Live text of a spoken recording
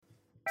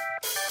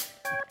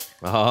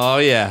Oh,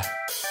 yeah.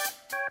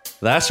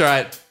 That's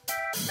right.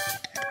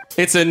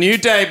 It's a new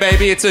day,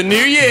 baby. It's a new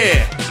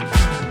year.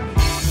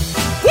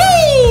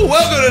 Woo!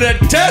 Welcome to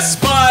the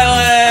Test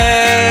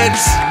Pilot.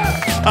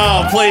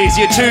 Oh, please,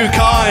 you're too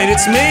kind.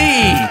 It's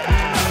me,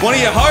 one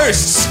of your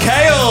hosts,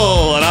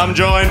 Kale, and I'm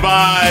joined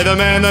by the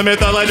man, the myth,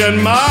 the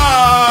legend,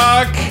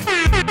 Mark.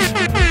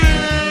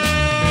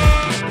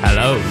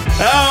 Hello.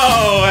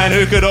 Oh, and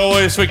who could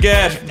always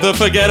forget the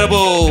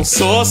forgettable,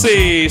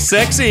 saucy,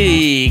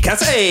 sexy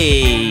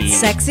Cassie?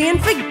 Sexy and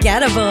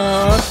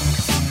forgettable.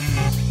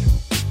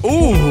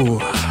 Ooh.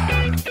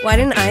 Why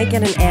didn't I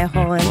get an air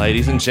horn?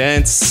 Ladies and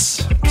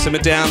gents, simmer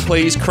down,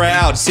 please.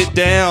 Crowd, sit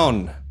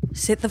down.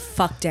 Sit the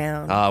fuck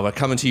down. We're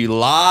coming to you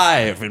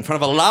live in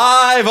front of a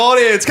live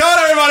audience. Come on,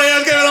 everybody,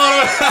 let's give it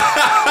all to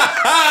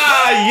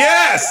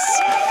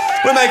Yes!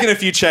 We're making a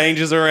few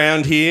changes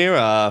around here.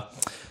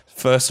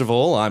 First of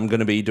all, I'm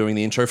going to be doing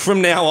the intro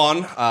from now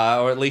on,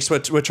 or at least we're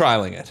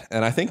trialing it.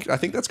 And I think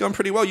that's gone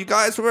pretty well. You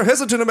guys were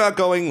hesitant about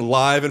going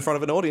live in front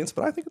of an audience,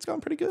 but I think it's gone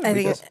pretty good.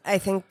 I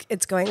think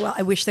it's going well.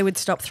 I wish they would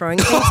stop throwing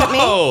things at me.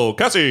 Oh,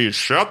 Cassie,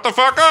 shut the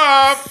fuck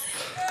up!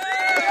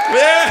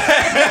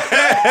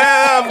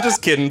 Yeah, I'm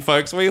just kidding,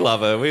 folks. We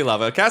love her. We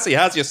love her. Cassie,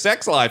 how's your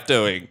sex life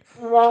doing?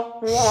 No,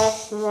 go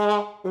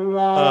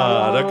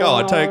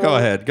on, go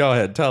ahead. Go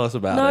ahead. Tell us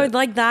about it. No,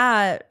 like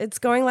that. It's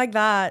going like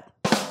that.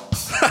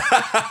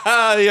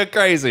 You're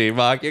crazy,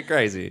 Mark. You're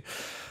crazy.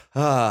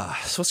 So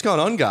what's going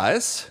on,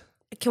 guys?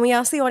 Can we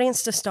ask the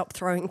audience to stop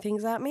throwing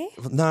things at me?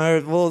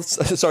 No, well,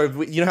 sorry.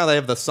 You know how they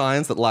have the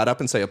signs that light up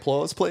and say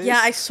applause, please?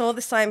 Yeah, I saw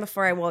the sign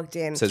before I walked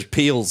in. It says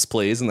peels,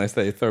 please, and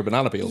they throw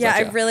banana peels Yeah,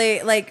 at you. I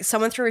really, like,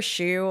 someone threw a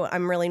shoe.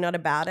 I'm really not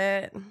about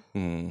it.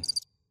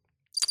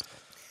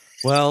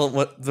 Well,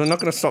 they're not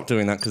going to stop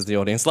doing that because the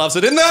audience loves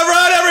it. Isn't that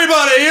right,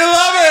 everybody? You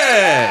love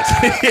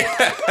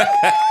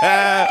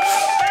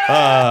it!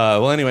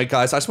 Well, anyway,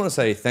 guys, I just want to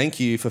say thank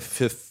you for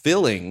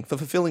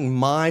fulfilling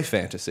my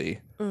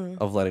fantasy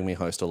of letting me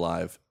host a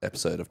live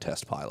episode of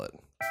Test Pilot.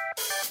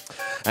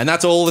 And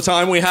that's all the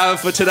time we have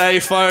for today,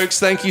 folks.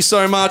 Thank you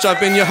so much. I've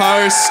been your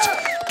host,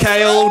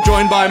 Kale,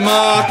 joined by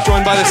Mark,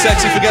 joined by the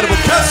sexy, forgettable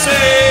Cassie.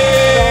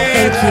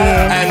 Thank you.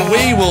 And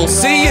we will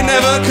see you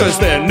never, because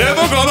they're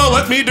never gonna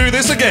let me do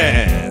this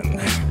again.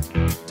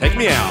 Take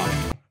me out.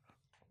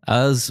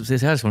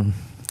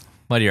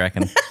 What do you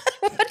reckon?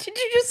 What did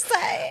you just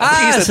say?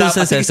 I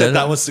think you said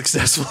that was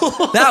successful.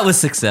 That was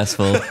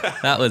successful.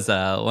 That was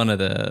one of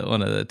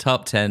the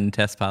top 10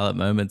 Test Pilot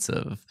moments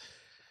of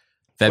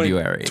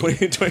February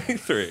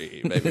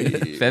 2023,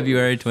 maybe.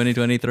 February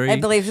 2023. I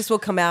believe this will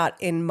come out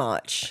in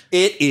March.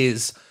 It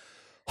is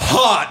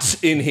hot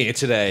in here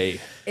today.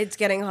 It's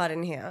getting hot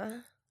in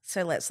here,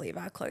 so let's leave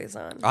our clothes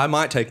on. I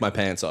might take my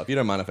pants off. You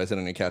don't mind if I sit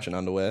on your couch in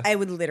underwear? I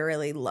would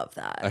literally love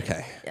that.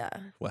 Okay. Yeah.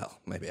 Well,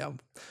 maybe I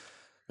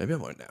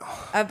won't now.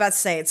 I was about to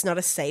say, it's not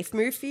a safe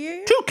move for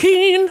you. Too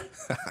keen.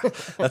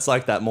 That's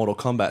like that Mortal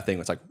Kombat thing.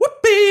 It's like,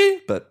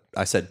 whoopee. But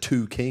I said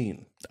too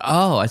keen.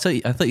 Oh, I thought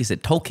you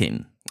said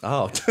Tolkien.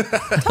 Oh.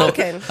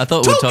 Tolkien. I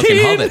thought we were talking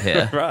Hobbit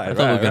here. Right, I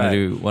thought we were going right.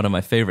 to do one of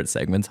my favorite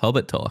segments,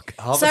 Hobbit Talk.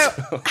 So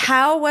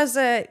how was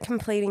it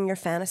completing your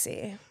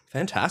fantasy?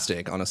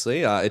 Fantastic,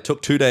 honestly. It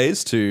took 2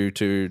 days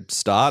to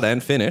start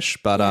and finish,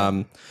 but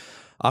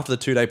after the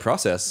 2-day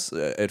process,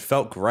 it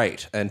felt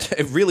great. And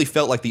it really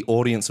felt like the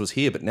audience was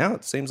here, but now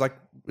it seems like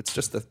it's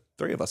just the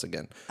three of us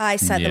again. I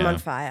set them Yeah. on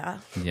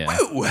fire. Yeah.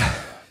 Woo!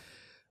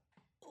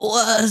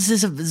 Well, this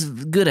is a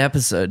good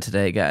episode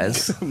today,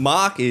 guys.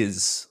 Mark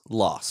is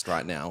lost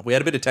right now. We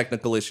had a bit of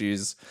technical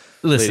issues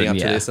Listen, leading up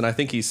to yeah. this, and I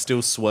think he's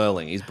still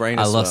swirling. His brain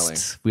is swirling.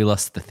 We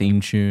lost the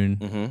theme tune.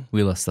 Mm-hmm.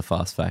 We lost the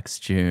Fast Facts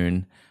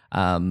tune. We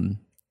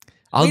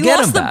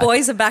lost the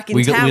boys are back in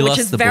town, which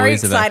is very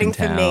exciting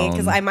for me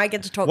because I might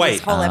get to talk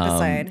this whole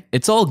episode.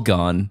 It's all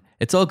gone.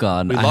 It's all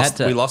gone. We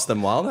lost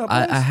them wild out,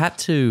 boys? I had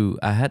to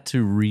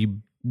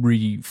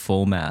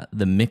reformat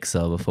the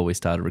mixer before we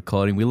started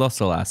recording. We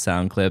lost all our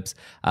sound clips.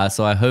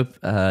 So I hope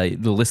the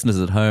listeners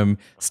at home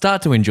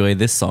start to enjoy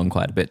this song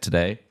quite a bit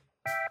today.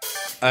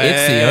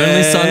 It's the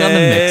only song on the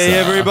mixer. Hey,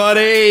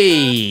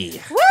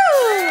 everybody. Woo!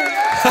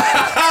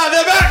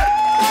 They're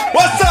back.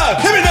 What's up?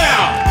 Hit me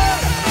now.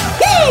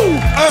 Woo!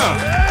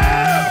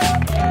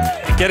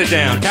 Get it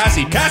down.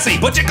 Cassie,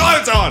 put your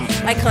clothes on.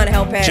 I can't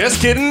help it.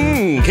 Just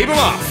kidding. Keep them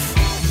off.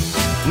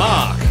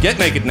 Mark, get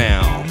naked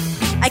now.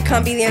 I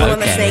can't be the only one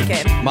that's Okay.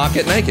 naked. Mark,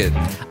 get naked.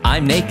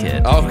 I'm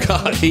naked. Oh,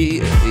 God, he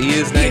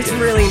is naked. He's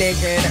really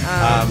naked.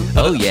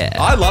 Oh, yeah.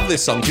 I love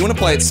this song. Do you want to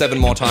play it 7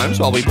 more times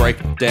while we break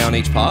down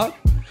each part?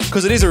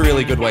 Because it is a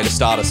really good way to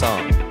start a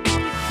song.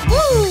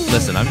 Woo!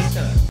 Listen, I'm just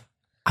gonna.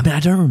 I mean, I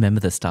don't remember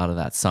the start of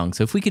that song,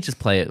 so if we could just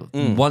play it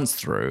once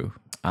through,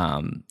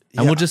 and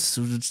we'll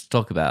just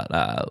talk about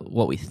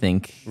what we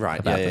think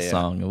about the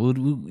song.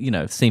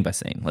 We'll, scene by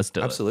scene. Let's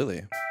do it.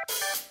 Absolutely.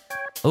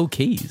 Oh,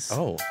 keys.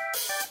 Oh.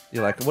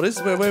 You're like, where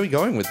are we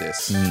going with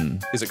this?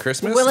 Is it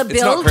Christmas? Will it build?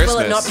 It's not Christmas.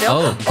 Will it not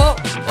build?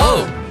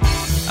 Oh.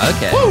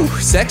 Okay. Woo,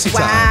 sexy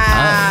time.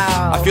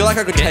 Wow. I feel like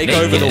I could take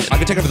over naked.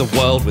 the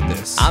world with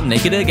this. I'm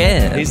naked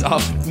again. He's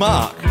off.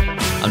 Mark,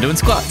 I'm doing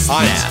squats now.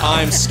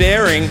 I'm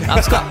staring.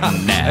 I'm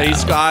squatting now.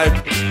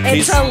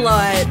 It's a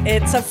lot.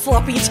 It's a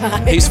floppy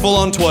time. He's full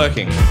on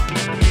twerking.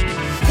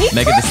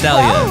 Megan Thee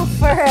Stallion.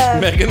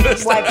 Megan Thee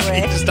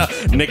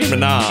Stallion. Nicki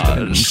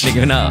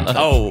Minaj.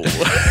 Oh.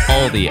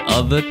 All the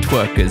other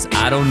twerkers,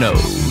 I don't know.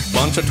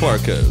 Bunch of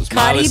twerkers.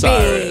 Miley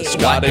Cyrus.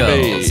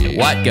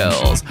 White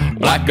girls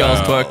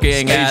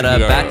twerking at a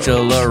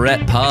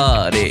bachelorette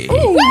party.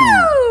 Ooh.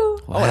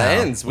 Wow. Oh, it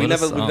ends. We've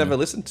never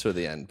listened to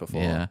the end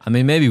before. Yeah. I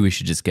mean, maybe we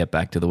should just get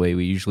back to the way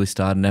we usually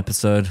start an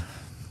episode.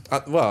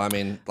 Well, I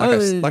mean,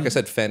 like I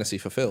said, fantasy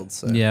fulfilled.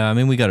 So. Yeah, I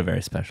mean, we got a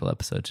very special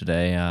episode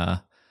today.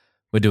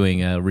 We're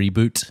doing a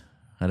reboot.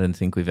 I don't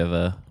think we've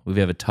ever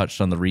touched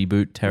on the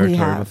reboot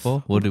territory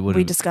before.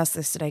 We discussed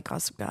this today,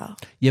 Gossip Girl.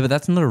 Yeah, but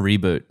that's not a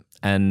reboot.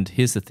 And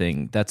here's the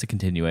thing, that's a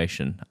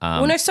continuation.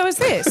 Well, no, so is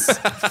this.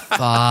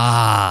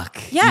 Fuck.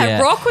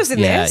 Yeah, Rock was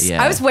in this.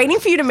 Yeah. I was waiting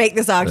for you to make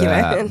this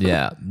argument.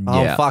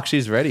 Oh, fuck,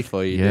 she's ready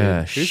for you,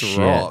 dude. Who's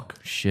Rock?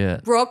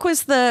 Shit. Rock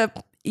was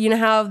you know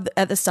how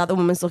at the start the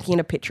woman's looking at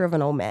a picture of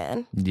an old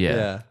man?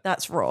 Yeah.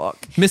 That's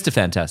Rock. Mr.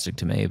 Fantastic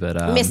to me, but...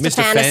 Mr.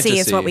 Fantasy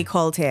is what we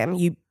called him.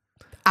 You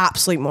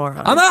absolute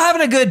moron. I'm not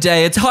having a good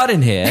day. It's hot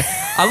in here.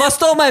 I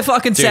lost all my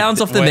fucking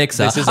sounds off the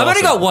mixer. I've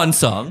only got one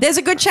song. There's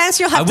a good chance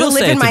you'll have to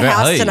live in my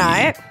house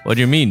tonight. What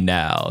do you mean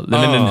now?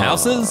 Living in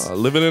houses?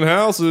 Living in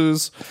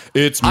houses.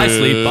 It's I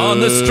sleep on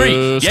the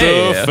street.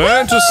 Yeah.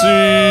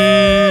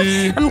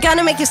 Fantasy. I'm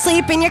gonna make you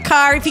sleep in your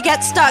car if you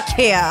get stuck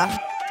here.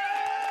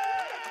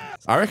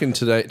 I reckon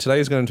today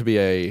is going to be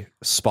a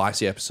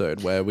spicy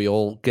episode where we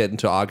all get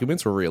into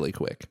arguments really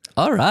quick.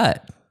 All right.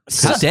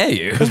 How dare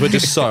you? Because we're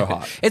just so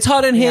hot. It's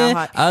hot in here.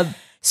 Hot.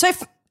 So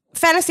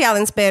Fantasy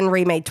Island's been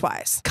remade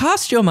twice.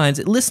 Cast your minds,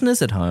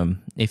 listeners at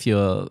home. If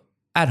you're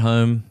at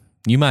home,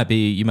 you might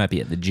be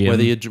at the gym.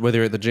 Whether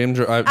you're at the gym,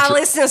 our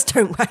listeners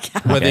don't work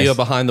out. Whether you're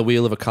behind the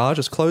wheel of a car,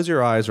 just close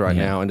your eyes right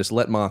now and just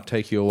let Mark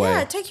take you away.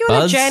 Yeah, take you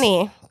on a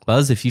journey.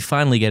 Buzz, if you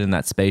finally get in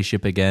that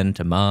spaceship again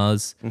to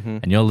Mars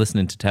and you're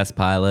listening to Test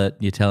Pilot,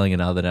 you're telling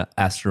another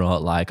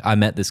astronaut, like, I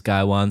met this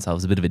guy once, I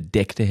was a bit of a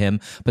dick to him,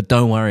 but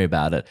don't worry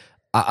about it.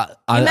 You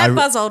met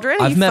Buzz Aldrin?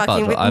 I've met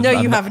Buzz Aldrin. No,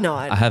 you have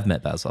not. I have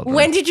met Buzz Aldrin.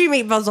 When did you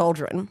meet Buzz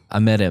Aldrin? I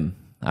met him.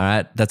 All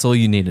right? That's all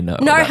you need to know.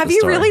 No, have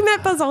you really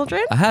met Buzz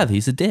Aldrin? I have.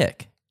 He's a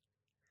dick.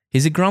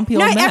 He's a grumpy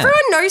old man. No, everyone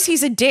knows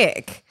he's a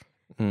dick.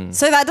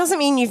 So that doesn't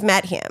mean you've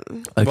met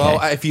him. Okay.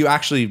 Well, if you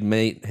actually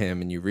meet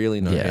him and you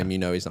really know him, you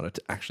know he's not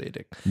actually a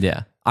dick.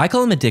 Yeah. I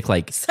call him a dick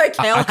like... So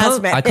Kale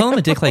has met him. I call him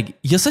a dick like,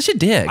 you're such a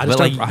dick, but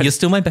like, you're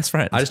still my best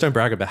friend. I just don't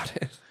brag about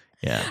it.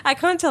 Yeah. I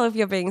can't tell if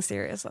you're being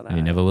serious or not.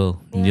 You never will.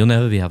 Yeah. You'll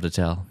never be able to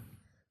tell.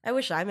 I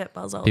wish I met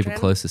Buzz Aldrin. People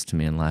closest to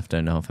me in life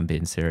don't know if I'm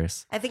being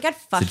serious. I think I'd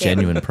fuck It's a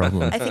genuine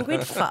problem. I think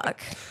we'd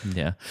fuck.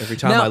 Yeah. Every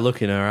time I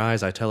look in her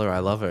eyes, I tell her I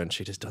love her and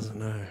she just doesn't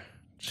know.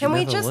 Can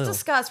we just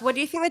discuss, what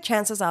do you think the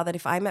chances are that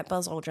if I met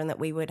Buzz Aldrin that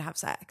we would have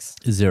sex?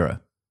 Zero.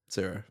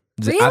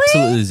 Really?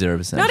 Absolutely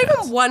 0%. Not even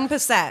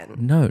 1%.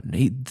 No,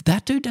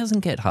 that dude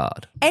doesn't get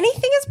hard.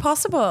 Anything is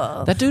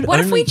possible. That dude.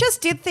 What if we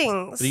just did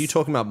things? Are you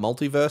talking about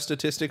multiverse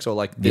statistics or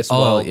like this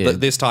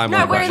this timeline?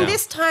 No, we're in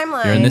this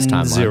timeline. You're in this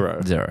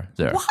timeline. Zero.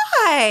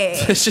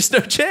 Why? There's just no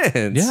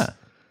chance. Yeah.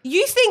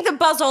 You think that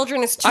Buzz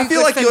Aldrin is too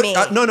good for me?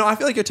 No, I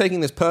feel like you're taking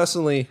this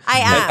personally. I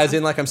am. As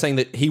in, like, I'm saying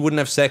that he wouldn't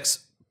have sex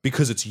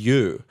because it's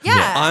you.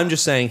 Yeah. I'm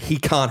just saying he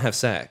can't have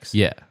sex.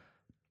 Yeah.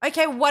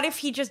 Okay, what if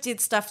he just did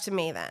stuff to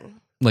me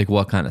then? Like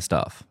what kind of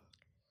stuff?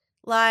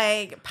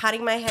 Like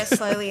patting my hair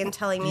slowly and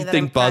telling me that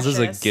I'm Buzz is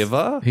a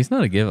giver? He's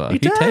not a giver. He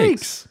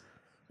takes.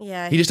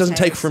 Yeah, he just doesn't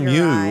take from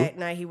you. Right.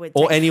 No, he would.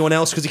 Or anyone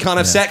else because he can't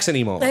have sex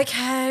anymore.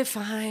 Okay,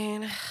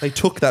 fine. They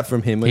took that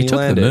from him when he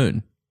landed. He took the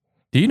moon.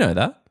 Do you know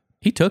that?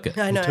 He took it.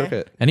 I know. He took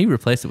it. And he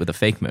replaced it with a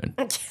fake moon.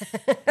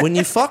 When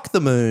you fuck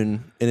the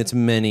moon in its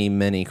many,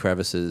 many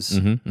crevices,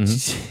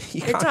 it's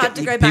hard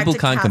to go back people to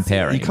can't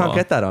compare You anymore. can't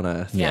get that on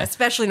Earth. Yeah,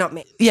 especially not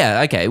me.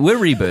 Yeah, okay, we're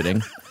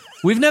rebooting.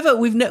 We've never.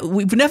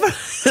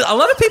 A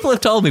lot of people have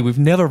told me we've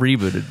never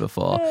rebooted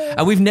before,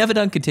 and we've never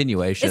done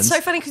continuations. It's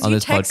so funny because you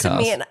texted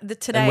me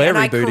today, and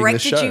I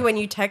corrected you when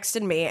you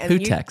texted me. And Who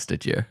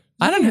texted you?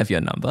 I don't have your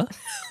number.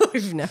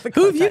 We've never.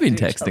 Who have you been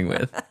texting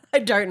with? I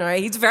don't know.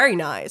 He's very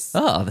nice.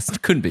 Oh, this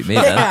couldn't be me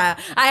then. Yeah,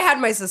 I had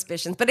my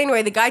suspicions. But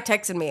anyway, the guy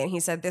texted me and he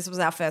said this was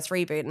our first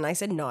reboot, and I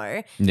said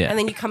no. Yeah. And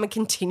then you come and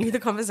continue the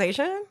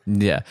conversation.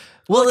 Yeah.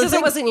 Well, because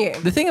it wasn't you.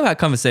 The thing about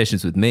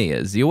conversations with me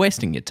is you're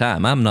wasting your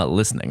time. I'm not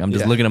listening. I'm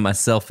just looking at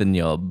myself in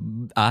your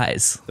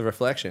eyes. The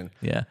reflection.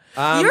 Yeah.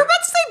 You were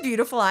about to say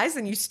beautiful eyes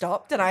and you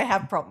stopped, and I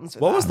have problems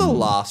with What that. was the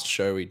last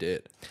show we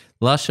did?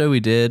 Last show we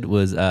did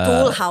was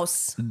Dual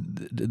House.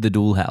 The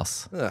Dual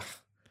House. Ugh.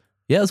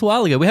 Yeah, it was a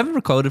while ago. We haven't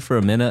recorded for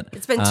a minute.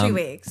 It's been 2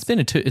 weeks.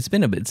 It's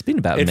been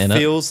about a minute. It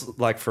feels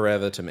like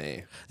forever to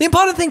me. The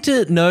important thing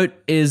to note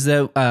is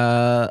that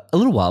a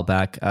little while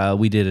back,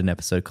 we did an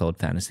episode called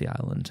Fantasy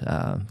Island.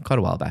 Quite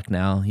a while back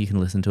now. You can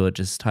listen to it.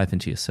 Just type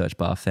into your search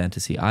bar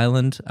Fantasy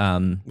Island.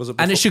 And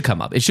it should come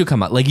up. It should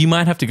come up. Like, you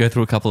might have to go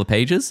through a couple of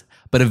pages,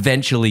 but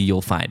eventually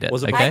you'll find it.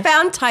 I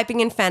found typing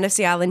in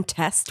Fantasy Island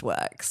test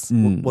works.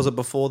 Was it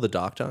before the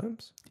Dark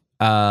Times?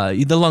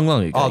 The long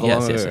ago. Oh,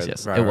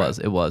 yes. Right,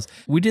 it was.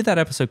 We did that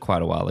episode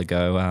quite a while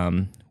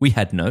ago. We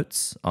had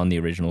notes on the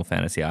original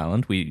Fantasy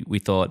Island. We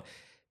thought,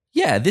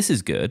 yeah, this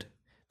is good.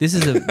 This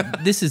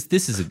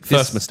is a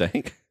first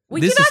mistake. We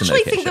did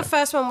actually think the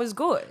first one was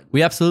good.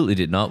 We absolutely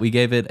did not. We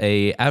gave it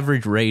a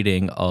average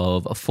rating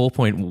of a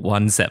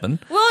 4.17.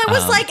 Well, it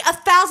was like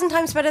 1,000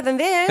 times better than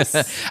this.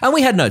 And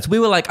we had notes. We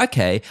were like,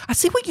 okay, I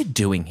see what you're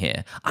doing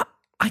here.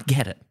 I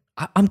get it.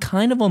 I'm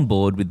kind of on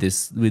board with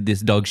this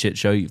dog shit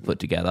show you've put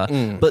together,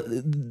 but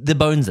the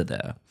bones are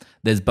there.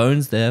 There's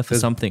bones there for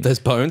something. There's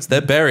bones.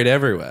 They're buried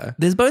everywhere.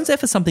 There's bones there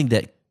for something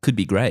that could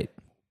be great.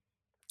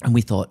 And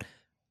we thought,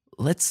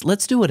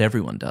 let's do what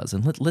everyone does,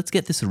 and let's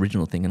get this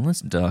original thing, and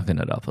let's darken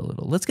it up a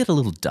little. Let's get a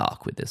little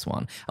dark with this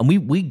one. And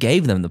we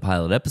gave them the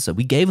pilot episode.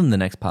 We gave them the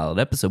next pilot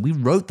episode. We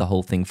wrote the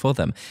whole thing for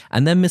them.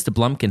 And then Mr.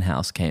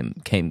 Blumkenhouse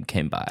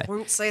came by.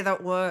 Won't say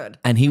that word.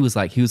 And he was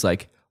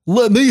like,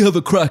 let me have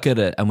a crack at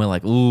it. And we're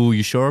like, ooh,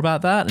 you sure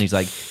about that? And he's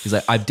like,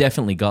 I've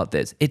definitely got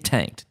this. It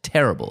tanked.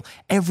 Terrible.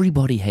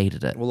 Everybody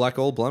hated it. Well, like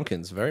all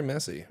Blumkins, very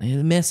messy.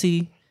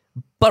 Messy,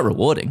 but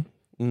rewarding.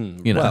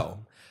 You know. Well.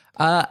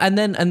 And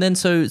then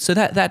so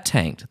that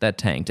tanked.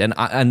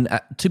 And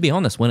to be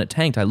honest, when it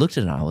tanked, I looked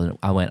at it and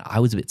I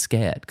was a bit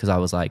scared because I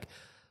was like,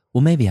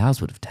 well, maybe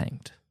ours would have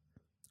tanked.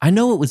 I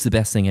know it was the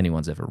best thing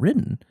anyone's ever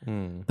written,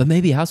 but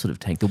maybe ours would have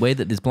tanked the way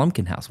that this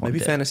Blumkenhouse one did.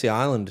 Maybe Fantasy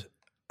Island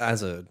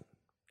as a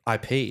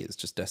IP is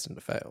just destined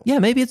to fail. Yeah,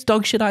 maybe it's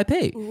dog shit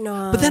IP.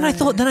 No. But then I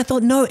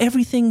thought, no,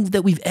 everything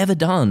that we've ever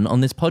done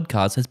on this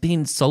podcast has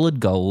been solid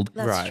gold,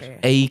 True.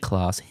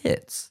 A-class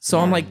hits. So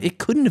I'm like, it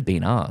couldn't have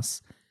been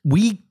us.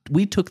 We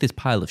took this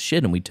pile of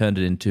shit and we turned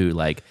it into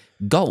like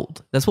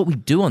gold. That's what we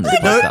do on this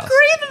podcast. I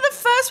agree that the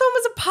first one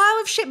was a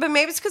pile of shit, but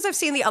maybe it's because I've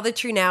seen the other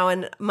two now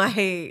and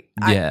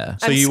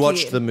So you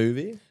watched the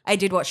movie? I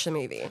did watch the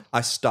movie.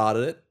 I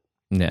started it.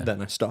 Yeah.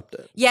 Then I stopped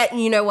it. Yeah, and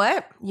you know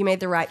what? You made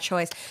the right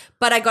choice.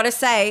 But I got to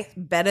say,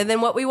 better than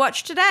what we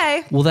watched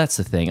today. Well, that's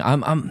the thing.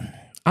 I'm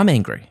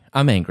angry.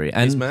 I'm angry.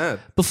 And he's mad.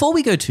 Before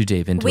we go too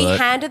deep into it, we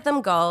handed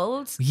them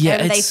gold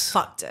and they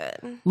fucked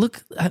it.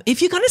 Look,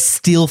 if you're going to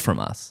steal from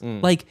us,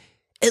 like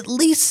at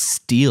least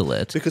steal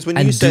it because when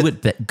and you said,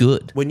 do it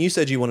good. When you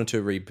said you wanted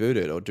to reboot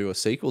it or do a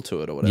sequel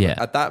to it or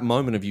whatever, at that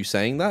moment of you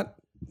saying that,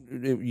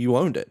 you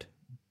owned it.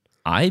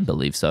 I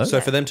believe so. So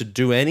for them to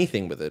do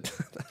anything with it,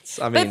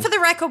 but for the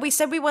record, we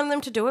said we wanted them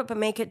to do it, but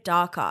make it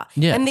darker.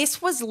 Yeah. And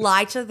this was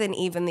lighter than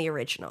even the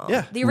original.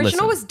 Yeah. The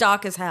original was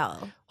dark as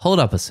hell. Hold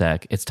up a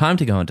sec. It's time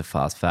to go into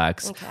Fast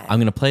Facts. Okay. I'm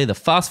going to play the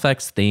Fast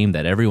Facts theme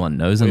that everyone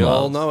knows and loves. We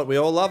all know it. We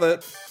all love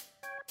it.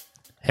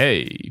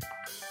 Hey.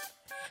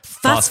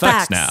 Fast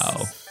Facts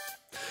now.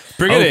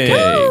 Bring it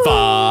in.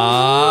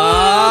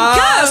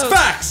 Fast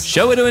Facts.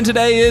 Show we're doing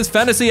today is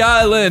Fantasy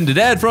Island. It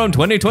aired from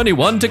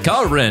 2021 to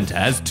current.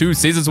 Has 2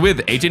 seasons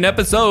with 18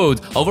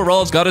 episodes.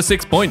 Overall, it's got a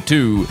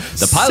 6.2.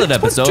 The pilot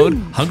episode,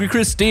 Hungry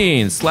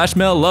Christine /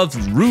 Mel Loves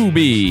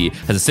Ruby,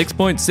 has a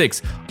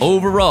 6.6.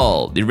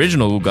 Overall, the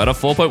original got a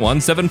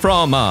 4.17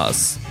 from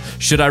us.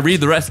 Should I read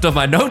the rest of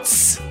my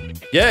notes?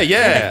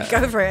 Yeah.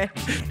 Go for it.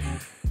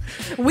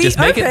 Just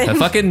make it her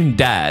fucking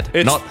dad,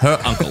 not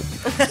her uncle.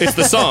 It's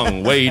the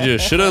song where you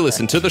just should have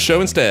listened to the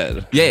show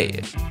instead.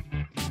 Yeah.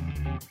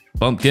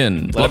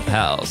 Bumpkin,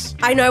 Blumhouse.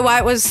 I know why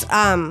it was,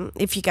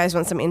 if you guys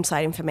want some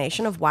inside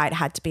information of why it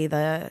had to be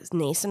the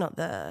niece and not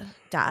the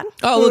dad.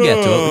 Oh, we'll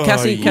get to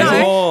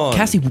it.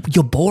 Cassie,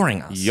 you're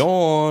boring us.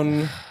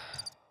 Yawn.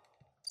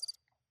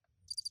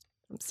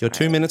 Your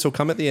 2 minutes will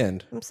come at the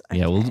end.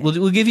 Yeah,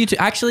 we'll give you 2.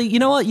 Actually, you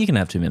know what? You can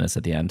have 2 minutes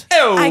at the end. Ew.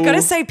 I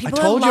gotta say, people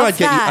I told love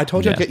that. I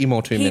told you I'd get you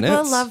more 2 minutes.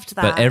 People loved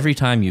that. But every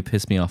time you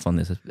piss me off on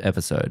this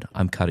episode,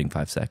 I'm cutting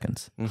 5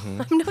 seconds.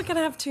 Mm-hmm. I'm not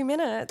gonna have 2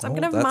 minutes. I'm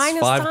gonna have that's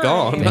minus 5 time.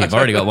 gone. Yeah, you've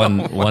already got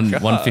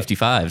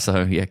 155.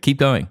 So yeah, keep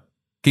going.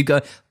 Keep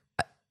going.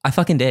 I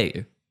fucking dare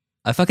you.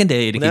 I fucking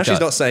dare you to keep going. Now she's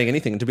not saying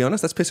anything. To be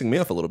honest, that's pissing me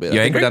off a little bit.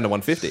 You're I think angry? we're down to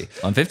 150.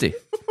 150.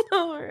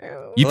 No.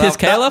 You pissed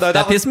Kale off?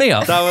 That pissed me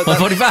off.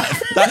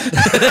 145.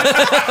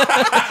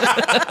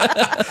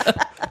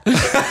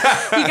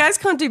 You guys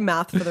can't do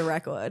math for the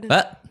record.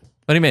 What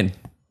do you mean?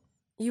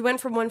 You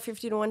went from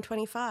 150 to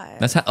 125.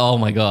 That's how, oh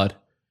my God.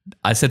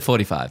 I said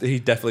 45. He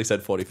definitely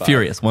said 45.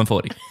 Furious,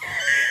 140.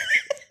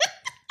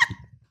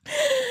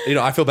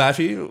 I feel bad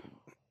for you.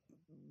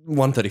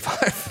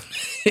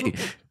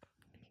 135.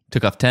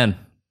 Took off 10. Are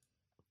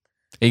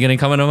you going to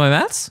comment on my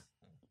maths?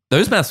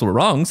 Those maths were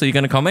wrong, so you're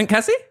going to comment,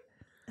 Cassie?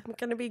 I'm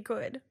going to be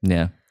good.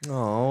 Yeah.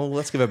 Oh,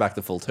 let's give her back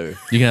the full 2.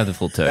 You can have the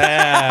full 2.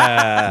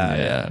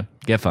 Yeah.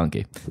 Get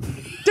funky.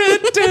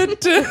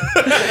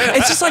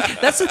 It's just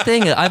like, that's the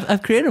thing.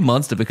 I've created a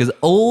monster because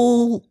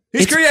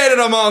He's created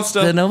a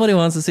monster. Nobody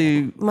wants to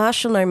see.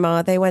 Marshall no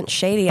more. They went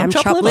shady. I'm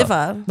chopped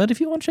liver. But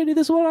if you want shady,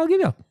 this is what I'll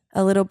give you.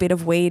 A little bit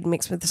of weed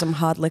mixed with some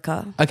hard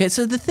liquor. Okay,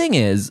 so the thing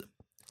is,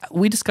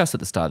 we discussed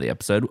at the start of the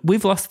episode,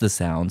 we've lost the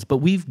sounds, but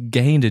we've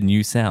gained a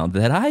new sound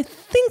that I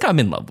think I'm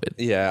in love with.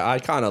 Yeah, I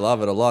kind of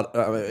love it a lot.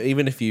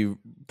 Even if you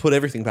put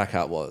everything back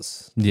how it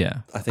was. Yeah.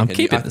 I think I'm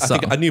keeping the song.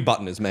 I think a new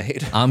button is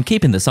made. I'm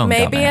keeping the song.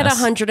 Maybe dumbass. at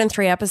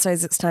 103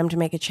 episodes, it's time to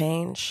make a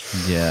change.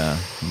 Yeah.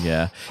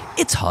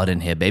 It's hot in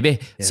here, baby.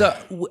 Yeah.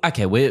 So,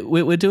 okay,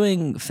 we're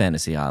doing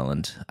Fantasy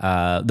Island.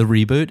 The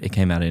reboot, it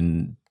came out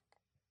in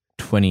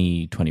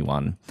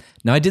 2021.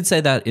 Now, I did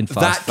say that in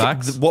Fast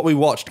Facts. What we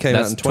watched came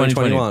out in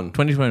 2021.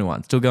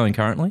 2021. Still going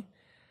currently.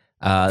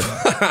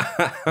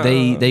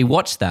 They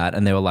watched that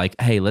and they were like,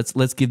 "Hey,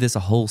 let's give this a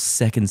whole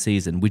second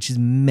season," which is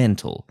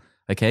mental.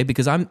 Okay,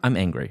 because I'm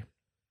angry.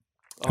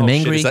 I'm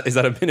angry. Shit. Is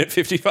that a minute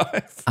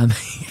 55?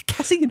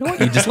 Cassie, you know what?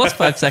 You just lost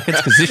 5 seconds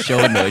because this show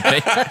annoyed me.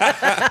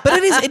 But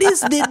it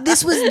is.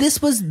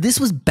 This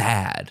was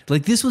bad.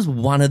 Like, this was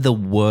one of the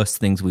worst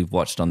things we've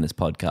watched on this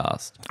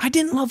podcast. I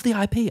didn't love the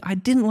IP. I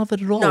didn't love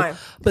it at all. No.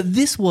 But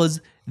this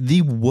was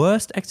the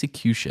worst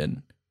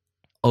execution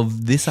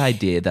of this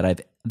idea that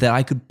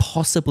I could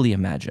possibly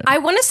imagine. I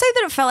want to say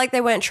that it felt like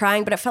they weren't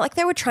trying, but it felt like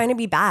they were trying to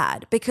be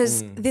bad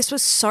because this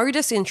was so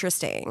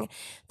disinteresting.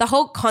 The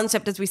whole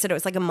concept, as we said, it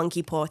was like a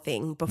monkey paw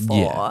thing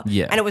before.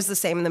 Yeah. And it was the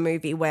same in the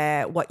movie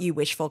where what you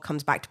wish for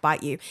comes back to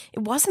bite you.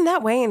 It wasn't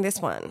that way in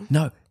this one.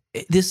 No.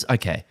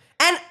 Okay.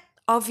 And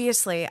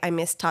obviously, I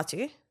miss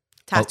Tattoo.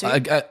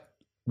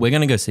 We're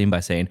going to go scene by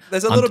scene.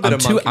 There's a little bit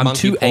of monkey I'm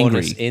too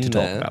angry in to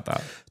there. talk about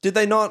that. Did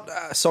they not?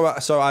 So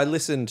I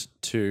listened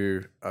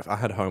to. I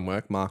had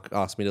homework. Mark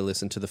asked me to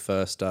listen to the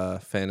first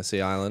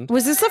Fantasy Island.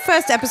 Was this the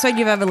first episode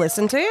you've ever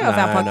listened to of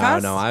our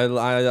podcast? No.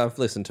 I've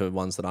listened to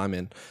ones that I'm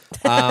in.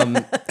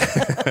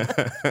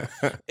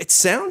 It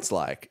sounds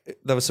like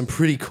there was some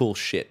pretty cool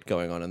shit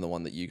going on in the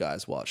one that you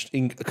guys watched.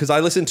 Because I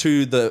listened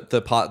to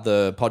the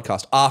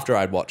podcast after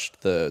I'd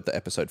watched the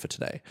episode for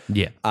today.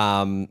 Yeah.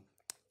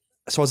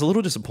 So I was a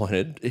little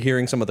disappointed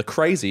hearing some of the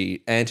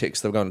crazy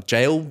antics that were going on.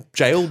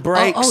 Jail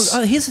breaks.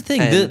 Here's the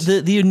thing.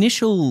 The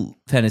initial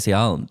Fantasy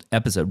Island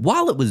episode,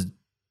 while it was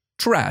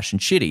trash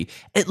and shitty,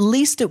 at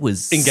least it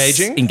was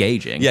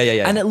engaging.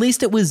 Yeah. And at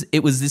least it was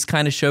this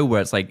kind of show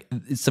where it's like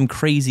some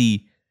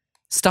crazy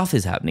stuff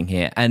is happening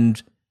here.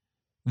 And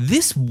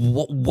this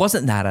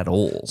wasn't that at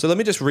all. So let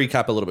me just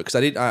recap a little bit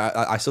because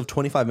I still have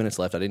 25 minutes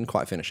left. I didn't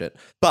quite finish it.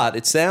 But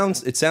it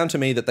sounded to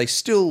me that they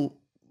still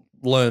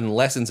learn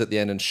lessons at the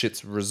end and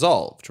shit's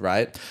resolved,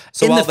 right?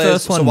 So in the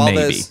first one,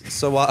 maybe.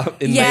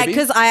 Yeah,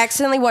 because I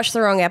accidentally watched the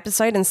wrong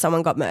episode and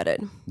someone got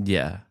murdered.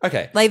 Yeah.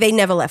 Okay. Like, they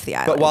never left the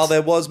island. But while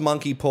there was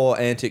monkey paw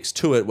antics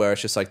to it where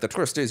it's just like, the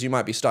twist is you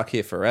might be stuck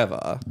here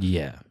forever.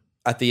 Yeah.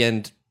 At the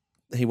end,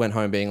 he went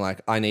home being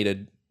like, I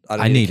needed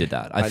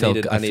that. I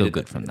feel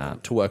good from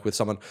that. To work with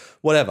someone.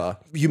 Whatever.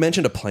 You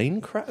mentioned a plane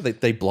crash.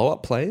 They blow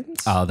up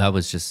planes? Oh, that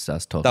was just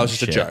us talking That was just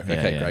shit. a joke. Yeah,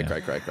 Okay,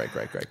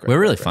 yeah. Great. We're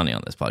really funny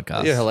on this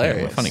podcast. You're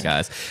hilarious. We're funny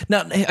guys.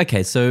 Now,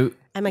 okay, so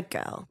I'm a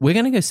girl. we're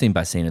going to go scene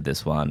by scene at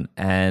this one.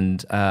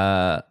 And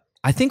I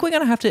think we're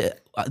going to have to...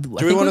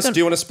 Do you want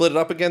to split it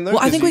up again, though?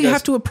 Well, I think we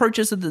have to approach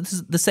this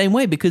the same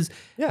way because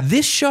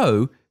this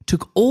show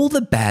took all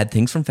the bad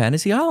things from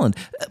Fantasy Island.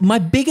 My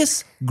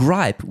biggest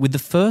gripe with the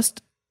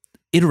first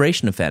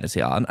iteration of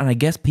Fantasy Island, and I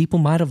guess people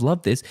might have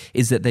loved this,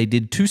 is that they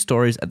did 2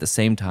 stories at the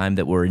same time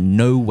that were in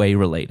no way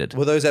related.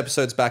 Were those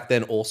episodes back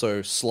then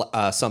also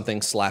something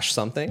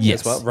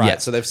yes, as well? Right.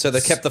 Yes. So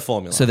they've kept the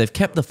formula. So they've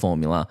kept the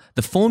formula.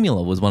 The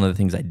formula was one of the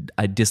things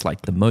I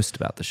disliked the most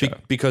about the show.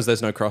 Because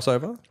there's no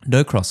crossover?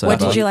 No crossover.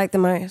 What did you like the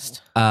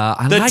most?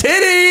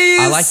 Titties!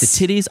 I like the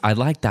titties. I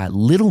like that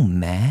little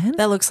man.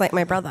 That looks like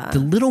my brother. The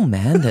little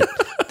man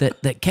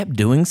that kept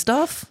doing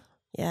stuff.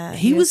 Yeah,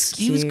 he was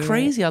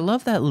crazy. I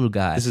love that little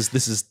guy.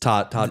 This is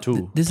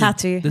Tattoo.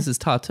 This is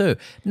Tattoo.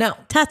 Now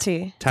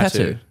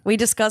Tattoo. We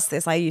discussed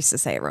this. I used to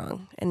say it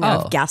wrong, and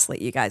now I've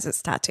gaslit you guys.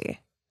 It's Tattoo.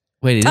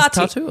 Wait, is it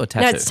Tattoo or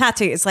Tattoo? No, it's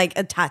Tattoo. It's like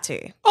a tattoo.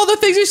 Oh, the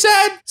things you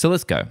said. So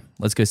let's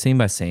go scene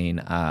by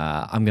scene.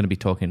 I'm going to be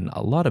talking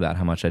a lot about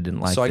how much I didn't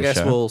like. So I guess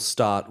show. we'll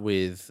start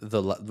with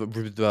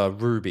the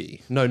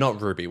Ruby. No,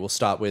 not Ruby. We'll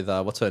start with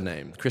what's her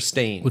name?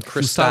 Christine. We'll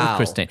start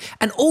with Christine.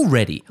 And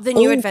already the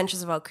new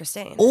adventures of old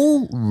Christine.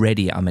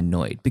 Already, I'm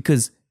annoyed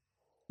because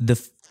the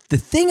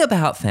thing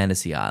about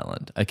Fantasy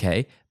Island.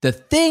 Okay, the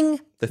thing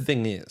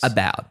is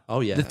about.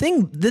 Oh yeah. The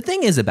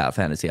thing is about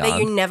Fantasy Island.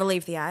 That you never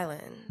leave the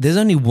island. There's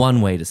only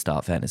one way to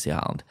start Fantasy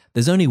Island.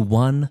 There's only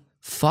one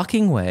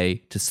fucking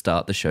way to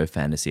start the show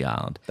Fantasy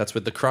Island. That's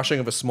with the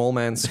crushing of a small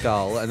man's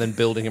skull and then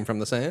building him from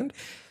the sand.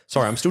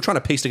 Sorry, I'm still trying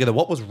to piece together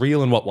what was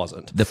real and what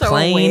wasn't. The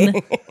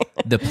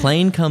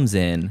plane comes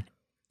in.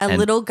 A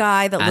little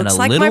guy that looks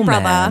like my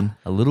brother.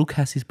 A little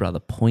Cassie's brother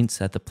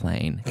points at the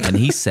plane and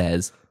he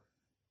says,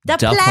 The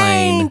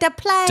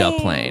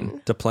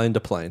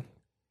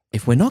plane.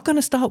 If we're not going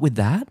to start with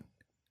that,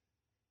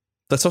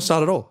 let's not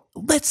start at all.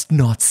 Let's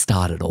not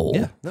start at all.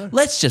 Yeah, no.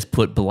 Let's just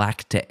put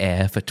black to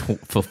air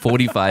for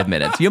 45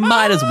 minutes. You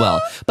might as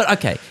well. But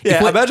okay.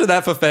 Yeah, imagine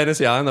that for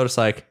Fantasy Island. They're just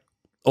like,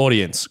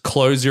 audience,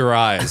 close your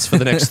eyes for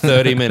the next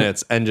 30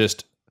 minutes and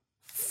just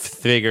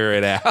figure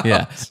it out.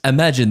 Yeah.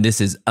 Imagine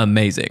this is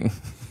amazing.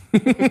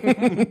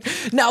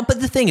 Now, but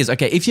the thing is,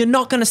 okay, if you're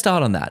not going to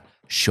start on that,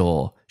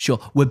 Sure.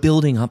 We're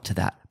building up to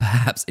that.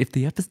 Perhaps if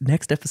the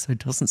next episode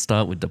doesn't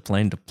start with the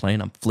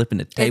plane, I'm flipping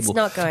the table. It's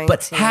not going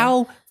but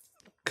to.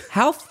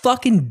 How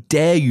fucking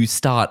dare you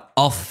start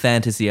off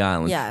Fantasy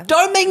Island? Yeah.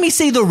 Don't make me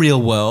see the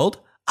real world.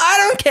 I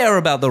don't care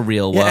about the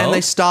real world. Yeah, and they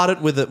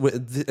started with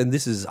and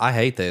this is, I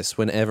hate this,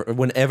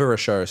 whenever a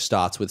show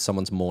starts with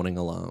someone's morning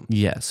alarm.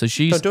 Yeah, so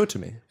she's... Don't do it to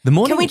me. The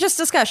morning... Can we just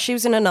discuss? She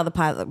was in another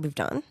pilot that we've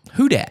done.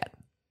 Who dat?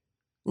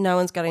 No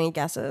one's got any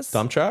guesses.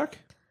 Dump truck?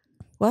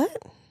 What?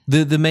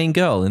 The main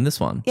girl in this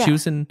one. Yeah. She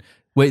was in...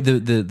 Wait,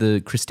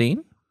 the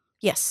Christine?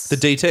 Yes. The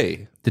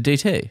DT. The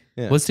DT?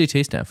 Yeah. What's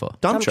DT stand for?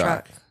 Dump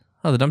truck.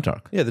 Oh, the dump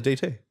truck. Yeah, the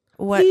DT.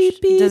 What?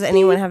 Does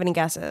anyone have any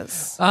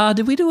guesses?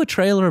 Did we do a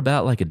trailer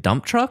about like a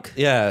dump truck?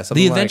 Yeah.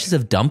 The Adventures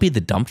of Dumpy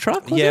the dump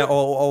truck? Was yeah, it?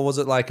 or was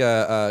it like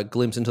a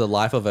glimpse into the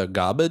life of a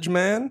garbage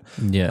man?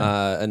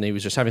 Yeah. And he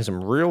was just having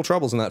some real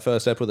troubles in that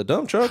first step with a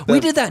dump truck. We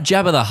did that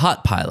Jabba the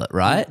Hutt pilot,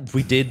 right?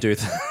 We did do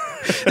that.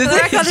 For the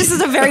record, this is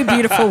a very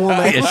beautiful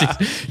woman. Yeah,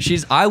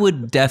 she's. I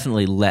would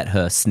definitely let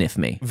her sniff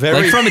me,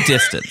 Very- like from a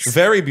distance.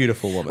 Very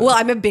beautiful woman. Well,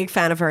 I'm a big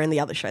fan of her in the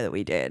other show that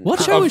we did.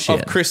 What show was she of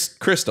in?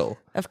 Crystal,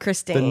 Of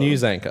Christine. the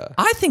news anchor.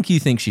 I think you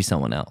think she's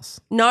someone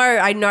else. No,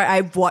 I know.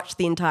 I've watched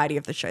the entirety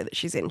of the show that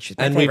she's in. She's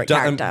my And favorite we've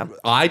done. character.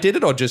 I did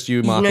it, or just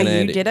you, Mark, No, and you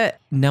Andy? did it.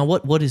 Now,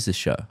 what is this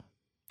show?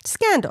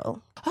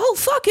 Scandal. Oh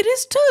fuck! It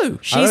is too.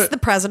 She's don't- the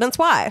president's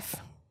wife.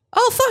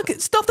 Oh fuck!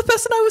 It's not the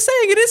person I was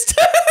saying. It is too.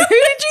 Who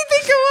did you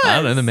think it was? I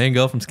don't know, the main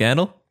girl from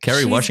Scandal, Kerry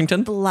She's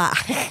Washington.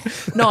 Black.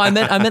 No, I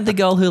meant the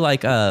girl who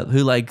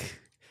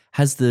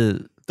has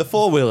the The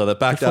four wheeler that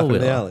backed up in the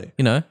four-wheeler. alley.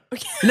 You know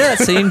that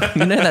scene.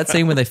 You know that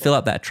scene where they fill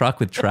up that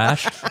truck with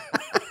trash.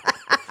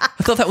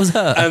 I thought that was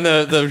her. And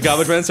the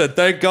garbage man said,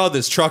 "Thank God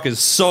this truck is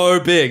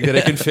so big that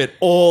it can fit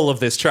all of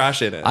this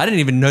trash in it." I didn't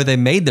even know they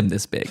made them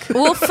this big.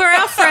 Well, for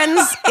our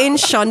friends in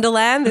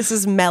Shondaland, this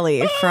is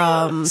Melly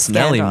from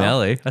Smelly Scandal.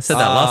 Melly. I said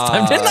that last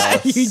time, didn't I?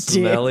 You did.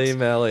 Smelly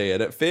Melly,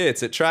 and it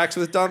fits. It tracks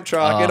with dump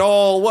truck. It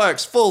all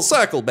works full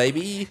circle,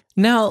 baby.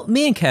 Now,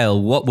 me and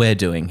Kale, what we're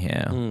doing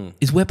here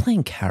is we're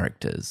playing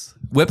characters.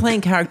 We're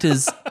playing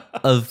characters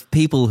of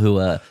people who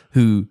are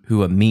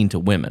mean to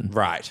women,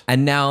 Right.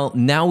 And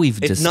now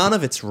we've It's none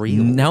of it's real.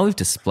 Now we've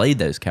displayed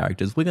those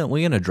characters. We're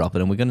gonna drop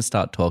it, and we're gonna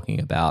start talking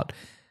about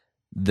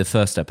the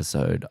first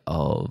episode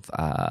of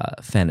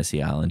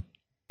Fantasy Island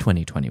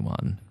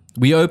 2021.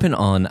 We open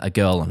on a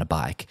girl on a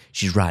bike.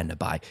 She's riding a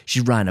bike.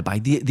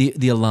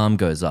 The alarm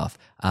goes off.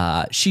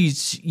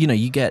 She's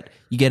you get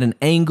an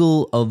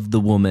angle of the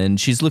woman.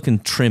 She's looking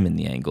trim in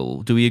the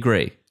angle. Do we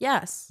agree?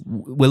 Yes.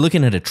 We're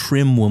looking at a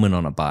trim woman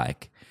on a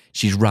bike.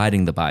 She's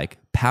riding the bike,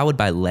 powered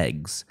by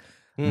legs.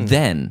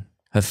 Then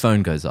her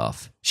phone goes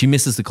off. She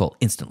misses the call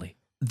instantly.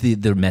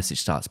 The message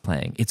starts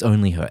playing. It's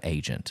only her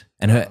agent.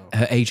 And her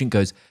agent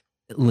goes,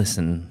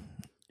 listen,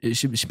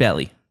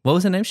 Shbelly. What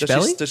was her name?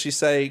 Shbelly? Does she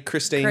say,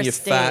 Christine, you're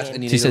Christine. fat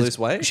and you She need to says, lose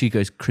weight? She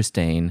goes,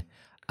 Christine,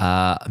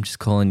 I'm just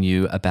calling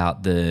you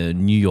about the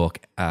New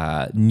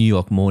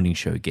York morning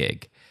show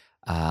gig.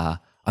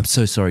 I'm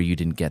so sorry you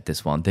didn't get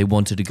this one. They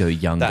wanted to go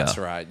younger. That's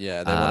right.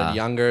 Yeah, they wanted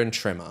younger and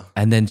trimmer.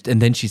 And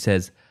then she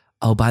says,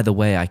 oh, by the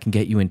way, I can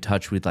get you in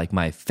touch with like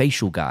my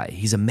facial guy.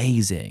 He's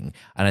amazing.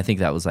 And I think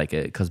that was like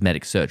a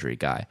cosmetic surgery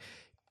guy.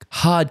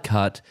 Hard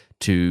cut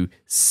to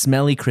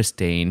smelly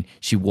Christine.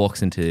 She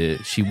walks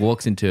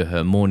into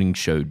her morning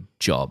show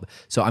job.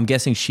 So I'm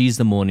guessing she's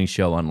the morning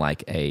show on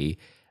like a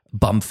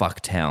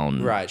bumfuck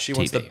town. Right. She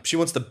wants TV. she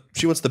wants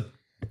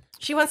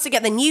to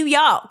get the New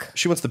York.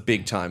 the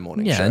big time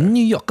morning Yeah, show.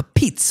 New York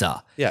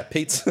pizza. Yeah,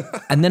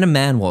 pizza. And then a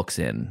man walks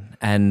in,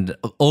 and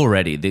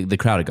already the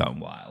crowd are going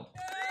wild.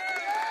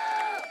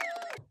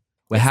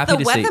 We're happy The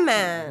to see,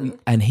 weatherman.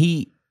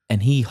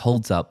 and he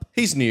holds up.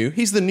 He's new.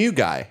 He's the new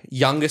guy.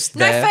 Youngest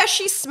No, there. first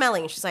she's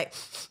smelling. She's like,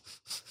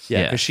 Yeah,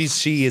 Yeah. because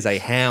she is a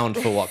hound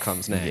for what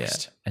comes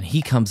next. And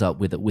he comes up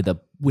with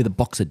a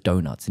box of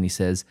donuts, and he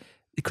says,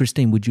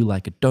 "Christine, would you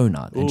like a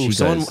donut?" And Ooh, she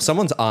goes,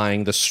 someone's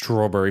eyeing the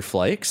strawberry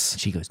flakes.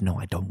 "She goes, no,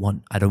 I don't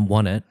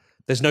want it.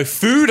 There's no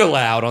food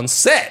allowed on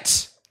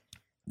set.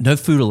 No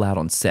food allowed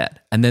on set."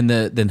 And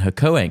then her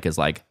co-anchor's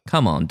like,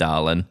 "Come on,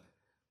 darling,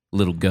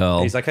 little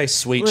girl." He's like, hey,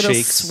 sweet little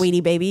cheeks.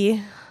 sweetie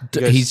baby.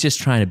 He's just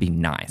trying to be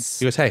nice.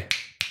 He goes, hey,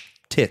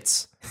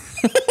 tits.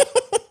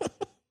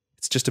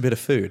 It's just a bit of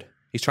food.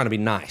 He's trying to be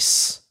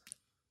nice.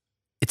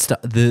 It's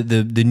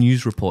the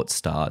news report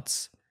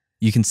starts.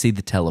 You can see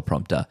the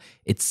teleprompter.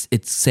 It's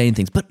saying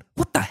things, but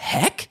what the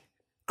heck?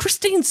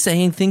 Christine's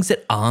saying things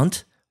that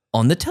aren't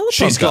on the teleprompter.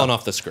 She's gone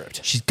off the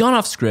script. She's gone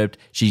off script.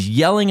 She's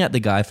yelling at the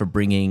guy for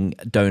bringing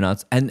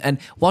donuts. And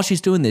while she's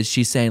doing this,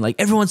 she's saying, like,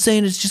 everyone's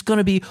saying it's just going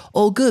to be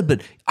all good,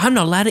 but I'm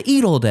not allowed to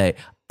eat all day.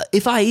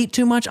 If I eat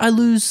too much, I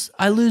lose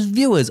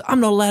viewers. I'm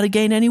not allowed to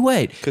gain any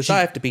weight. Because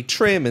I have to be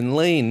trim and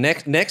lean.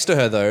 Next to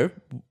her, though,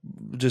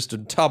 just a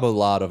tub of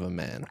lard of a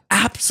man.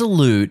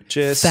 Absolute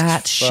Just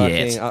fat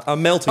fucking- shit. A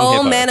melting All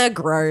hippo. men are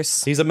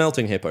gross. He's a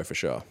melting hippo for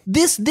sure.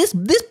 This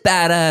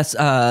badass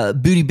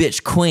booty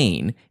bitch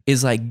queen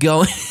is like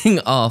going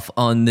off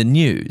on the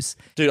news.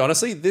 Dude,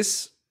 honestly,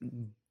 this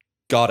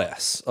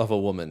goddess of a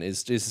woman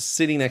is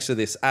sitting next to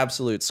this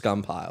absolute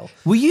scum pile.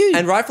 Were you?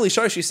 And rightfully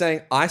so, she's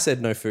saying, I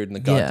said no food in the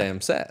goddamn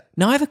set.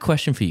 Now, I have a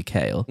question for you,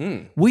 Kale.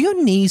 Were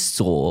your knees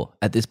sore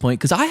at this point?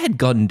 Because I had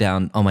gotten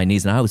down on my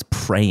knees and I was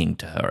praying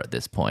to her at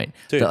this point.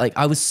 Dude. That, like,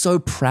 I was so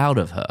proud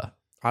of her.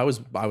 I was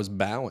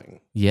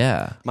bowing.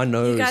 Yeah. My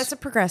nose. You guys are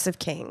progressive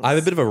kings. I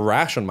have a bit of a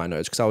rash on my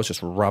nose because I was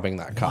just rubbing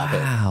that carpet.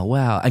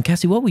 Wow. And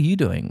Cassie, what were you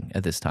doing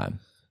at this time?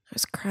 I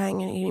was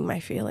crying and eating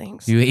my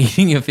feelings. You were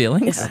eating your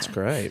feelings? That's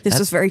great. This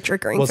was very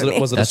triggering for me.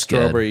 Was it That's a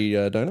strawberry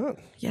donut?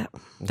 Yeah.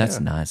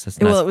 That's nice. That's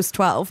nice. Well, it was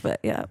 12, but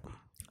yeah.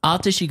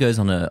 After she goes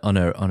on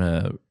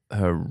her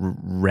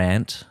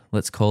rant,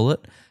 let's call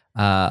it,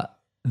 the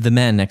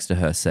man next to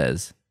her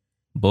says,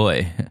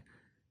 "Boy,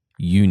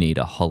 you need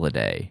a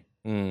holiday."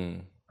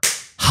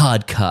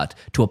 Hard cut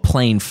to a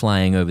plane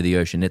flying over the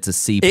ocean. It's a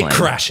seaplane. It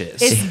crashes.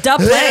 It's the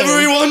plane.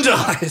 Everyone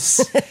dies.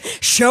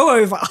 Show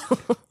over.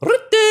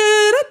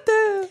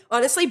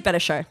 Honestly, better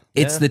show.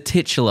 It's the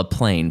titular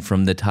plane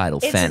from the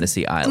title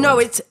Fantasy Island. No,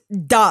 it's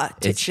the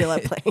titular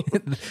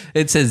plane.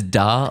 It says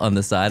 "da" on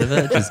the side of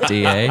it, just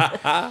DA.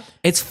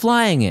 It's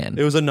flying in.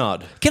 It was a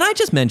nod. Can I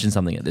just mention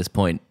something at this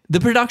point?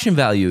 The production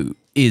value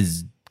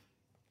is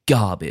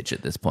garbage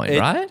at this point,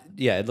 right?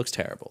 Yeah, it looks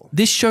terrible.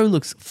 This show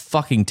looks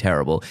fucking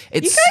terrible.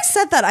 You guys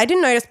said that. I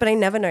didn't notice, but I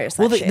never noticed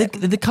that shit.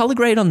 The color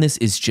grade on this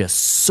is just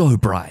so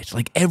bright.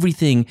 Like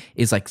everything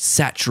is like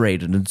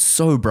saturated and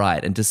so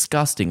bright and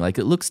disgusting. Like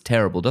it looks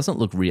terrible. Doesn't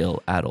look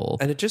real at all.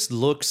 And it just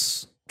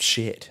looks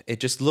shit. It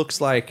just looks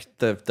like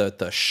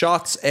the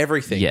shots,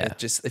 everything. Yeah.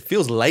 It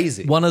feels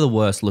lazy. One of the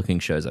worst looking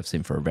shows I've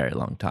seen for a very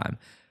long time.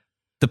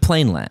 The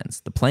plane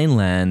lands.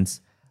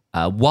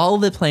 While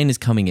the plane is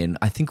coming in,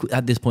 I think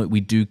at this point we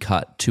do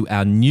cut to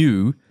our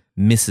new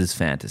Mrs.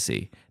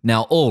 Fantasy.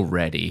 Now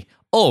already,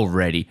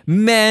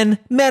 men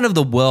of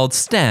the world,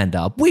 stand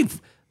up.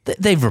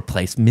 They've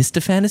replaced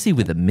Mr. Fantasy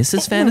with a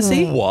Mrs.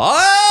 Fantasy.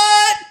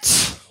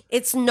 What?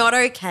 It's not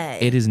okay.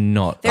 It is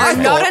not. There are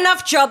not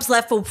enough jobs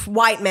left for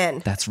white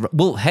men. That's right.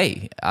 Well,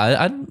 hey,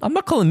 I'm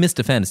not calling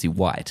Mr. Fantasy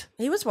white.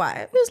 He was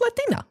white. He was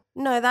Latina.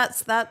 No,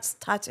 that's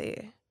Tattoo.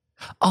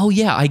 Oh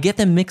yeah, I get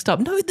them mixed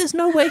up. No, there's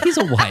no way he's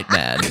a white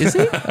man, is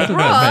he? I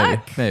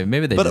don't know.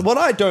 Maybe they. But what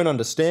I don't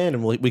understand,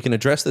 and we can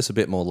address this a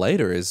bit more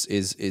later, is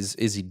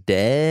he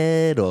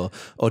dead or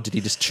did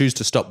he just choose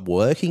to stop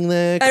working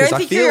there? I don't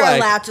think you're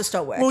allowed to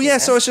stop working. Well, yeah.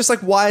 So it's just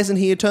like, why isn't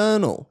he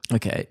eternal?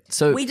 Okay,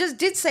 so we just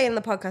did say in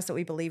the podcast that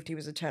we believed he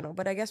was eternal,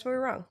 but I guess we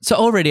were wrong. So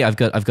already I've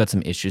got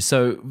some issues.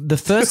 So the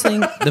first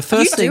thing,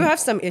 do have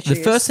some issues.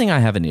 The first thing I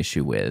have an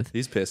issue with,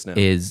 he's pissed now,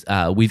 is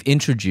we've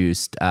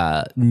introduced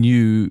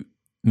new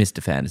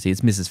Mr. Fantasy.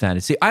 It's Mrs.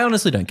 Fantasy. I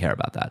honestly don't care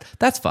about that.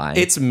 That's fine.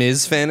 It's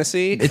Ms.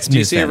 Fantasy. It's Do you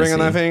Ms. see a ring on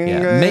that Fantasy.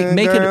 finger?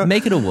 Yeah.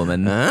 Make it a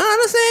woman. On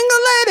a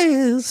single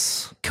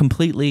ladies.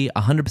 Completely,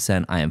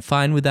 100%. I am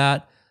fine with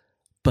that.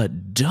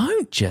 But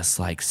don't just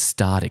like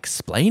start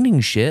explaining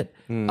shit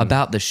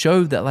about the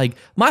show. That like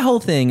my whole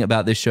thing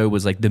about this show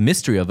was like the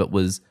mystery of it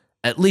was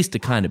at least a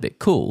kind of bit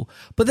cool.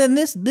 But then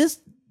this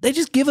they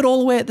just give it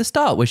all away at the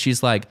start, where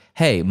she's like,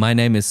 "Hey, my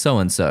name is so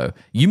and so.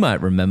 You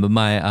might remember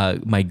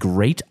my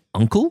great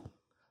uncle."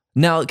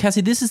 Now,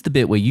 Cassie, this is the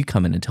bit where you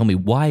come in and tell me,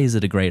 why is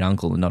it a great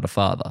uncle and not a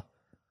father?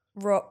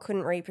 Rock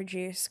couldn't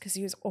reproduce because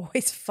he was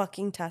always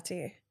fucking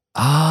Tattoo.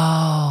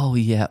 Oh,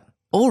 yeah.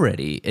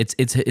 Already,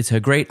 it's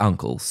her great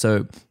uncle.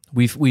 So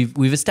we've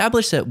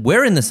established that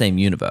we're in the same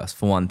universe.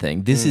 For one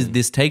thing,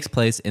 this takes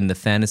place in the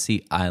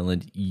Fantasy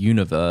Island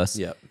universe.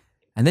 Yep.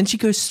 And then she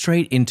goes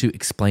straight into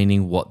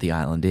explaining what the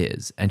island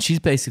is, and she's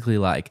basically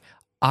like,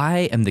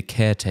 "I am the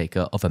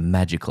caretaker of a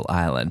magical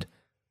island."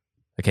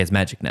 Okay, it's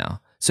magic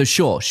now. So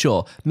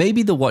sure.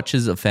 Maybe the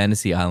watchers of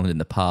Fantasy Island in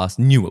the past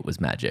knew it was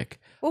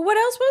magic. Well, what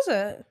else was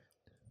it?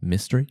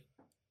 Mystery.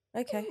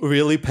 Okay.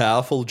 Really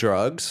powerful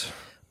drugs.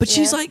 But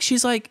she's like,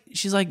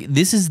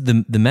 this is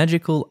the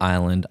magical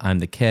island. I'm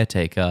the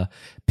caretaker.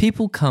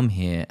 People come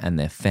here and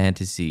their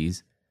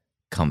fantasies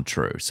come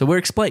true. So we're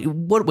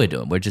explaining what we're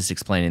doing. We're just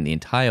explaining the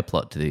entire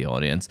plot to the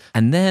audience.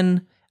 And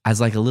then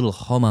as like a little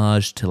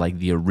homage to like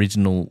the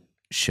original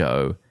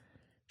show,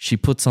 she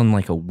puts on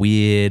like a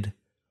weird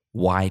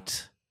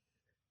white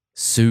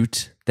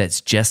suit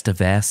that's just a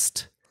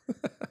vest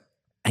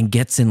and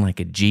gets in like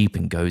a Jeep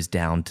and goes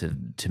down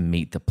to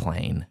meet the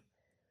plane.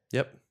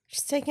 Yep.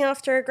 She's taking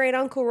after her great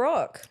uncle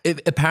Rock.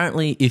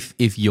 Apparently,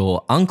 if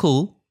your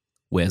uncle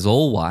wears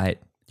all white,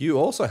 you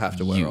also have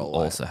to wear all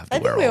white. Also have to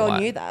wear all white. I think we all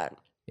knew that.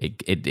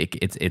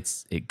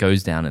 It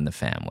goes down in the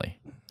family.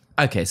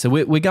 Okay, so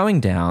we're going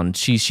down.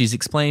 She's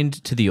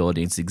explained to the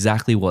audience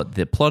exactly what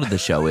the plot of the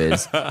show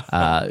is.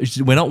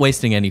 We're not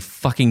wasting any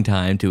fucking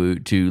time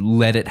to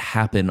let it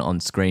happen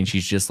on screen.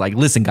 She's just like,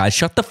 "Listen, guys,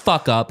 shut the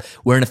fuck up.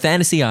 We're in a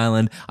fantasy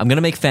island. I'm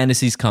gonna make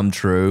fantasies come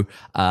true.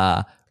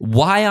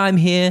 Why I'm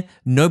here,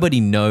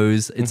 nobody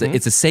knows. It's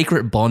a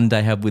sacred bond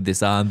I have with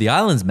this island. The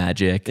island's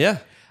magic. Yeah.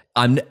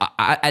 I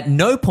at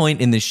no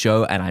point in this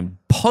show, and I'm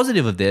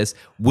positive of this,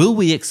 will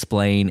we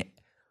explain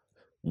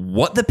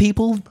what the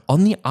people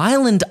on the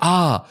island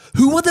are.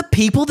 Who are the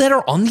people that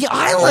are on the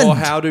island? Or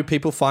how do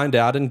people find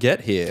out and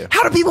get here?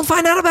 How do people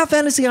find out about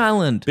Fantasy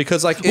Island?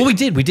 Because like, we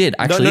did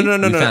actually. No.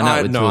 We found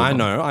out with two of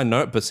them. I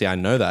know. But see, I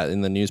know that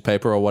in the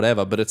newspaper or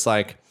whatever. But it's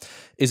like,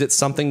 is it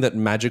something that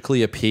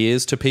magically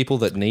appears to people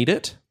that need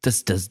it?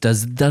 Does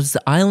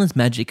the island's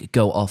magic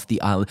go off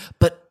the island?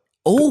 But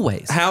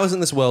always. How isn't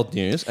this world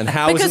news? And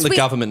how isn't the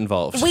government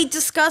involved? We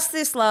discussed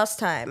this last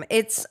time.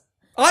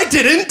 I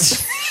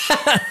didn't.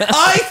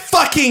 I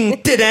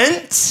fucking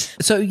didn't.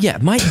 So yeah,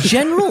 my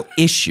general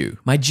issue,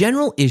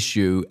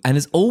 and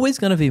is always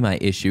going to be my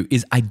issue,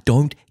 is I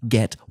don't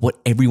get what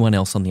everyone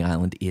else on the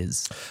island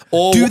is.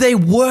 Or do they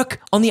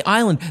work on the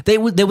island? There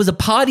was a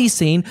party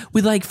scene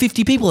with like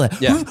 50 people there.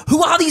 Yeah.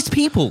 Who are these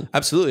people?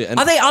 Absolutely. And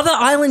are they other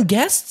island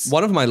guests?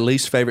 One of my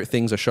least favorite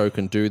things a show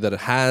can do that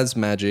has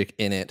magic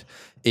in it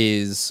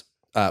is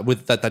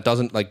with that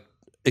doesn't like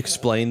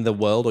explain the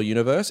world or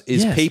universe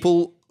is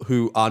people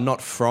who are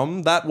not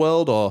from that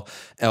world or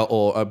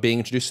are being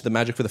introduced to the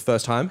magic for the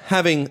first time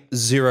having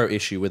zero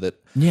issue with it.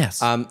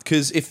 Yes.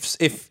 Because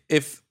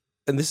if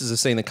and this is a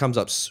scene that comes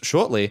up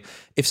shortly,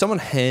 if someone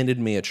handed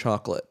me a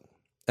chocolate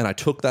and I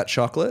took that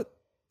chocolate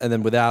and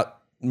then without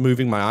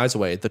moving my eyes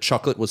away, the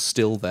chocolate was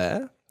still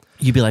there,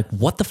 you'd be like,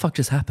 what the fuck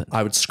just happened?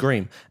 I would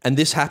scream. And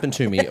this happened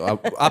to me.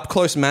 Up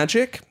close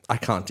magic, I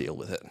can't deal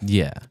with it.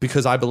 Yeah.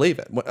 Because I believe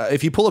it.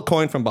 If you pull a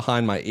coin from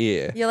behind my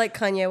ear, You're like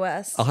Kanye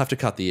West. I'll have to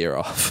cut the ear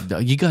off. No,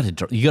 you got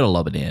to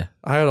lob an ear.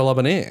 I got to lob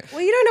an ear.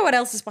 Well, you don't know what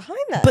else is behind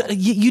that. But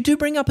you do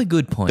bring up a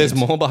good point. There's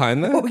more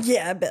behind there? Oh,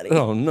 yeah, I bet.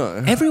 Oh,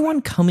 no.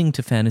 Everyone coming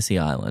to Fantasy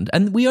Island,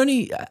 and we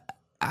only,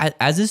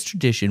 as is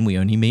tradition, we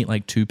only meet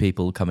like 2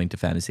 people coming to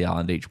Fantasy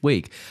Island each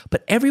week.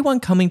 But everyone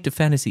coming to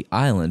Fantasy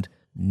Island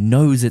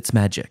knows it's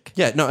magic.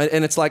 Yeah, no,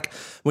 and it's like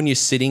when you're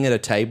sitting at a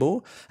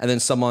table and then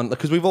someone,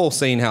 because we've all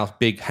seen how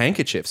big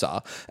handkerchiefs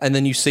are, and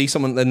then you see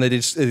someone and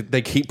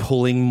they keep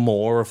pulling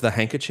more of the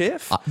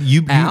handkerchief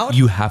You out,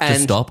 have to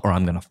stop or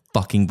I'm going to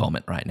fucking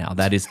vomit right now.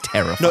 That is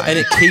terrifying. No, and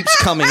it keeps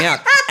coming out,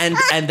 and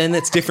then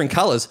it's different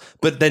colors,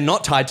 but they're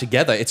not tied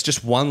together. It's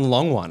just one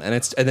long one,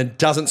 and then it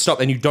doesn't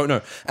stop, and you don't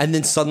know, and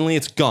then suddenly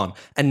it's gone,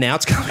 and now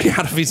it's coming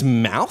out of his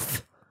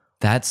mouth.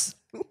 That's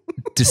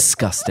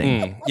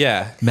disgusting.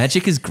 Yeah,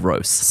 magic is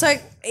gross. So,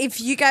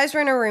 if you guys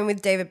were in a room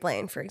with David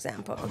Blaine, for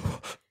example,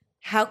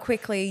 how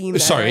quickly are you murdering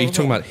Sorry, are you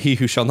talking him? about he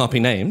who shall not be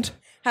named?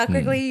 How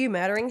quickly are you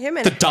murdering him?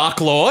 And The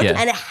Dark Lord? Yeah.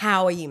 And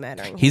how are you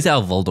murdering him? He's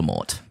our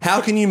Voldemort. How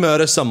can you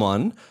murder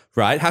someone,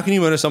 right? How can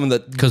you murder someone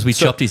that... Because we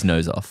chopped his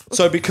nose off.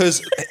 So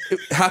because...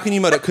 How can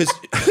you murder...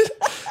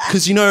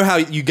 Because you know how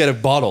you get a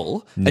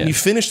bottle and you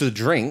finish the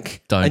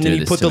drink and then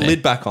you put the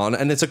lid back on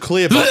and it's a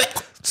clear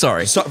bottle.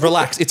 Sorry. So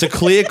relax. It's a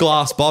clear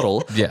glass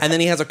bottle. Yeah. And then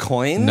he has a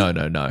coin.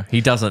 No.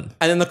 He doesn't.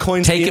 And then the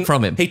coin's Take it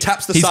from him. He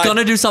taps the He's side. going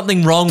to do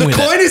something wrong with it.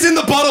 The coin is in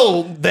the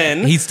bottle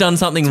then. He's done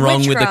something wrong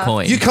with the witchcraft.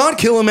 coin. You can't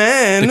kill a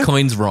man The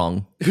coin's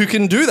wrong. who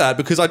can do that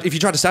because if you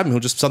try to stab him, he'll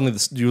just suddenly...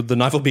 The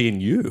knife will be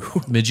in you.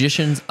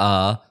 Magicians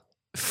are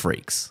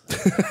freaks.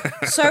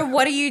 So,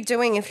 what are you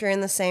doing if you're in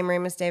the same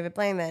room as David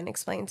Blaine then?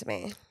 Explain to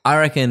me. I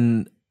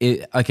reckon...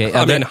 Okay.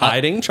 I'm in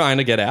hiding, trying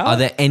to get out. Are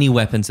there any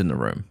weapons in the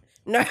room?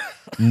 No.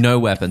 No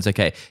weapons.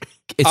 Okay.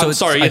 I'm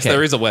sorry, yes,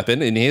 there is a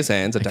weapon in his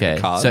hands, a deck Okay.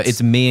 of cards. So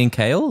it's me and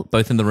Kale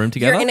both in the room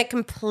together? You're in a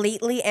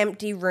completely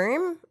empty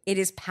room. It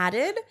is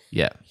padded.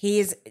 Yeah.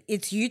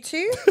 It's you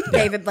two,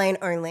 David Blaine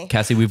only.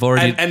 Cassie, we've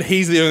already... and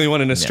he's the only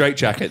one in a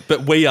straitjacket,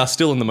 but we are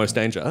still in the most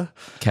danger.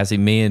 Cassie,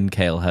 me and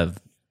Kale have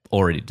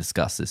already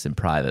discussed this in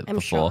private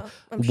before.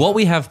 What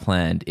we have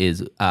planned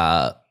is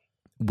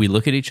we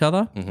look at each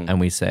other and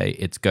we say,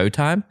 it's go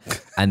time.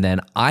 And then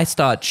I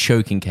start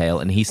choking Kale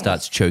and he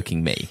starts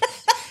choking me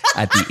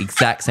at the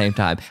exact same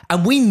time.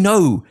 And we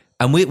know,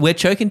 and we're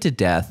choking to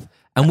death,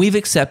 and we've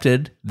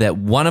accepted that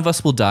one of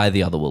us will die,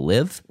 the other will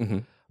live.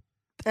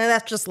 And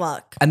that's just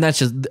luck. And that's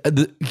just,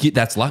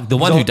 that's luck. The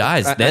one who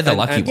dies, they're the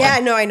lucky one. Yeah,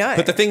 no, I know.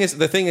 But the thing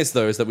is,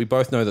 though, is that we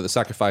both know that the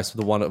sacrifice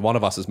the one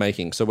of us is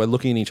making. So we're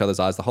looking in each other's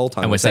eyes the whole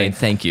time. And we're saying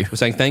thank you. We're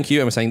saying thank you,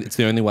 and we're saying it's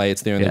the only way.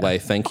 It's the only way.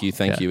 Thank you.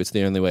 It's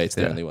the only way. It's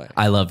the only way.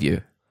 I love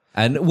you.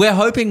 And we're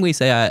hoping we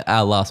say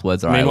our last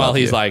words are Meanwhile,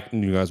 he's you. like,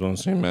 "You guys want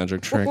to see a magic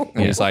trick?"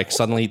 And he's like,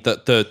 suddenly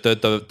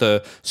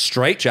the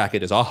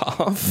straitjacket is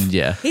off.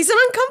 Yeah. He's an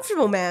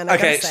uncomfortable man. I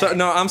Okay, gotta say. so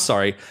no, I'm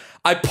sorry.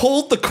 I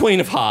pulled the Queen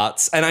of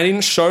Hearts and I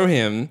didn't show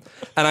him,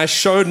 and I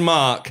showed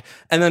Mark,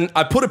 and then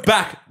I put it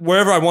back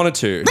wherever I wanted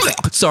to.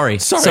 Sorry.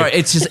 It's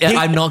just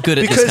I'm not good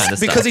at this kind of stuff.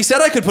 Because he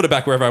said I could put it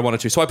back wherever I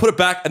wanted to. So I put it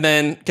back, and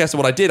then guess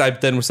what I did? I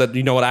then said,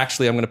 you know what,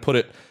 actually I'm going to put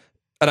it,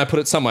 and I put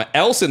it somewhere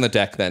else in the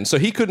deck then. So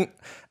he couldn't...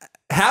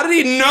 How did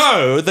he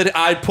know that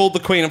I pulled the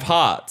Queen of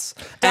Hearts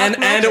and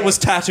it was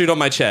tattooed on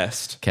my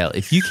chest? Kel,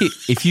 if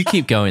you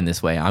keep going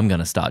this way, I'm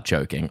gonna start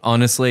joking.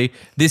 Honestly,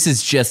 this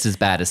is just as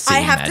bad as seeing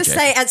I have magic. to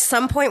say, at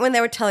some point when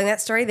they were telling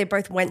that story, they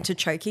both went to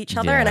choke each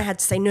other, Yeah. and I had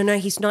to say, no,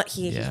 he's not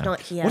here. Yeah. He's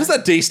not here. What does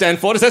that D stand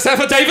for? Does that stand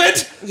for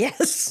David?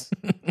 Yes.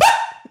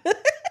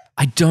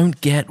 I don't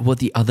get what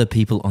the other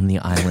people on the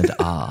island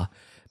are.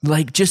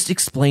 Like, just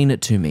explain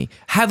it to me.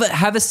 Have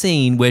a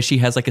scene where she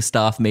has like a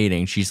staff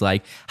meeting. She's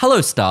like,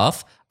 "Hello,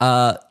 staff.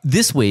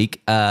 This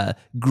week,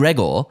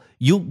 Gregor.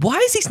 Why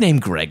is his name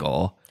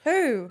Gregor?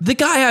 Who? The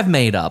guy I've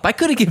made up. I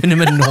could have given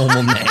him a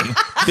normal name.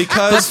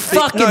 Because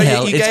fucking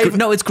hell,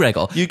 it's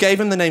Gregor. You gave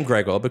him the name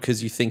Gregor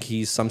because you think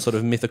he's some sort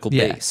of mythical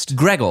beast.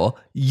 Gregor,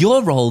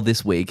 your role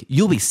this week,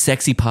 you'll be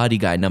sexy party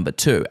guy number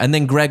 2. And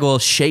then Gregor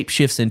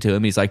shapeshifts into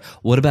him. He's like,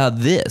 what about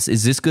this?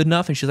 Is this good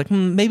enough? And she's like,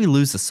 maybe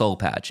lose the soul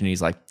patch. And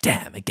he's like,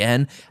 damn,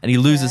 again. And he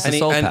loses the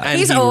soul patch. And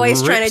he's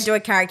always trying to do a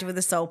character with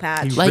a soul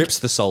patch. He rips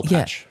the soul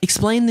patch.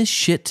 Explain this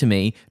shit to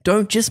me.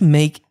 Don't just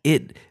make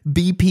it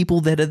be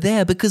people that are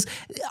there, because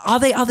are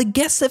the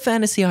guests at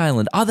Fantasy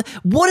Island?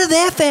 What are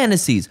their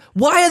fantasies?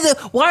 Why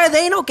are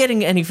they not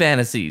getting any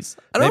fantasies?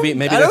 I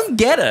don't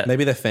get it.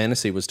 Maybe their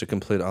fantasy was to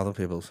complete other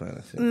people's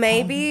fantasy.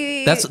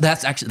 Maybe that's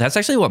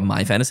actually what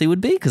my fantasy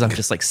would be, because I'm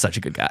just like such a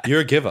good guy.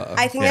 You're a giver.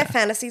 I think their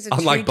fantasies are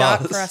too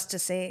dark for us to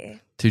see.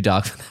 Too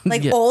dark for them.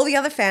 Like all the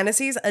other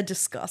fantasies are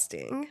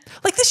disgusting.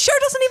 Like this show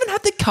doesn't even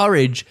have the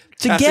courage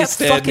to Cassie get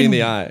stared fucking me in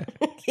the eye.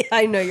 Yeah,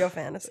 I know your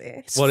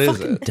fantasy. What is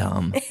it?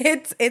 Dumb.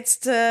 It's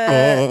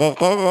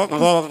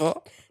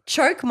to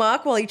choke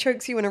Mark while he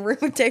chokes you in a room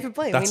with David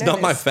Blaine. That's not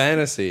my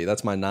fantasy.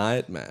 That's my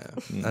nightmare.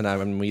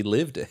 And we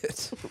lived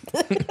it.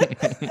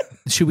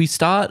 Should we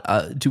start?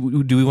 Do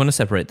we want to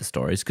separate the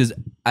stories? Because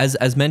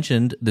as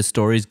mentioned, the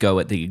stories go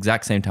at the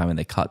exact same time and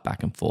they cut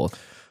back and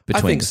forth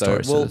between I think the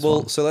so. stories.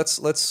 Well, so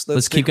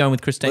let's keep going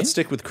with Christine. Let's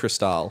stick with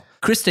Crystal.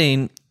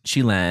 Christine,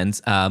 she lands.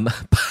 By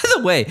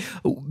the way,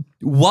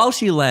 before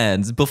she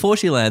lands,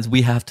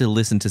 we have to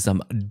listen to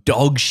some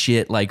dog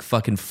shit like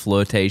fucking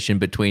flirtation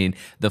between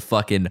the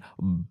fucking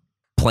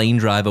plane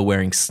driver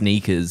wearing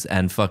sneakers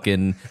and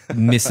fucking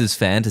Mrs.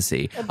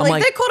 Fantasy.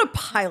 Like they're called a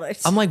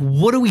pilot. I'm like,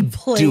 what are we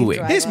doing?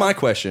 driver. Here's my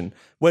question.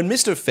 When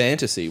Mr.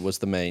 Fantasy was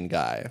the main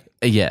guy,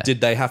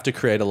 did they have to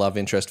create a love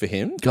interest for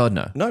him? God,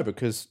 no. No,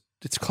 because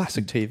it's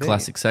classic TV.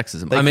 Classic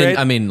sexism. They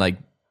I mean, like,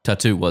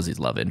 Tattoo was his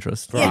love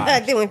interest. Yeah, I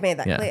think we've made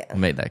that clear. I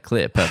made that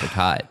clear. Perfect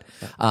height.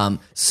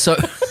 So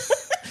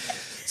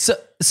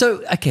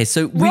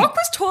Rock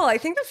was tall. I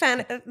think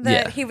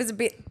he was a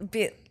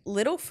bit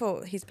little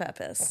for his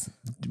purpose.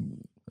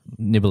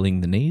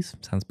 Nibbling the knees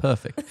sounds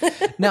perfect.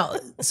 Now,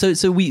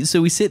 so we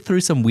sit through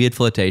some weird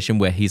flirtation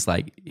where he's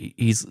like,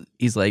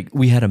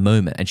 we had a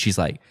moment, and she's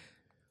like,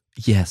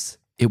 yes,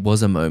 it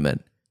was a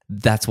moment.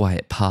 That's why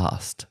it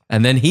passed.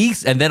 And then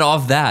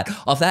off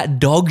that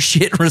dog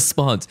shit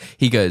response,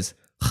 he goes,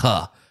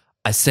 I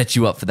set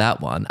you up for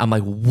that one. I'm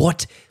like,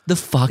 what the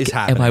fuck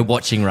am I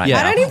watching right now?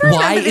 I don't even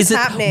remember this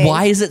happening.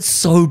 Why is it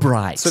so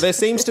bright? So there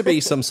seems to be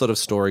some sort of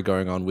story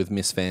going on with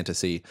Miss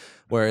Fantasy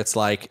where it's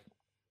like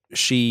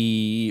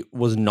she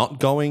was not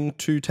going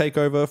to take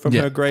over from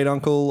her great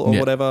uncle or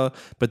whatever,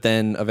 but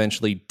then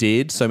eventually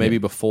did. So maybe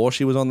before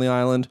she was on the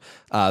island,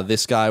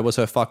 this guy was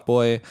her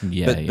fuckboy.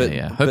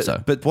 Hope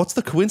so. But what's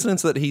the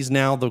coincidence that he's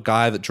now the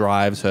guy that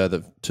drives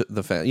her to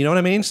the fan? You know what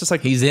I mean? It's just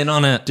like he's in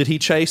on it. Did he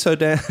chase her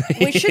down?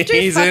 We should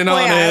do Fuckboy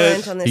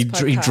Island on this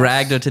podcast. He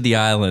dragged her to the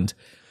island.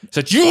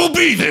 Said, "You'll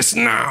be this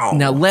now."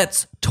 Now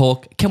let's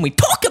talk. Can we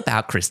talk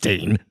about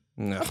Christine?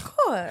 No. Of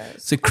course.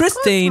 So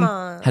Christine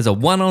has a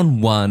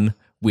one-on-one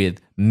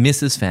with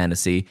Mrs.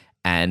 Fantasy,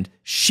 and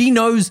she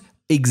knows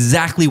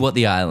exactly what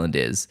the island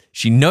is.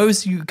 She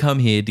knows you come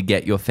here to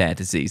get your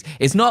fantasies.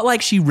 It's not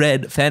like she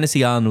read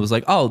Fantasy Island and was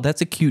like, oh,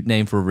 that's a cute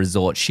name for a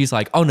resort. She's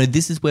like, oh no,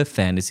 this is where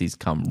fantasies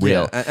come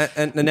real. Yeah,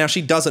 and now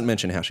she doesn't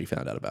mention how she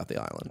found out about the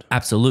island.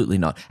 Absolutely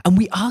not. And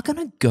we are going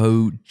to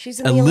go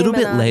a little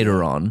bit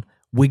later on.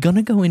 We're going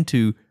to go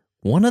into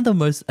one of the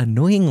most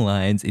annoying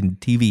lines in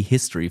TV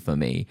history for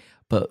me.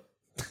 But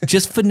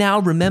just for now,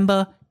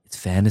 remember, it's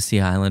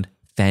Fantasy Island.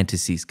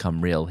 Fantasies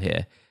come real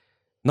here.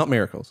 Not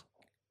miracles.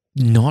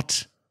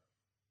 Not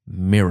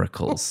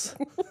miracles.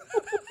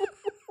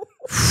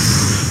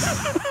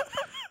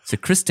 So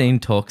Christine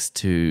talks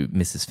to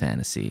Mrs.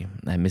 Fantasy,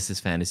 and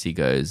Mrs. Fantasy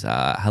goes,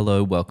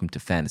 hello, welcome to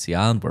Fantasy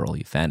Island, where all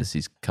your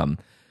fantasies come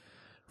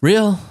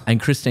real. And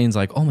Christine's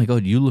like, oh my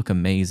God, you look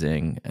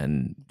amazing.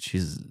 And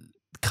she's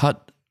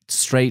cut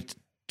straight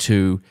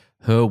to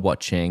her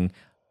watching.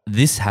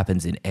 This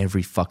happens in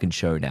every fucking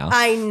show now.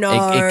 I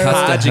know. It cuts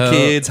hide to your her,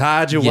 kids,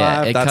 hide your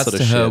wife, it that cuts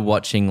sort of to her shit.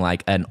 watching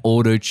like an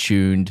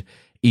auto-tuned,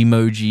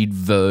 emojied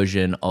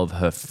version of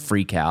her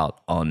freak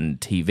out on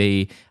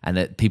TV, and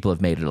that people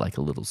have made it like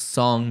a little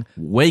song.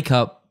 Wake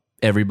up,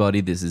 everybody.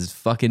 This is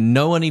fucking,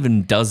 no one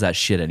even does that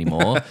shit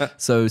anymore.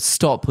 So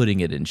stop putting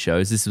it in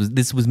shows.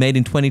 This was made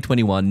in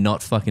 2021,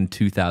 not fucking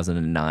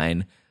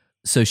 2009.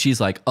 So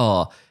she's like,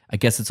 oh, I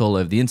guess it's all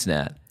over the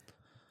internet.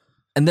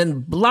 And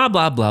then blah,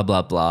 blah, blah,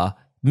 blah, blah.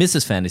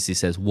 Mrs. Fantasy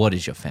says, what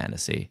is your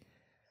fantasy?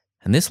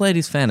 And this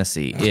lady's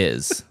fantasy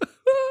is...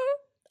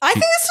 I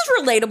think this is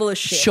relatable as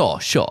shit.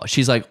 Sure.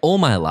 She's like, all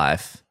my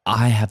life,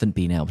 I haven't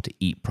been able to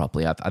eat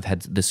properly. I've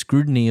had the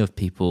scrutiny of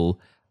people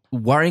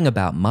worrying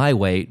about my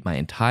weight my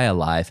entire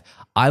life.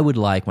 I would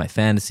like my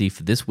fantasy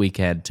for this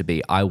weekend to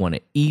be, I want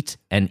to eat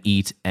and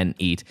eat and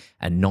eat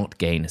and not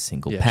gain a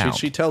single pound.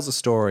 She tells a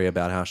story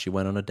about how she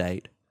went on a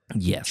date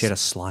Yes. She had a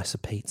slice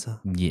of pizza.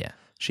 Yeah.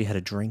 She had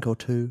a drink or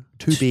two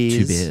beers.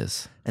 2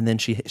 beers. And then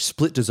she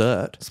split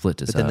dessert. Split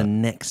dessert. But then the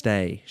next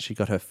day, she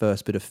got her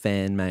first bit of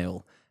fan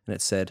mail, and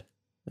it said,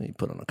 "You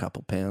put on a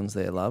couple pounds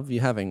there, love.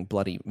 You're having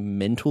bloody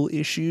mental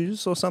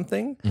issues or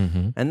something."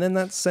 Mm-hmm. And then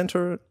that sent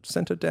her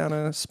down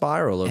a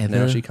spiral of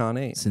now she can't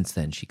eat. Since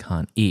then, she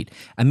can't eat.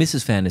 And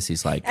Mrs.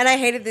 Fantasy's like... And I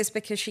hated this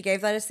because she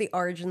gave that as the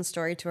origin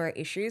story to her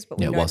issues, but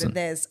we know that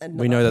there's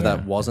another. We know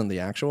that wasn't the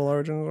actual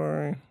origin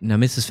story. Now,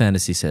 Mrs.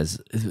 Fantasy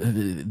says,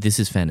 this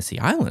is Fantasy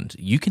Island.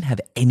 You can have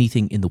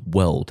anything in the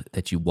world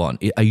that you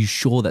want. Are you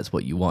sure that's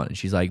what you want? And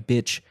she's like,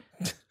 bitch,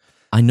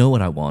 I know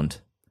what I want.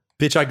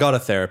 Bitch, I got a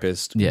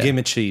therapist. Yeah. Give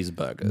me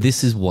cheeseburgers.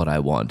 This is what I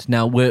want.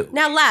 Now,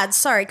 lads,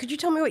 sorry, could you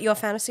tell me what your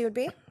fantasy would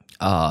be?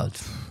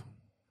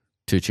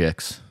 2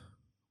 chicks.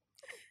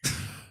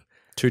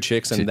 2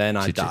 chicks and then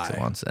I two chicks die. at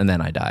once, and then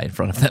I die in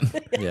front of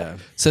them. Yeah.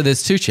 So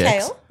there's 2 chicks.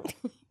 Tail.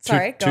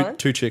 Sorry, go on.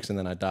 2 chicks and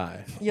then I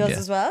die. Yours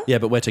as well? Yeah,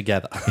 but we're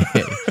together.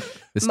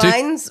 There's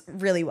Mine's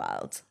really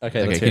wild.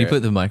 Okay, let's can hear you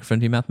put the microphone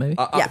to your mouth, maybe?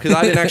 Yeah. Because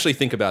I didn't actually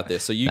think about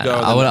this. So you go.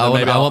 I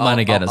want mine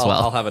again as well.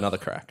 I'll have another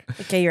crack.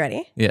 Okay, you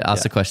ready? Yeah,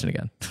 ask the question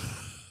again.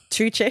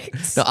 2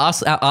 chicks. No,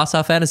 ask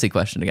our fantasy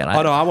question again.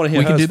 I want to hear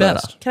we hers can do better.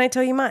 first. Can I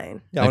tell you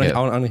mine? Yeah, I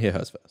want to hear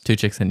hers first. 2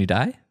 chicks and you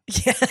die?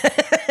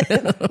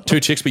 2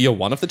 chicks, but you're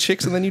one of the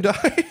chicks and then you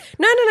die?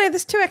 No.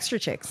 There's 2 extra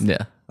chicks. Yeah.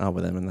 Oh,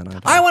 with them and then I die.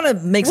 I want to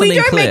make We something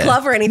don't clear. make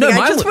love or anything. No, I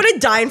mine just wa- want to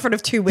die in front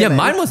of 2 Yeah, women.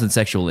 mine wasn't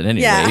sexual in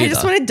any way I either.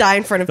 just want to die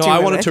in front of 2 No, I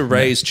women. wanted to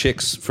raise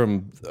chicks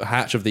from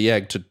hatch of the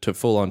egg to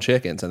full on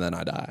chickens and then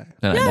I die.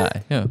 And I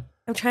die. Yeah.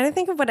 I'm trying to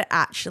think of what it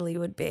actually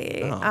would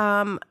be.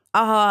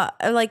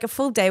 Like a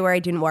full day where I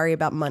didn't worry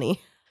about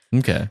money.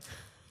 Okay.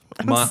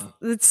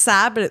 It's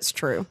sad, but it's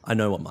true. I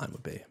know what mine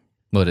would be.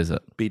 What is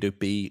it? Be to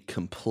be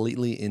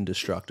completely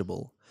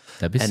indestructible.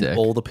 That'd be And sick.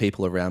 all the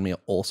people around me are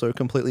also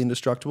completely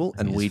indestructible,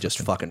 and we just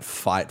fucking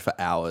fight for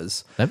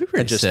hours. That'd be pretty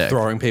and just sick.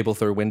 throwing people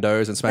through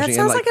windows and That smashing.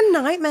 sounds and like a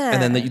nightmare.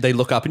 And then they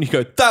look up and you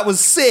go, "That was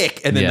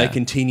sick," and then Yeah. they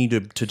continue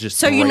to just.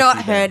 so you're break not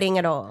you down. hurting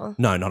at all.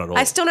 No, not at all.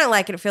 I still don't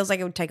like it. It feels like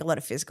it would take a lot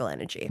of physical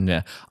energy.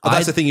 Yeah. But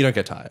that's the thing; you don't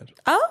get tired.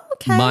 Oh,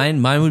 okay.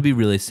 Mine would be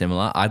really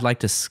similar. I'd like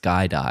to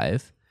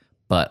skydive,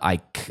 but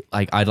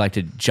I'd like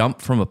to jump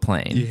from a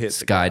plane hit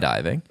the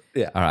skydiving.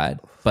 Yeah. All right.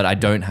 But I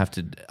don't have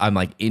to. I'm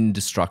like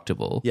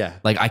indestructible. Yeah.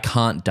 Like I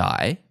can't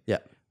die. Yeah.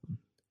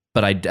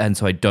 But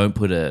so I don't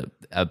put a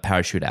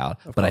parachute out,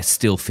 but I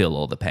still feel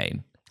all the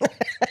pain.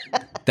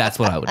 That's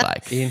what I would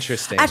like.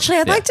 Interesting. Actually,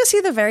 I'd like to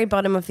see the very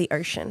bottom of the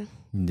ocean.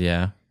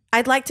 Yeah.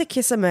 I'd like to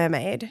kiss a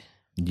mermaid.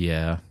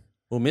 Yeah.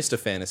 Well, Mr.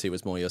 Fantasy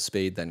was more your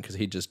speed then, because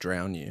he'd just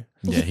drown you.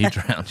 Yeah. He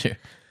drowned you.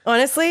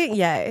 Honestly,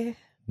 yay.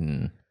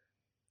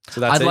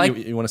 So that's I'd it. like.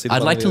 You want to see? The I'd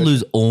bottom like of to the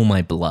lose all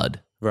my blood.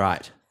 ocean?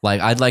 Right. Like,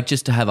 I'd like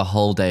just to have a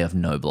whole day of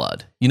no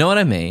blood. You know what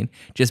I mean?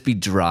 Just be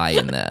dry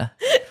in there.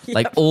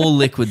 Like, all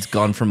liquid's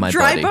gone from my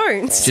Dry body.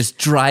 bones. Just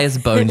dry as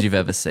bones you've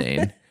ever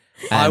seen.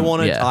 I And,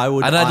 wanted- I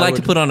would- And I'd I like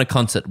to would- put on a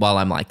concert while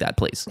I'm like that,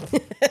 please.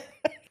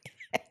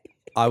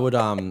 I would,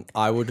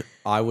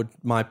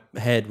 my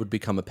head would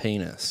become a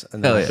penis,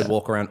 and then Hell I could yeah.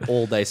 walk around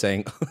all day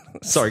saying,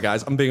 "Sorry,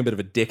 guys, I'm being a bit of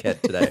a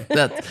dickhead today."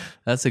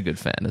 That's a good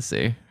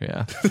fantasy.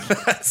 Yeah.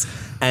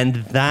 And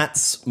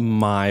that's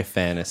my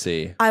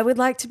fantasy. I would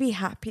like to be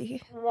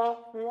happy.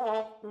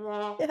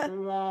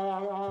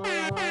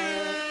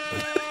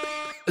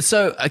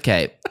 So,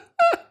 okay.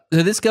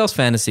 So this girl's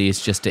fantasy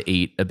is just to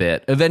eat a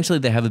bit. Eventually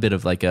they have a bit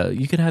of like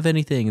you can have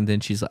anything. And then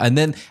she's like,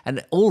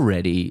 and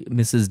already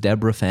Mrs.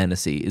 Deborah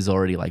Fantasy is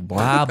already like,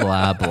 blah,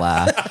 blah,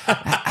 blah.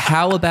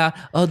 How about,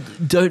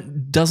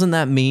 doesn't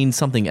that mean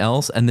something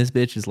else? And this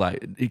bitch is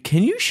like,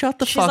 can you shut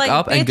the She's fuck like,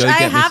 up and go bitch, I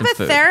get me have some a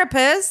food?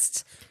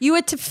 therapist. You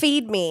were to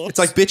feed me. It's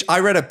like, bitch, I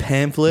read a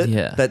pamphlet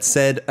Yeah. that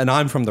said, and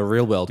I'm from the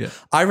real world.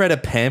 I read a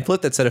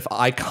pamphlet that said if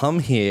I come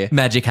here,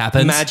 Magic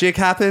happens. magic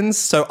happens.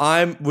 So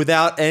I'm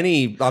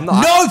I'm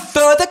not. No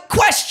further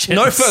questions.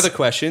 No further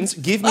questions.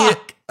 Give me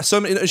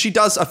she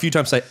does a few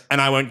times say, and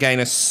I won't gain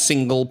a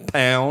single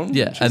pound.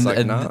 Yeah, She's and, like,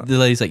 and nah. the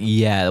lady's like,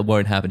 yeah, it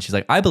won't happen. She's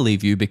like, I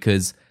believe you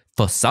because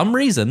for some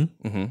reason,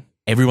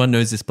 everyone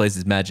knows this place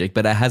is magic,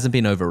 but it hasn't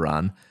been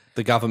overrun.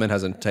 The government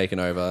hasn't taken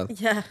over.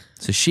 Yeah.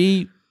 So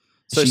she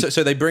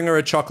So they bring her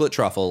a chocolate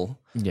truffle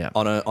Yeah.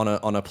 on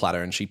a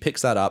platter, and she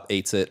picks that up,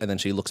 eats it, and then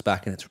she looks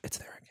back and it's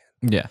there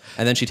again. yeah.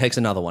 And then she takes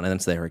another one and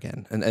it's there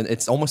again. And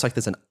it's almost like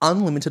there's an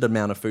unlimited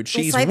amount of food.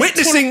 She's like the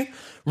witnessing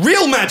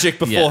real magic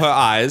before her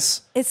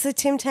eyes. It's the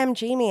Tim Tam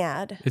Genie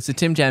ad. It's a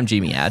Tim Jam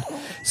Jimmy ad.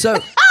 So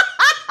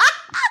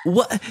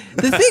what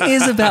the thing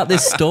is about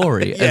this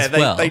story as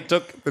well, they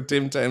took the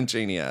Tim Tam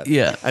Genie ad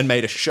Yeah. and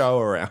made a show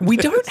around we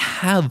it. don't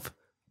have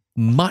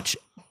much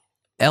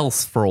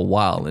else for a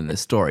while in this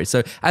story.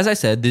 So as I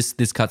said, this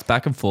cuts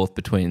back and forth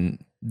between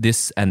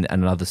this and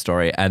another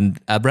story. And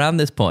around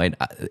this point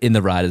in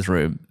the writer's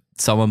room,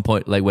 someone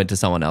went to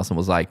someone else and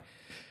was like,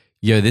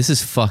 yo, this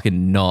is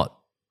fucking not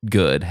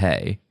good.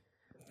 Hey,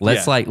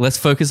 let's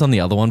focus on the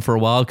other one for a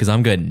while because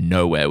I'm going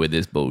nowhere with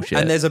this bullshit.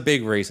 And there's a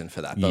big reason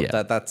for that. But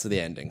Yeah. that's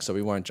the ending. So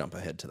we won't jump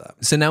ahead to that.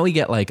 So now we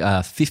get like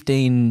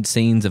 15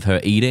 scenes of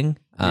her eating.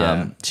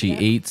 She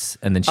eats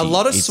and then she a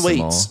lot of eats some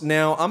sweets. more.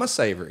 Now, I'm a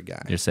savory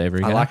guy. You're a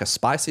savory I guy? like a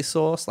spicy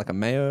sauce, like a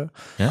mayo.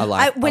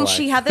 Yeah. When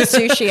she had the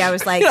sushi, I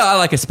was like, I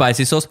like a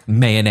spicy sauce,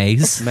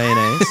 mayonnaise.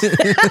 mayonnaise.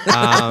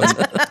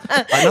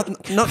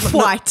 Not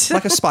White.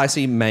 like a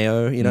spicy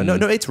mayo. You know,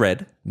 no, it's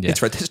red. Yeah.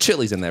 It's red. There's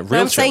chilies in there.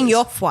 Real I'm saying chilies.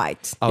 you're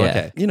white. Oh, Yeah.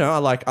 okay. You know, I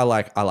like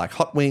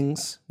hot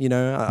wings. You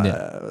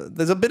know,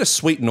 there's a bit of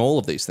sweet in all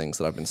of these things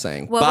that I've been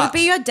saying. What but, would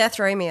be your death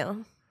row meal?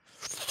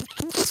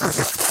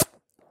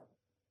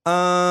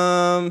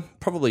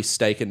 Probably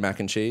steak and mac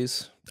and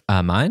cheese.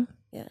 Mine?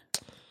 Yeah.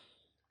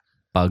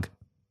 Bug.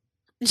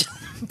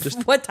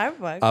 What type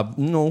of bug?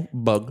 No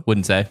bug.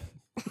 Wouldn't say.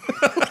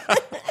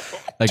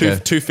 They go,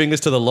 Two fingers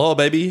to the law,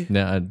 baby.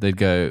 no, they'd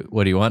go,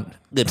 what do you want?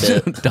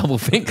 Double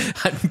finger.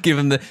 I'd give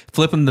them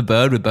flip them the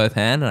bird with both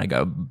hands, and I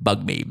go,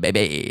 bug me,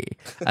 baby.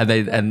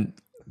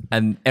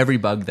 And every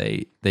bug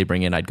they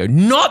bring in, I'd go,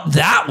 not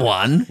that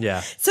one.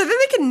 Yeah. So then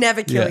they can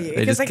never kill Yeah, you they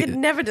because just I could get-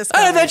 never Oh,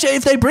 discover. eventually,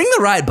 if they bring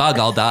the right bug,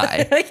 I'll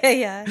die. Okay,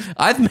 yeah.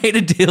 I've made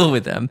a deal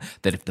with them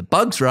that if the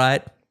bug's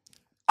right,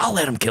 I'll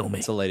let them kill me.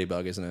 It's a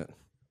ladybug, isn't it?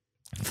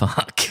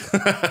 Fuck.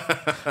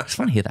 I just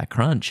want to hear that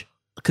crunch.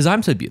 Because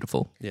I'm so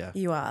beautiful. Yeah.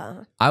 You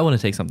are. I want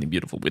to take something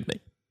beautiful with me.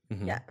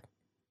 Yeah.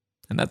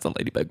 And that's a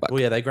ladybug bug.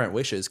 Well, yeah, they grant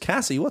wishes.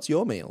 Cassie, what's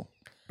your meal?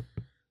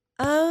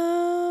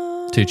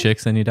 2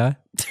 chicks, then you die?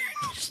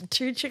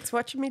 2 chicks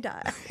watching me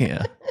die.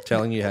 Yeah.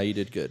 Telling you how you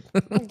did good.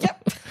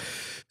 Yep.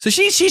 So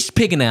she's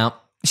picking out.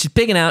 She's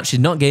picking out. She's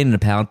not gaining a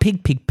pound.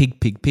 Pig.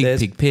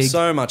 There's Pig.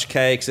 so much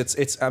cakes.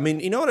 It's. I mean,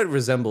 you know what it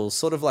resembles?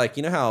 Sort of like,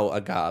 you know how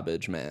a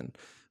garbage man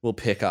will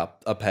pick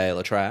up a pail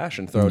of trash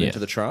and throw it Yeah. into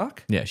the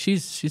truck? Yeah,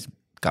 she's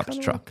garbage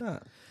Kinda truck. like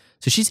that.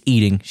 So she's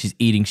eating.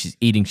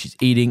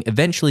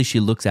 Eventually, she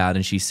looks out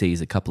and she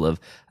sees a couple of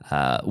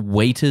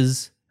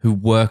waiters who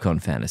work on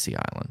Fantasy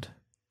Island.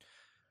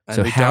 And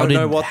So we how don't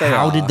know what they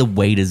how are. did the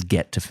waiters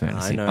get to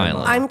Fantasy know,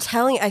 Island? I'm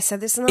telling you, I said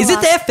this in the Is it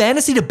last... their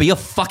fantasy to be a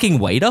fucking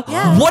waiter?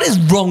 Yeah. What is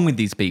wrong with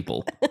these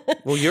people?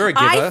 Well, you're a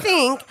giver. I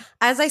think,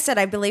 as I said,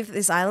 I believe that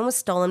this island was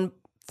stolen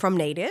from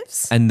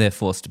natives. And they're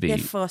forced to be They're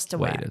forced to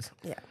waiters.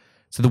 work. Yeah.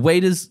 So the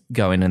waiters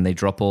go in and they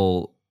drop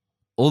all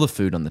the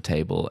food on the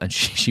table, and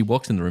she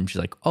walks in the room. She's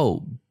like,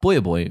 "Oh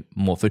boy,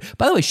 more food."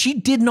 By the way, she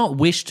did not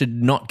wish to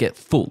not get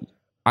full.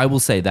 I will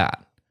say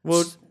that.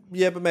 Well,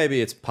 yeah, but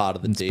maybe it's part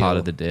of the deal. part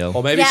of the deal.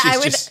 Or maybe Yeah, I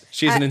would-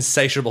 she's an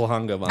insatiable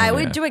hunger mom. I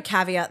would do a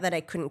caveat that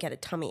I couldn't get a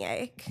tummy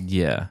ache.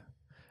 Yeah.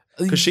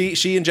 Because she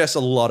ingests a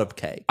lot of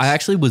cakes. I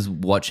actually was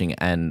watching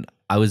and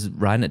I was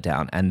writing it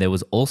down, and there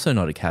was also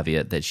not a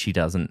caveat that she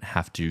doesn't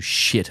have to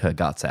shit her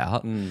guts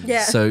out.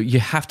 Yeah. So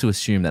you have to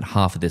assume that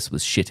half of this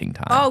was shitting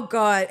time. Oh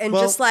God! And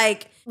Well- just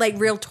like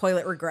real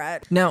toilet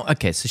regret. Now,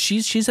 okay, so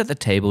she's at the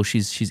table.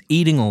 She's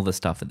eating all the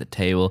stuff at the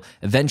table.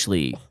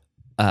 Eventually,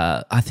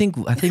 I think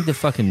the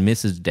fucking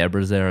Mrs.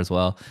 Deborah's there as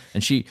well,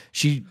 and she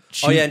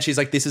oh yeah, and she's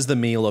like, "This is the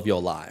meal of your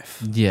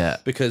life." yeah.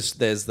 Because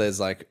there's some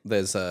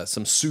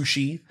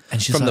sushi And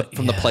she's from like,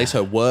 the yeah. place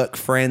her work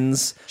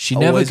friends. She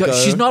never always go.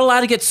 She's not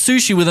allowed to get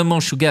sushi with them,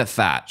 or she'll get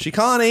fat. She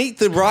can't eat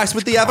the rice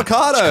with the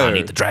avocado. She can't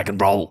eat the dragon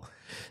roll.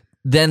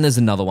 Then there's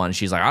another one.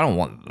 She's like, I don't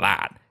want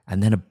that.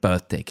 And then a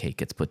birthday cake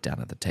gets put down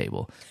at the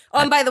table. Oh,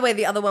 and by the way,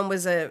 the other one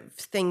was a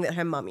thing that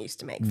her mum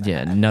used to make. For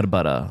Yeah, her. nut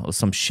butter or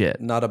some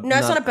shit. Not a No,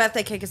 it's not a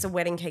birthday cake. It's a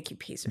wedding cake. You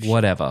piece of shit.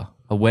 Whatever.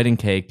 A wedding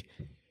cake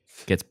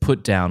gets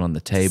put down on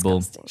the table.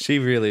 Disgusting. She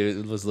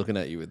really was looking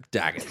at you with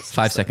daggers.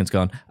 5 seconds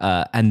gone.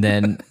 And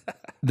then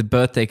the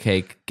birthday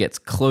cake gets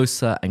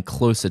closer and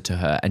closer to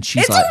her. And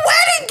she's It's like, a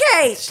wedding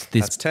cake.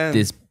 That's 10.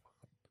 This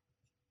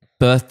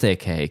birthday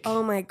cake.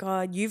 Oh my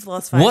God! You've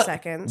lost 5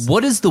 seconds.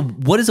 What is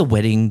a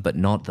wedding but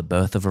not the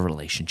birth of a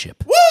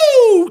relationship?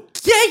 Woo!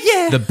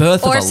 Yeah. The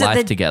birth Or of a is it life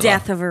the together.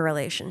 death of a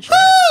relationship?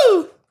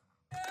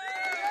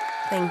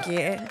 Thank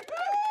you.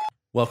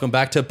 Welcome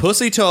back to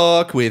Pussy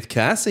Talk with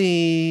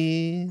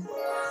Cassie.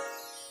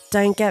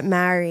 Don't get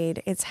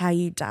married. It's how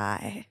you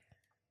die.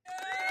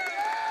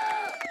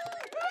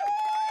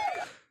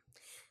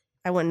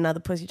 I want another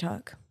pussy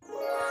talk.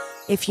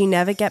 If you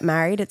never get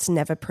married, it's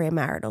never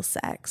premarital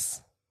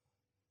sex.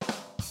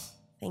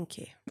 Thank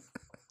you.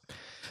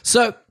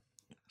 So,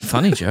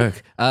 funny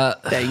joke.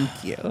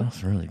 Thank you.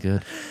 That's really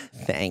good.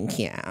 Thank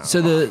you.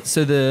 So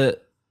the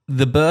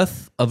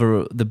birth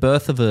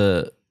of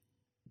a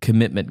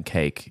commitment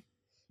cake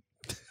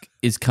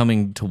is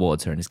coming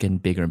towards her and it's getting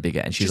bigger and bigger,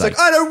 and she's like,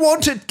 I don't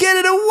want it. Get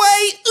it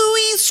away.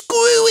 Ooey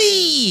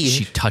screwy.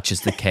 she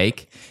touches the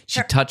cake.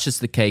 She touches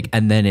the cake,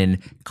 and then in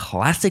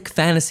classic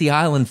Fantasy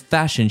Island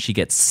fashion, she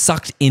gets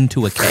sucked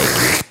into a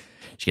cake.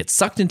 She gets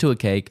sucked into a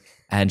cake,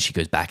 and she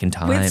goes back in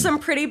time. With some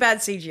pretty bad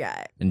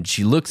CGI. And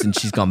she looks, and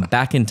she's gone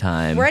back in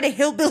time. We're at a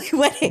hillbilly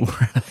wedding.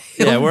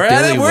 Yeah, we're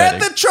at it. We're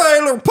at the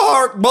trailer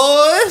park,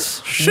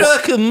 boys.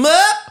 Shuck 'em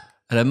up.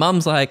 And her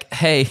mum's like,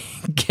 hey,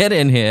 get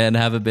in here and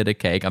have a bit of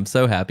cake. I'm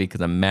so happy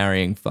because I'm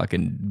marrying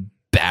fucking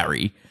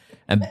Barry.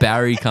 And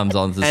Barry comes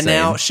on the And scene.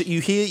 now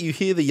you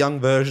hear the young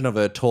version of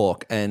her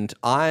talk, and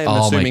I'm Oh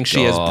my assuming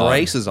she has God.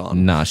 braces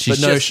on. Nah, she's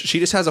but no, just- she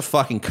just has a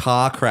fucking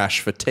car crash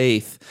for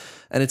teeth,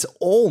 and it's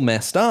all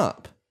messed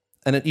up.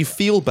 you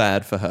feel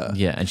bad for her.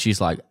 Yeah, and she's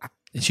like,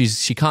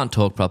 she can't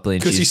talk properly.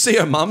 Because you see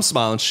her mum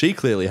smile and she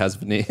clearly has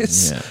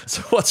veneers. Yeah.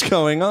 So what's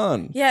going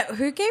on? Yeah,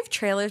 who gave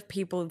trailer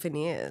people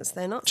veneers?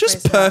 They're not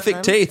Just supposed to have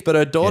perfect them. teeth, but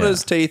her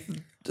daughter's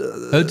teeth...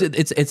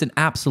 it's an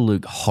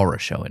absolute horror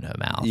show in her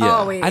mouth. Yeah.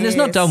 Oh, it And it's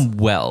not is. done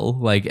well,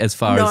 like as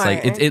far as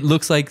like it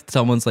looks like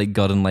someone's like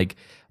gotten like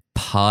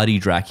party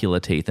Dracula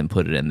teeth and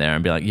put it in there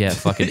and be like, yeah,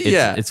 fuck it,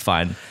 it's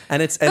fine.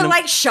 And it's... But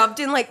like shoved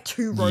in like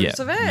 2 rows Yeah,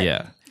 of it.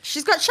 yeah.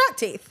 She's got shark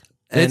teeth.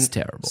 It's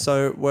terrible.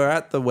 So we're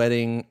at the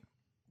wedding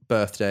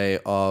birthday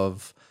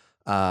of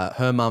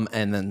her mum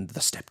and then the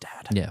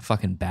stepdad. Yeah,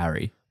 fucking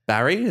Barry.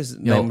 Barry? His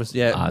name was...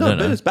 Yeah, I no, don't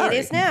but know. it's Barry. It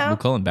is now. We'll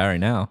call him Barry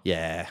now.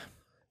 Yeah.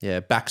 Yeah,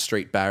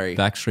 Backstreet Barry.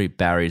 Backstreet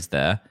Barry's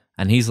there,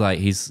 and he's like,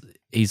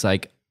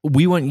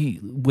 we want you.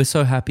 We're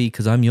so happy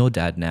because I'm your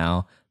dad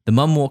now. The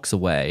mum walks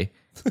away.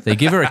 They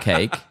give her a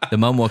cake. The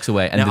mum walks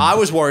away, and Now, I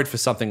was worried for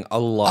something a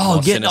lot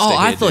more sinister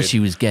I here, thought dude. she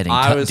was getting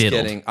I was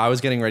diddled.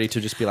 getting ready to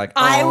just be like,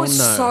 I oh, was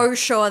no. so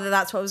sure that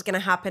that's what was going to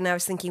happen. I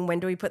was thinking, when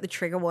do we put the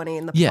trigger warning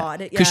in the Yeah, pod?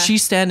 because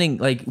she's standing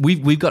like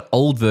we've got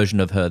old version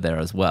of her there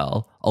as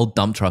well, old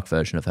dump truck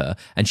version of her,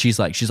 and she's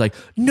like,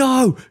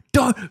 no,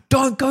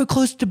 don't go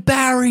close to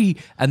Barry,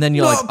 and then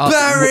you're Not like,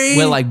 Barry!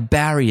 we're like,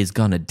 Barry is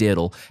gonna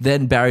diddle.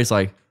 Then Barry's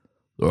like,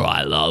 all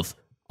right, love,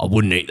 I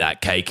wouldn't eat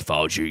that cake if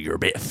I was you. You're a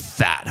bit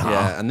fat, huh?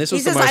 Yeah, and this He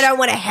was the says, most... I don't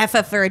want a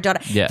heifer for a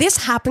daughter. Yeah. This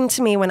happened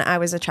to me when I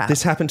was a child.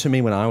 This happened to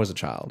me when I was a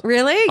child.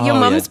 Really? Your Oh,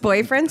 mum's yeah.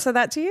 boyfriend said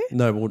that to you?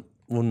 No,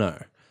 well,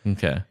 no.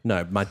 Okay.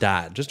 No, my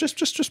dad.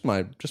 Just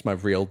my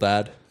real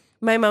dad.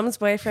 My mum's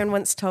boyfriend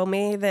once told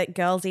me that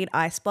girls eat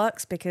ice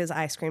blocks because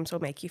ice creams will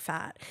make you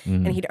fat.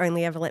 And he'd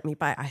only ever let me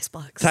buy ice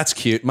blocks. That's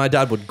cute. My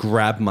dad would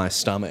grab my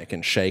stomach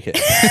and shake it.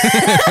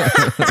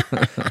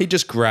 He'd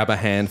just grab a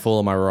handful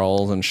of my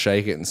rolls and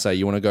shake it and say,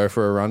 "You want to go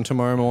for a run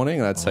tomorrow morning?"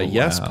 And I'd say,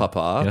 "Yes, Wow.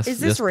 Papa." Yes, Is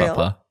this real?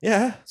 Papa.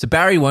 Yeah. So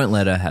Barry won't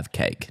let her have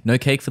cake. No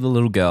cake for the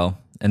little girl,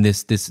 and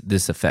this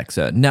affects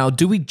her. Now,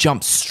 do we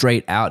jump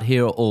straight out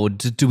here, or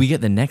do we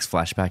get the next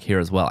flashback here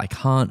as well? I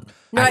can't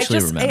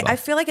actually remember. I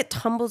feel like it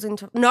tumbles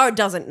into. No, it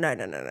doesn't. No.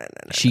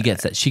 She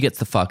gets it. She gets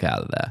the fuck out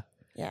of there.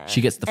 Yeah.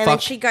 She gets the and then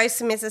fuck. she goes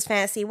to Mrs.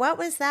 Fantasy. What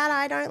was that?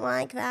 I don't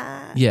like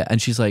that. Yeah,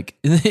 and she's like,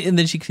 and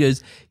then she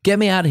goes, "Get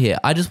me out of here!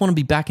 I just want to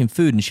be back in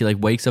food." And she like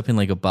wakes up in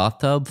like a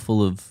bathtub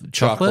full of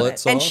chocolate.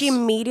 Sauce. And she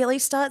immediately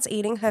starts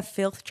eating her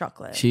filth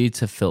chocolate. She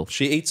eats her filth.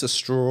 She eats a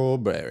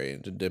strawberry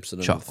and dips it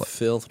in Chocolate.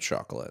 filth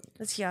chocolate.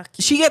 It's yucky.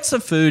 She gets her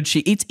food.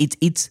 She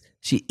eats.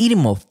 She eating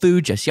more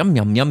food. Just yum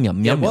yum yum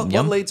yum Yeah, yum what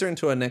yum. leads her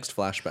into her next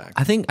flashback?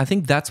 I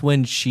think that's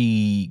when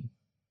she's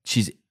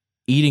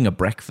eating a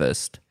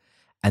breakfast,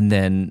 and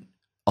then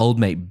old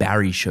mate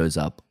Barry shows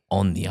up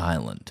on the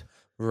island.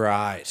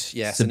 Right.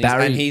 Yes. So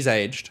and he's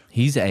aged.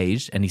 He's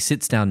aged, and he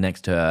sits down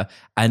next to her.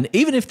 And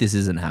even if this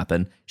isn't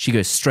happen, she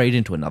goes straight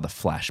into another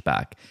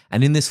flashback.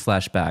 And in this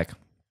flashback,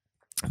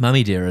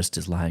 Mummy Dearest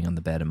is lying on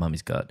the bed, and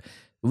Mummy's got.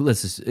 I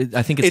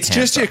think it's It's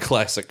just cancer. your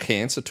classic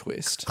cancer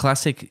twist.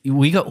 Classic.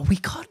 We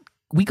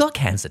got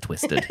cancer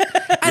twisted,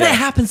 and it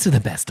happens to the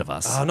best of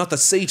us. Oh, not the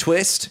C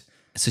twist.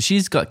 So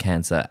she's got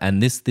cancer,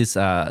 and this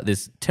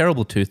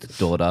terrible toothed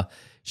daughter.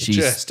 She's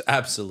Just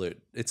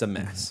absolute. It's a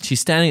mess.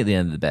 she's standing at the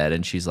end of the bed,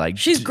 and she's like,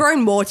 She's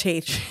grown more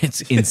teeth. it's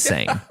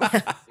insane.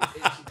 And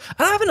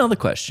I have another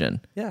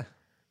question. Yeah.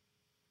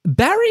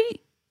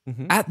 Barry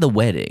at the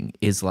wedding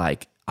is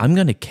like, I'm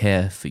going to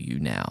care for you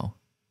now.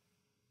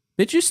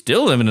 Bitch, you're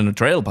still living in a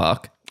trailer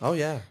park. Oh,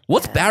 yeah.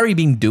 What's Barry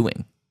been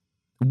doing?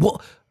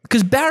 What?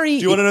 Because Barry.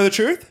 Do you want to know the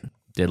truth?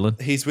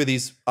 Diddlin? He's with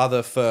his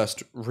other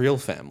first real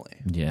family.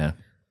 Yeah.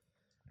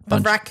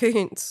 Of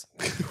raccoons.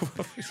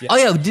 Oh,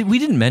 yeah. We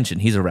didn't mention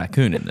he's a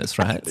raccoon in this,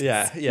 right?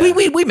 Yeah.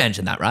 We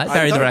mentioned that, right?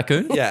 Barry the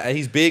raccoon? Yeah, and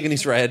he's big and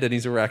he's red and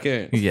he's a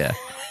raccoon. Yeah.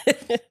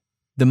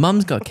 The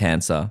mum's got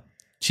cancer.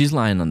 She's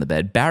lying on the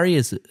bed. Barry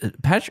has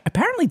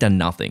apparently done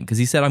nothing because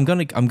he said, I'm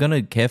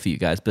gonna care for you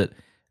guys, but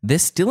they're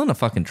still in a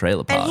fucking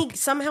trailer park. And he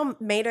somehow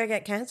made her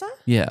get cancer?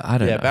 Yeah, I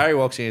don't Yeah, know. Barry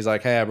walks in, he's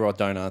like, "Hey, I brought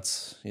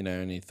donuts,"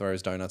 and he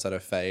throws donuts at her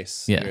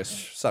face. Yeah. He goes,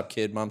 "Sup,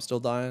 kid? Mom's still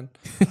dying."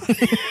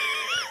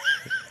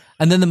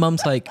 And then the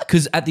mum's like,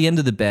 because at the end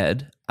of the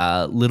bed,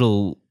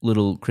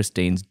 little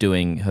Christine's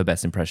doing her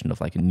best impression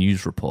of like a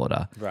news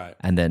reporter. Right.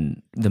 And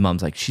then the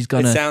mum's like, she's It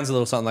gonna. sounds a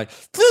little something like,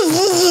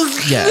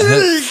 Yeah,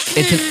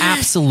 it's an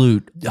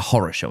absolute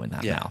horror show in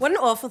that mouth. What an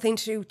awful thing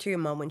to do to your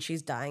mom when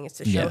she's dying is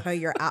to show Yeah. her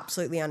your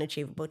absolutely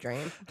unachievable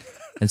dream.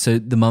 And so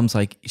the mum's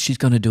like, she's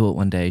gonna do it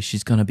one day.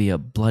 She's gonna be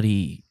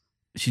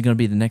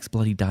the next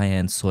bloody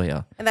Diane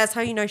Sawyer. And that's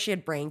how you know she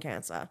had brain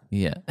cancer.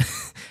 Yeah.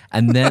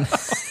 And then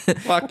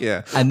 "Fuck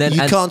yeah!" and then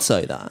can't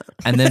say that.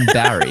 and then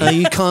Barry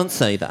You can't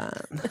say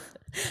that.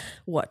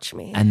 Watch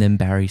me. and then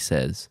Barry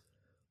says,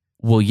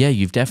 well, yeah,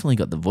 you've definitely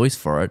got the voice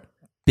for it.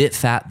 Bit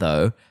fat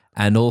though,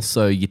 and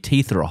also your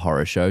teeth are a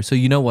horror show. So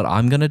you know what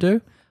I'm gonna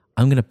do?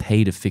 I'm going to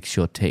pay to fix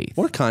your teeth.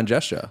 What a kind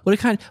gesture. But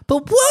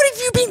what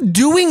have you been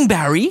doing,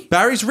 Barry?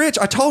 Barry's rich.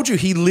 I told you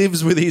he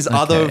lives with his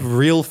other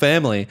real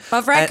family.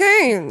 Of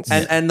raccoons.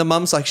 And the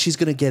mum's like, she's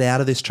going to get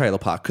out of this trailer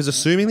park because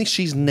assumingly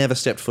she's never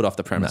stepped foot off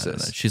the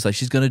premises. No. She's like,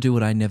 she's going to do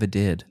what I never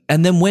did.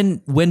 And then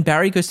when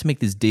Barry goes to make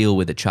this deal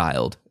with a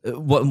child,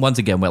 once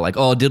again, we're like,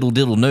 oh, diddle,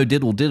 diddle, no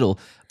diddle, diddle.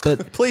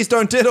 But please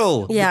don't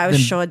diddle. Yeah, I was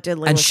sure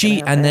diddling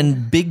and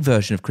then big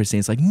version of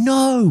Christine's like,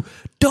 no,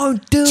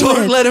 don't do it.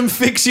 Don't let him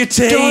fix your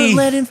teeth. Don't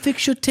let him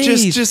fix your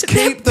teeth. Just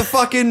keep the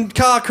fucking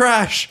car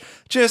crash.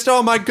 Just,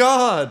 oh my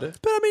God.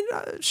 But I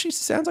mean, she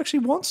sounds like she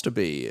wants to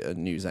be a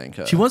news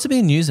anchor. She wants to be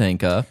a news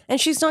anchor.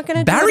 And she's not going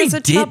to do Barry it as a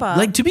did. chubber.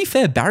 Like, to be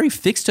fair, Barry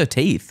fixed her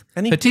teeth.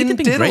 And he her teeth have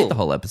didn't been great diddle. the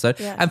whole episode.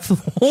 Yeah. And for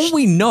all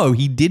we know,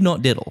 he did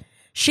not diddle.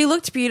 She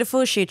looked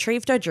beautiful. She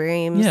achieved her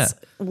dreams. Yeah.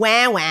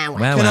 Wow.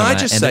 Can I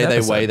just say the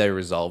episode. way they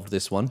resolved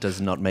this one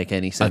does not make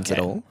any sense at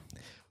all?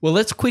 Well,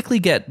 let's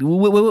quickly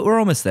we're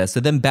almost there.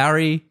 So then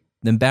Barry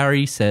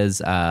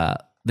says,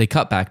 they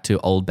cut back to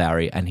old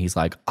Barry and he's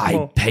like,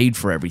 I paid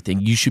for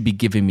everything. You should be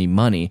giving me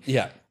money.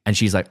 Yeah. And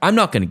she's like, I'm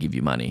not going to give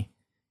you money.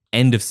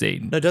 End of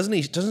scene. No,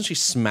 doesn't she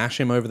smash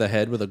him over the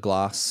head with a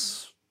glass?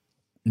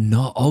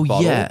 No. Oh,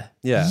 bottle? yeah.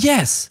 Yeah.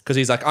 Yes. Because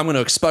he's like, I'm going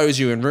to expose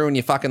you and ruin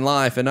your fucking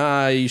life and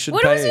you should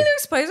What pay. was he to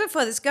expose her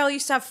for? This girl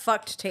used to have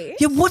fucked teeth.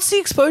 Yeah, what's the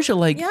exposure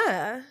like?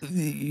 Yeah.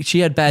 She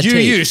had bad You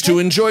teeth. used to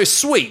enjoy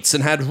sweets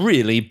and had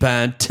really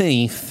bad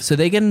teeth. So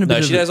they get in a bit No,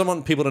 of she doesn't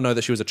want people to know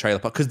that she was a trailer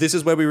park because this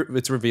is where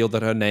it's revealed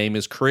that her name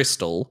is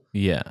Crystal.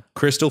 Yeah.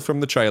 Crystal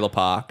from the trailer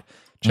park.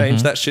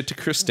 Change that shit to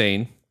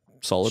Christine.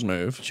 Solid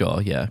move. Sure,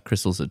 yeah.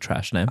 Crystal's a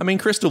trash name. I mean,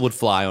 Crystal would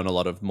fly on a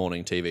lot of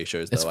morning TV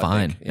shows, though. It's I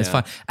fine. think. It's Yeah.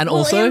 fine. And Well,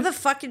 also, in the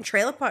fucking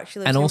trailer park she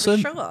lives and in, also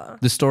for sure.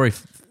 the story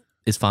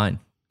is fine.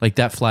 Like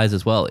that flies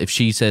as well. If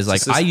she says like,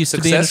 It's a I used to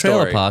be in a success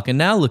trailer story. park and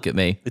now look at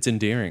me. It's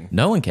endearing.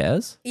 No one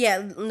cares.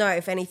 Yeah, no,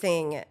 if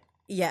anything,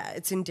 yeah,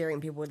 it's endearing.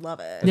 People would love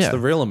it. Yeah. It's the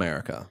real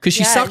America. Because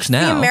she Yeah, sucks it's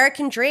now. the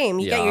American dream.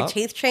 You get Yeah. your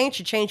teeth changed,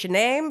 you change your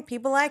name,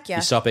 people like you.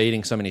 You stop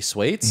eating so many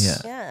sweets. Yeah.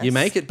 Yes. You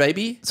make it,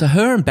 baby. So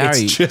her and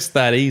Barry It's just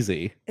that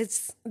easy.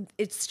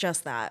 It's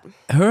just that.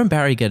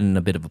 get in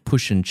a bit of a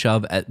push and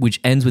shove,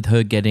 which ends with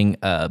her getting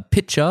a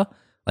pitcher,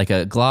 like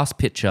a glass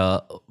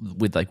pitcher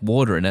with like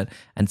water in it,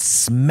 and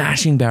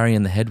smashing Barry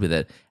in the head with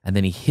it. And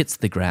then he hits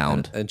the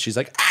ground. And she's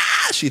like,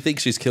 ah! She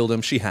thinks she's killed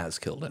him. She has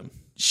killed him.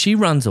 She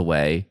runs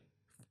away.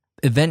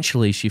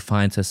 Eventually, she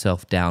finds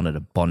herself down at a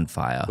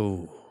bonfire.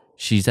 Ooh.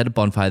 She's at a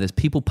bonfire. There's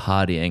people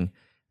partying.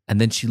 And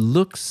then she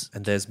looks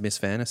And there's Miss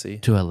Fantasy.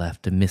 to her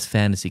left, and Miss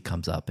Fantasy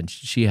comes up, and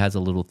she has a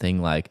little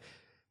thing like,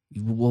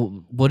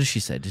 well, what does she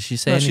say? Does she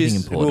say No, anything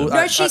she's- important?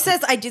 well, No, she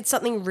says, I did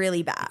something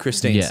really bad.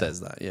 Christine Yeah.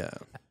 says that, yeah.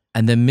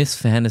 And then Miss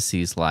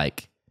Fantasy's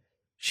like,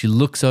 she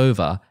looks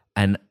over,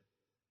 and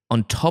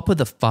on top of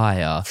the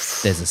fire,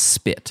 there's a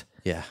spit.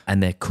 Yeah.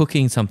 And they're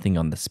cooking something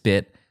on the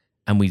spit,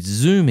 and we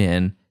zoom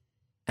in,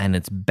 and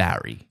it's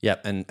Barry.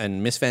 Yep.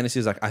 And Miss Fantasy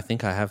is like, I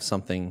think I have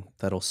something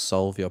that'll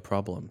solve your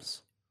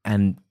problems.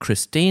 And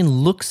Christine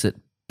looks at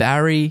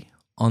Barry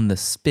on the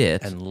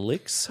spit, And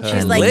licks her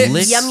She's like, licks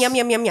lips. yum, yum,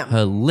 yum, yum, yum.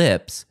 her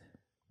lips,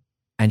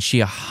 and she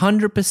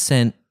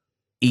 100%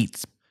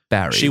 eats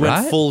Barry. She went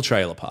right? full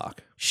trailer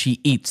park.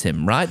 She eats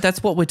him, right?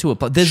 That's what we're to.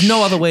 But there's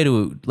no other way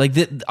to like.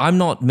 I'm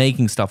not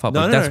making stuff up. No,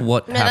 like, no, that's no.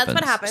 what No, happens. that's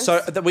what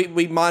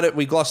happens. So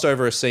we glossed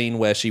over a scene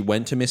where she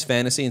went to Miss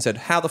Fantasy and said,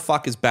 "How the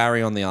fuck is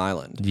Barry on the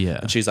island?" Yeah.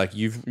 and she's like,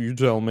 "You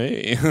tell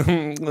me."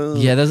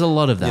 Yeah, there's a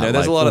lot of that. You know,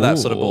 there's like, a lot of that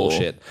sort of ooh.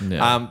 bullshit.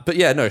 Yeah. But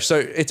yeah, no. So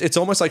it's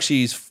almost like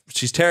she's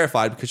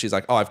terrified because she's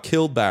like, "Oh, I've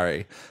killed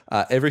Barry.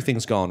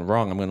 Everything's gone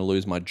wrong. I'm going to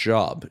lose my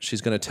job."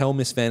 She's going to tell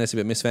Miss Fantasy,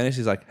 but Miss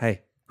Fantasy's like,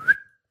 "Hey,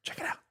 check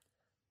it out.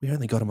 We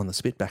only got him on the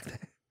spit back there.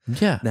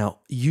 Yeah. Now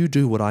you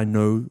do what I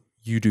know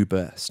you do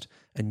best."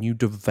 And you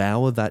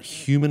devour that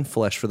human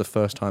flesh for the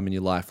first time in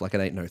your life like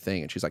it ain't no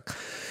thing. And she's like,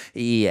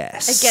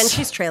 yes. Again,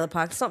 she's trailer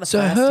park. It's not the So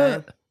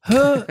first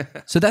time.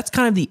 so that's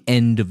kind of the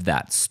end of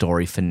that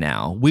story for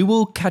now. We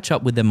will catch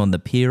up with them on the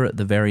pier at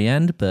the very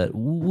end, but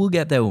we'll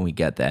get there when we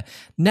get there.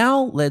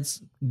 Now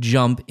let's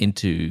jump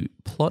into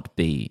plot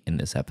B in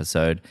this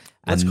episode.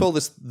 Let's and call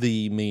this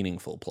the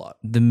meaningful plot.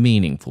 the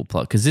meaningful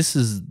plot, because this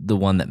is the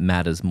one that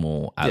matters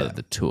more out Yeah. of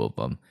the two of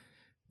them.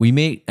 We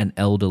meet an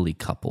elderly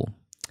couple.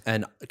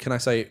 And can I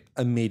say,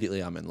 immediately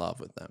I'm in love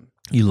with them.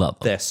 You love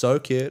them. They're so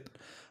cute.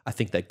 I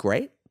think they're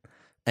great.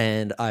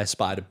 And I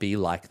aspire to be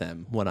like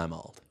them when I'm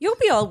old. You'll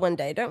be old one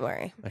day, don't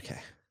worry. Okay.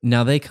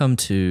 Now they come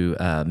to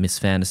Miss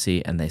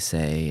Fantasy and they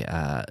say,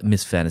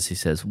 Miss Fantasy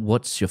says,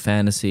 "What's your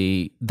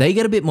fantasy?" They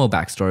get a bit more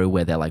backstory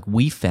where they're like,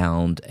 "We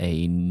found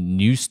a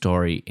news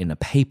story in a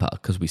paper,"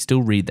 because we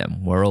still read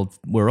them. We're old.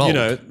 You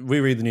know, we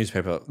read the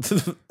newspaper.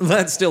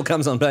 That still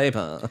comes on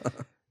paper.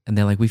 And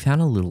they're like, "We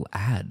found a little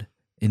ad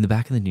in the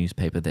back of the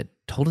newspaper that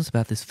told us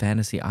about this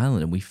fantasy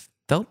island, and we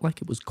felt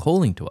like it was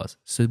calling to us.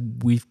 So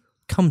we've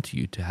come to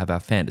you to have our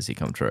fantasy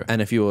come true."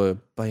 And if you were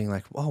being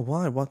like, "Oh,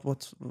 why?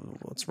 What's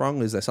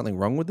wrong? Is there something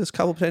wrong with this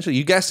couple potentially?"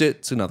 You guessed it.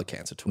 It's another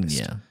cancer twist.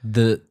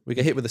 Yeah. We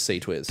get hit with a C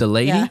twist. The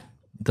lady, Yeah.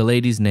 the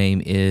lady's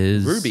name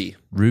is Ruby.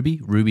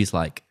 Ruby's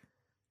like,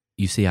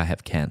 you see, I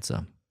have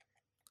cancer.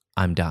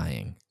 I'm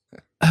dying.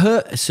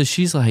 So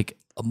she's like,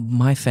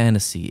 my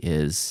fantasy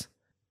is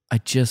I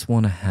just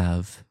want to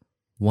have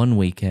one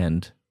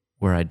weekend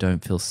where I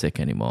don't feel sick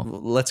anymore.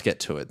 Let's get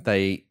to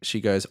it.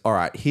 She goes, all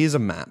right, here's a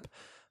map.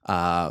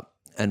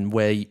 And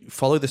where you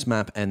follow this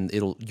map and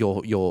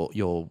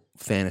your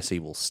fantasy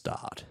will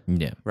start.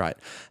 Yeah. Right.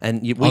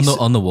 And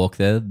on the walk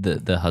there,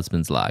 the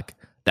husband's like,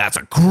 that's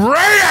a great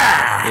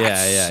ass.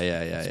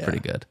 Yeah. It's pretty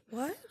good.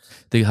 What?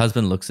 The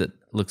husband looks at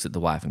the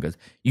wife and goes,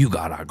 you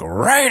got a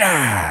great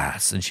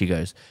ass. And she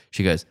goes,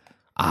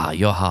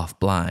 you're half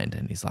blind.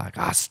 And he's like,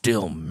 I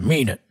still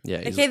mean it.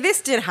 Yeah. Okay,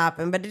 this did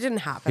happen, but it didn't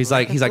happen. He's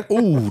like,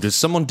 ooh, does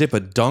someone dip a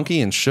donkey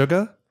in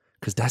sugar?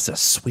 Because that's a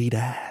sweet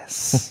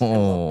ass.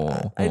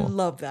 Oh. I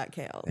love that,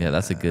 Kale. Yeah,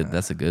 that's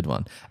a good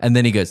one. And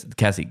then he goes,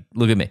 Cassie,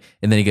 look at me.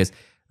 And then he goes,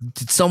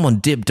 did someone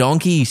dip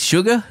donkey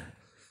sugar?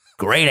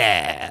 Great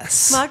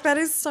ass. Mark, that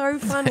is so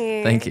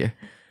funny. Thank you.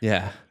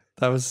 Yeah.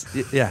 That was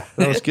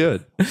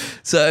good.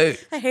 So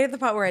I hated the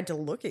part where I had to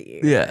look at you.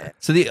 yeah.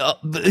 So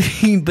but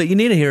you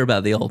need to hear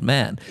about the old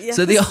man. Yes.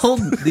 So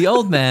the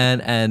old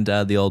man and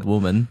the old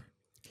woman,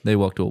 they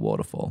walked to a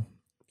waterfall.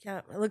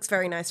 Yeah, it looks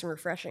very nice and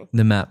refreshing.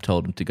 The map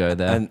told him to go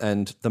there.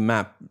 And the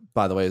map,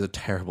 by the way, is a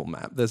terrible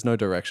map. There's no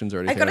directions or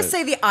I anything. gotta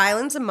say, the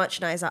island's a much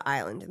nicer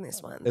island in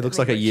this one. It looks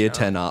like a year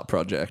 10 art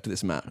project,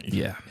 this map.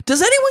 Yeah.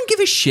 Does anyone give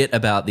a shit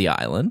about the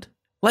island?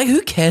 Like,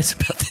 who cares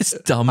about this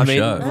dumb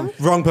show?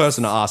 Wrong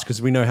person to ask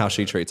because we know how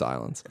she treats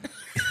islands.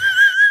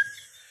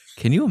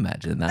 Can you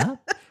imagine that?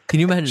 Can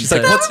you imagine? She's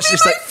like,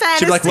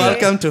 she'd be like,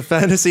 welcome to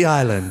Fantasy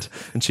Island.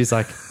 And she's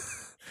like,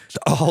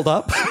 oh, hold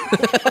up.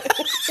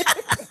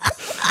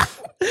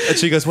 And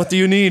she goes, what do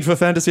you need for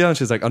Fantasy Island?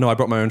 She's like, oh no, I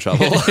brought my own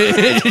shovel.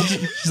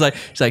 she's like,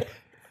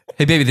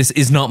 hey baby, this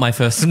is not my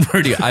first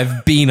rodeo.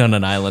 I've been on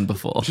an island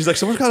before. She's like,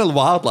 so what kind of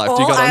wildlife do you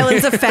All got on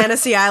islands here? are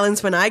fantasy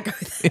islands when I go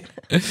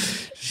there.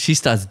 She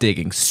starts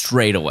digging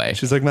straight away.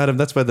 She's like, madam,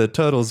 that's where the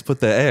turtles put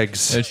their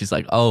eggs. And she's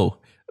like, oh,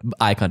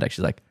 eye contact.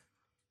 She's like,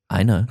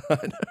 I know.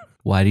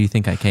 Why do you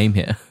think I came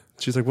here?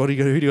 She's like, who do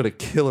you got to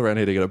kill around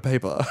here to get a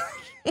paper?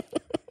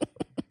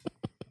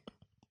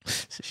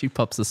 She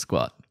pops a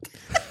squat.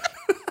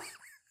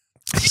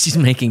 She's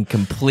making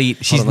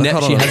complete. She Hold on.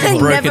 has a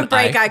broken Never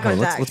break eye Oh,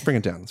 contact. let's bring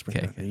it down.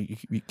 Okay.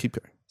 You keep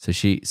going.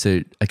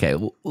 So okay,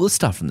 well, let's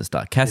start from the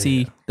start.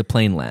 Cassie, the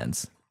plane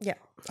lands. Yeah.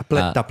 The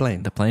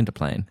plane. The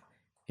plane.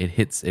 It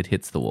hits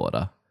the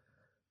water.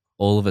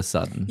 All of a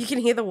sudden, You can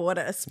hear the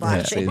water you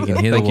splashing. can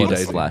hear the Thank you, water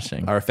Daisy.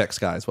 splashing. Our effects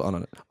guys were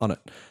on it.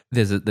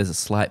 There's a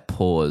slight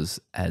pause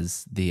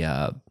as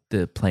the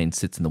plane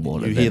sits in the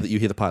water. You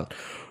hear the pilot.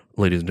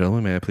 Ladies and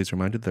gentlemen, may I please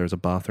remind you there is a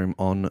bathroom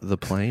on the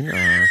plane.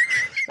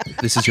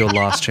 This is your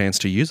last chance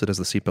to use it as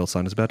the seatbelt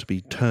sign is about to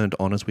be turned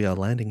on as we are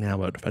landing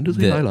now at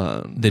Fantasy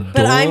Island. The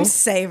But I'm door,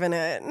 saving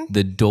it.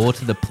 the door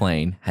to the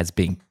plane has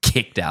been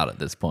kicked out at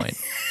this point.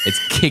 It's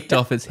kicked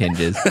off its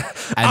hinges.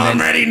 And I'm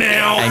ready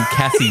now. And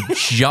Cassie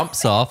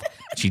jumps off.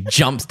 She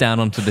jumps down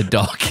onto the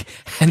dock,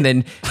 and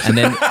then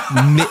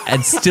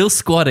still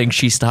squatting,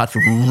 she starts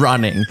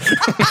running.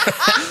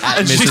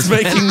 And she's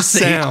making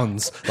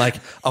sounds like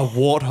a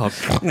warthog.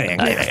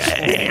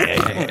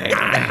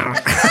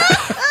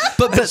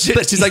 but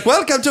she's like,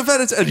 welcome to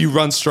Fantasy. And you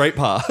run straight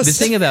past. The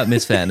thing about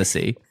Miss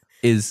Fantasy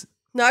is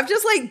No, I've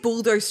just like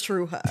bulldozed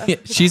through her.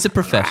 she's a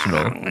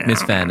professional,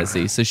 Miss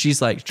Fantasy, so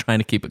she's like trying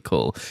to keep it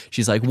cool.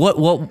 She's like,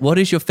 what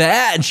is your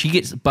And she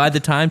gets, by the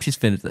time she's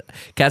finished,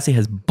 Cassie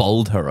has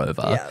bowled her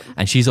over,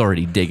 and she's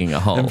already digging a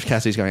hole. And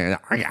Cassie's going,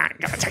 I'm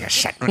gonna take a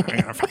shit. I'm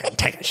gonna fucking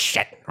take a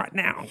shit right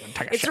now. I'm gonna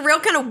take a It's shit. a real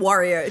kind of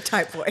warrior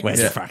type voice. Where's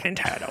your fucking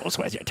turtles?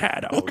 Where's your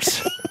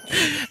turtles?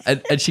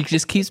 And she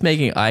just keeps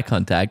making eye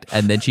contact,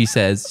 and then she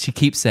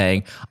keeps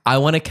saying, I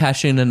want to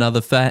cash in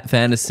another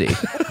fantasy.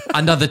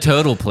 Another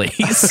turtle,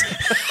 please.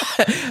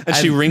 And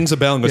she rings a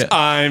bell and goes,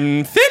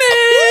 I'm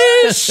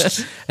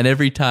finished. And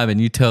every time a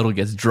new turtle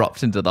gets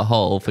dropped into the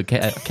hole for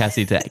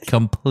Cassie to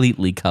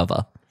completely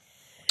cover.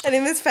 And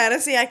in this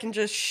fantasy, I can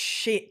just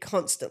shit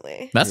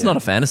constantly. That's not a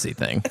fantasy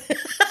thing.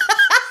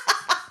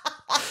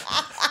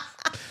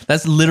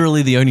 That's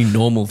literally the only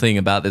normal thing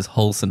about this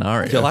whole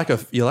scenario. You're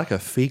like a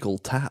fecal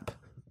tap.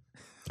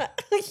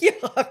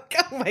 Yuck.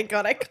 Oh my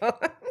God, I can't.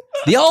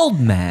 The old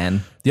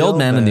man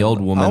and the old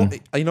woman.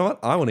 You know what?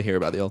 I want to hear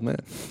about the old man.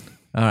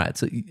 All right,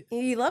 so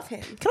You love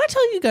him. can I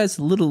tell you guys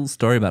a little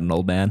story about an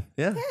old man?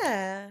 Yeah.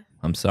 Yeah.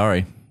 I'm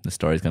sorry. The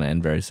story's going to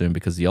end very soon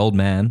because the old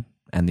man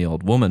and the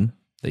old woman,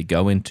 they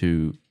go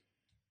into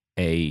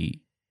a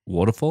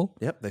waterfall.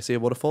 Yep. They see a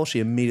waterfall. She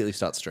immediately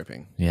starts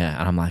stripping. Yeah,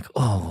 and I'm like,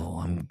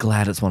 oh, I'm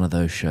glad it's one of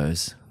those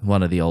shows.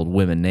 One of the old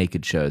women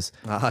naked shows.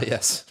 Ah,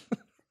 yes.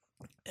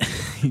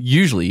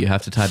 Usually you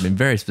have to type in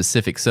very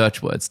specific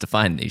search words to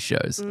find these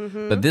shows.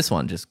 But this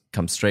one just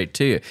comes straight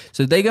to you.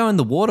 So they go in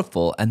the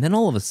waterfall and then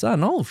all of a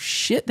sudden, oh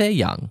shit, they're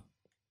young.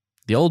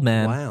 The old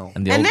man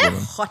and the And old they're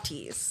woman.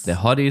 hotties. They're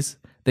hotties.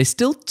 They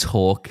still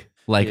talk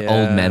like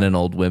old men and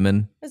old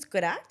women. It was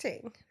good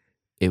acting.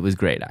 It was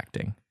great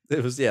acting.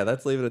 It was,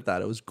 let's leave it at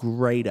that. It was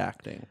great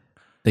acting.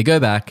 They go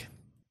back.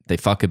 They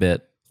fuck a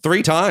bit.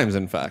 3 times,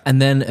 in fact.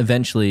 And then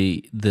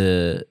eventually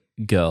the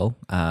girl,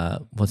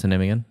 what's her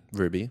name again?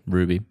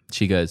 Ruby.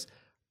 She goes,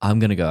 I'm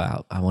going to go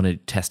out. I want to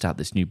test out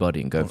this new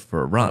body and go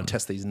for a run.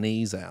 Test these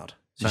knees out.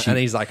 And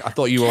he's like, I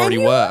thought you already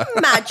were.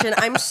 Imagine,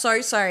 I'm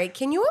so sorry.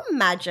 Can you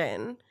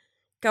imagine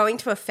going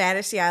to a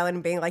fantasy island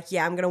and being like,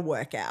 yeah, I'm going to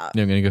work out?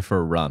 I'm going to go for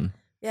a run.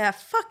 Yeah,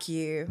 fuck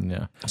you.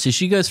 Yeah. So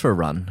she goes for a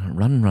run.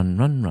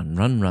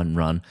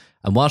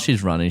 And while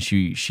she's running,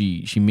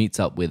 she meets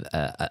up with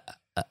a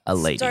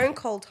lady. Stone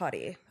cold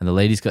hottie. And the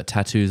lady's got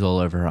tattoos all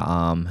over her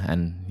arm.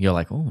 And you're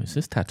like, oh, is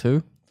this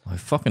Tattoo? I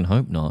fucking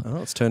hope not.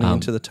 Oh, it's turning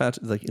into the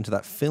tattoo, like into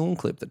that film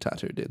clip that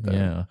Tattoo did. Though.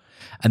 Yeah.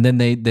 And then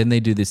they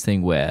do this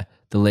thing where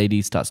the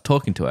lady starts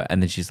talking to her, and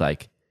then she's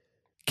like,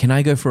 "Can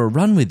I go for a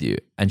run with you?"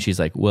 And she's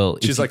like, "Well,"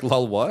 she's like,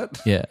 "Lol,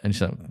 what?" Yeah. And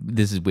she's like,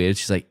 "This is weird."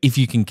 She's like, "If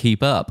you can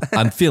keep up,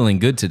 I'm feeling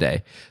good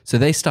today." So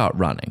they start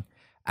running,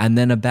 and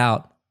then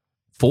about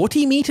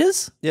 40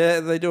 meters. Yeah,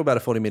 they do about a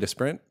 40-meter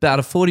sprint. About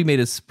a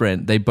 40-meter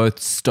sprint, they both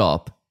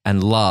stop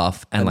and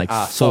laugh and like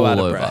fall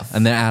over, breath.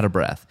 And they're out of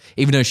breath.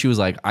 Even though she was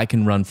like, I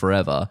can run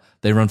forever,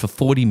 they run for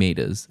 40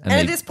 meters. And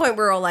at this point,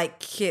 we're all like,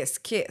 kiss,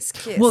 kiss,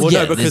 kiss. Well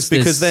yeah, no,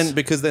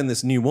 because then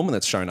this new woman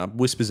that's shown up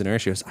whispers in her ear,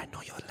 she goes, I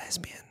know you're a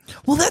lesbian.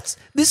 Well, that's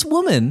this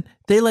woman.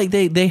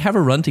 They have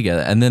a run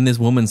together, and then this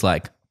woman's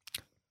like,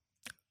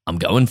 I'm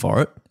going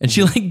for it. And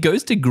she like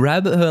goes to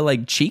grab her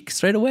like cheek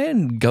straight away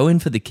and go in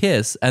for the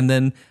kiss. And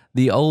then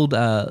the old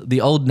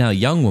now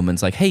young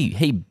woman's like,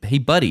 hey,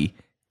 buddy,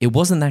 it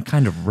wasn't that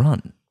kind of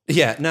run.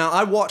 Yeah. Now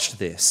I watched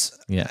this,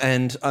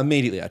 and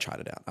immediately I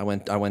tried it out. I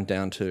went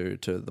down to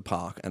the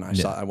park, and I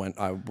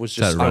was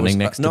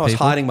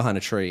hiding behind a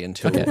tree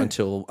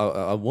until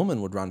a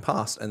woman would run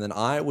past, and then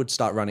I would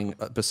start running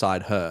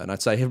beside her, and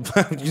I'd say,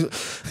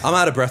 "I'm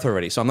out of breath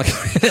already." So I'm like,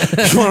 "Do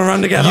you want to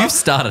run together?" You've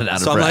started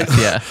out of breath.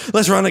 I'm like,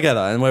 let's run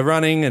together, and we're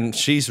running, and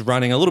she's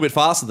running a little bit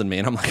faster than me,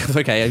 and I'm like,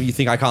 "Okay, you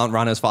think I can't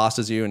run as fast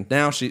as you?" And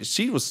now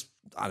she was.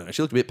 I don't know.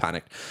 She looked a bit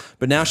panicked,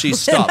 but now she's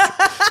stopped.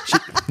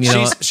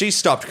 She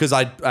stopped because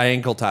I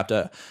ankle tapped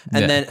her,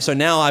 and then so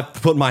now I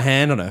put my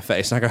hand on her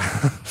face and I go,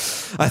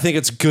 I think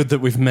it's good that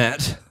we've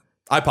met.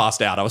 I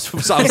passed out. I was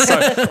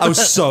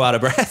so out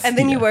of breath. And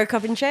then you woke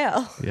up in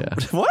jail. Yeah.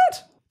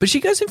 What? But she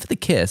goes in for the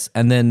kiss,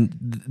 and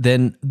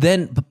then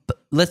but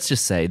let's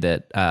just say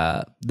that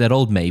that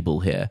old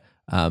Mabel here,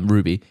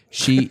 Ruby,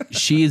 she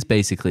is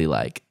basically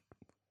like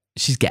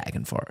she's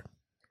gagging for it.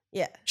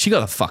 Yeah. She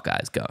got the fuck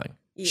eyes going.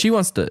 Yeah. She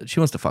wants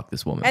to fuck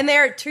this woman. And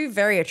they're 2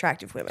 very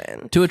attractive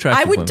women. 2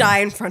 attractive women. I would die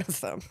in front of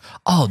them.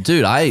 Oh,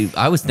 dude,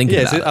 I was thinking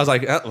about it. I was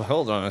like,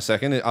 hold on a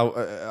second.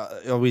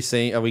 Are we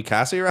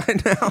Cassie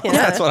right now? Yeah.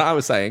 That's what I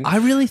was saying. I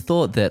really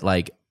thought that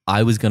like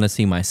I was going to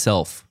see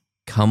myself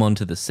come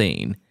onto the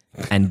scene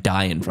and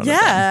die in front of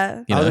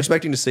them. I was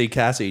expecting to see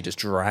Cassie just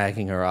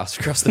dragging her ass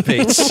across the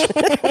beach.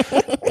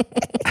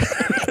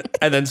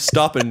 And then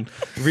stop and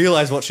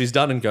realize what she's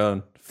done and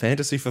go,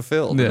 fantasy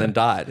fulfilled, and then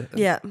died.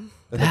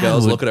 And the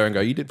girls look at her and go,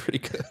 you did pretty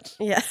good.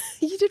 Yeah,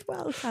 you did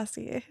well,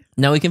 Cassie.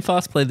 Now we can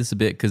fast play this a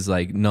bit because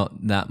like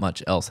not that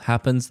much else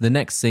happens. The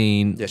next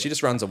scene. Yeah, she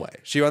just runs away.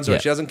 She runs away.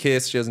 She doesn't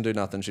kiss. She doesn't do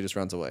nothing. She just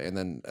runs away. And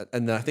then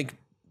I think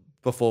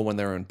before when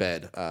they were in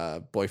bed,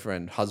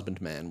 boyfriend, husband,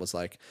 man was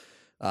like,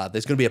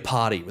 there's going to be a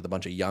party with a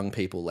bunch of young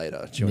people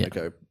later. Do you want to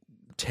go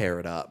tear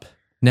it up?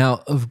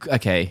 Now,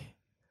 okay.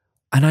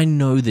 And I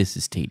know this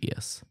is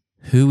tedious.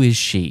 Who is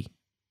she?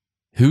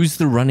 Who's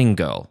the running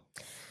girl?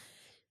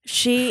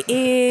 She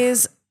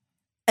is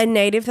a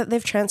native that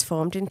they've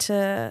transformed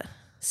into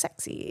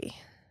sexy.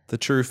 The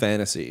true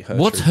fantasy.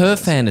 What's her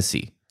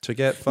fantasy? To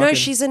get fucking... No,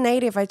 she's a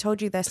native. I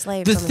told you they're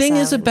slaves. The thing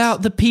is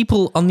about the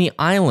people on the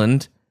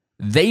island,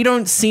 they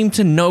don't seem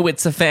to know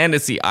it's a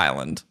fantasy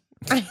island.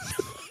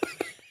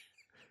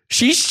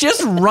 She's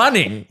just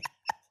running.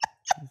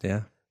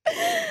 Yeah.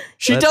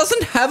 She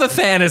doesn't have a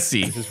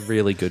fantasy. This is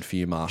really good for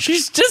you, Mark.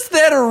 She's just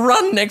there to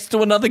run next to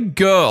another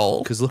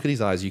girl. Because look at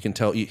his eyes. You can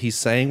tell he's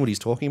saying what he's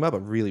talking about, but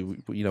really,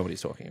 you know what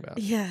he's talking about.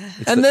 Yeah.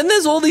 And then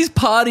there's all these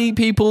party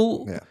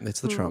people. Yeah, it's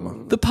the trauma.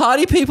 The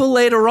party people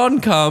later on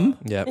come.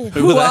 Yeah.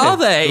 Who are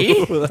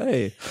they? Who are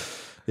they?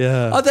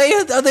 Yeah.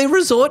 Are they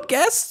resort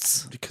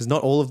guests? Because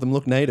not all of them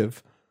look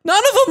native. None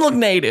of them look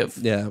native.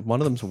 Yeah,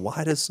 one of them's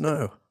white as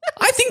snow.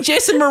 I think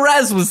Jason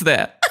Mraz was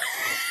there.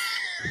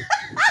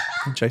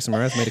 Jason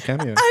Mraz made a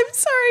cameo. I'm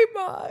sorry,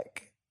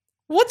 Mark.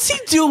 What's he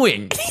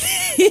doing?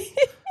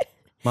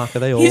 Mark, are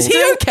they all... Is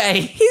he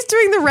okay? He's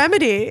doing the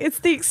remedy. It's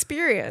the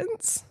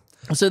experience.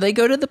 So they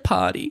go to the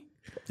party.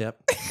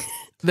 Yep.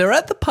 They're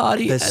at the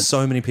party. There's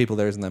so many people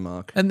there, isn't there,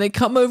 Mark? And they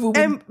come over with...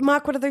 And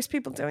Mark, what are those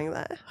people doing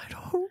there? I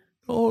don't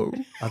know.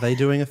 Are they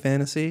doing a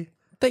fantasy?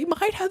 They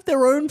might have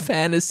their own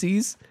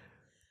fantasies,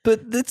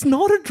 but it's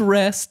not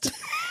addressed.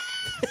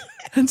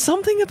 And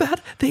something about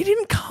they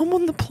didn't come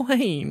on the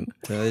plane.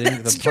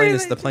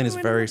 The plane is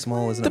very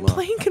small, isn't it? The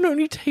plane can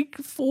only take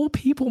 4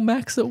 people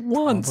max at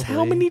once. Probably.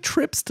 How many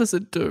trips does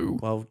it do?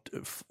 Well,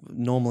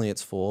 normally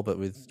it's 4, but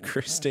with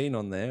Christine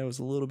on there, it was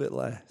a little bit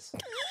less.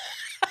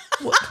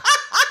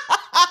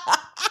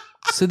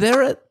 So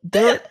they're at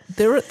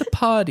the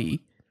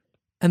party,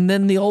 and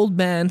then the old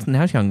man,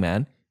 now young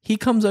man, he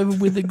comes over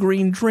with a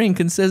green drink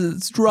and says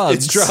it's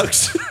drugs. It's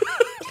drugs.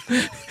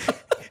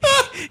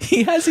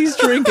 He has his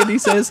drink and he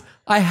says,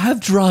 I have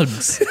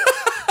drugs.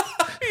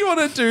 You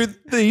want to do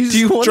these Do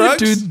you want drugs?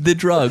 to do the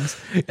drugs?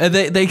 And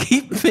they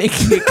keep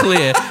making it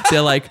clear.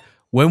 They're like,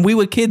 when we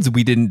were kids,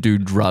 we didn't do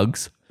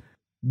drugs,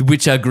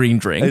 which are green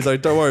drink. He's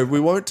like, don't worry, we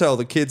won't tell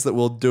the kids that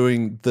we're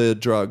doing the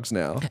drugs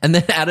now. And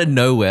then out of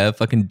nowhere,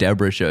 fucking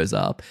Deborah shows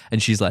up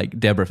and she's like,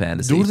 Deborah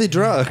Fantasy. Do the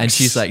drugs. And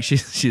she's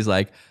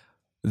like,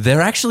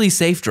 they're actually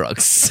safe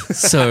drugs.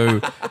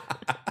 So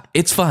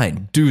it's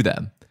fine. Do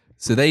them.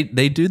 So they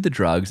do the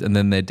drugs and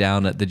then they're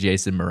down at the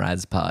Jason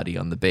Mraz party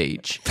on the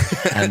beach.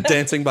 And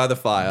dancing by the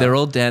fire. They're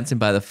all dancing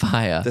by the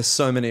fire. There's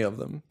so many of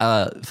them.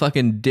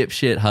 Fucking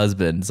dipshit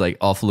husband's like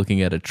off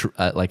looking at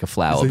like a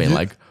flower being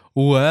like,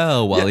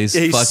 well, while his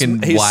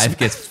fucking wife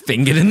gets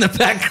fingered in the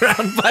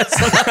background by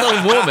some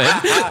other woman.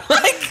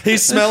 Like,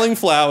 he's smelling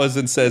flowers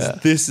and says,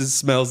 this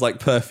smells like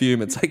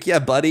perfume. It's like, yeah,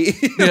 buddy.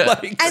 Yeah.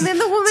 Like, And then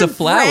the woman it's a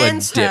flower,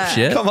 brands her.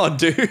 dipshit. come on,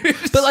 dude.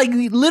 But like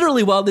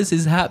literally while this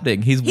is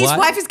happening, his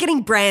wife is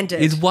getting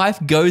branded. His wife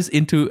goes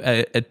into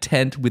a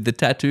tent with the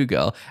tattoo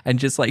girl and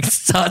just like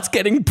starts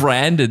getting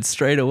branded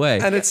straight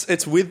away. And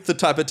it's with the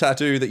type of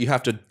tattoo that you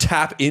have to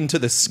tap into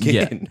the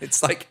skin. Yeah.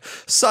 It's like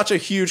such a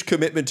huge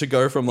commitment to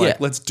go from like,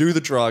 let's do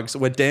the drugs.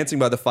 We're dancing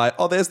by the fire.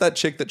 Oh, there's that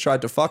chick that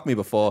tried to fuck me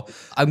before.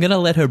 I'm going to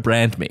let her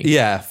brand me.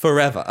 Yeah,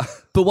 forever.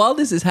 But while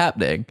this is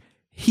happening,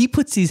 he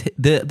puts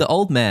the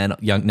old man,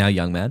 young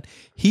man,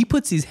 he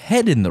puts his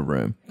head in the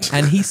room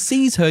and he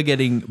sees her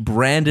getting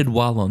branded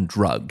while on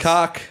drugs.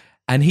 Cock.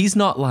 And he's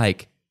not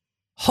like,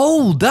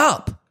 hold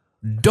up,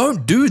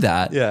 don't do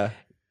that. Yeah.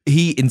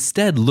 He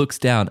instead looks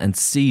down and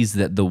sees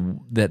that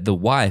the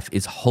wife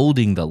is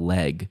holding the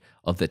leg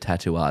of the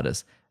tattoo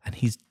artist, and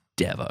he's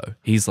Devo.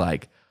 He's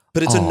like,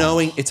 But it's a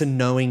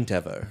knowing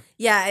Devo.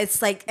 Yeah,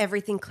 it's like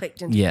everything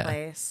clicked into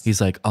place.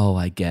 He's like, oh,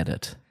 I get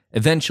it.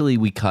 Eventually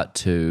we cut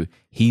to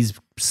he's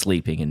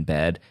sleeping in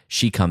bed.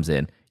 She comes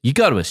in. You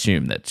got to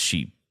assume that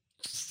she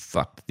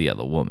fucked the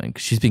other woman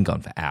because she's been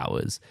gone for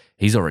hours.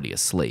 He's already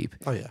asleep.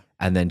 Oh, yeah.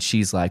 And then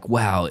she's like,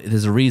 wow,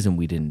 there's a reason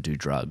we didn't do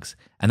drugs.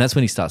 And that's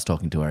when he starts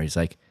talking to her. He's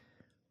like,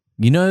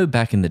 you know,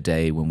 back in the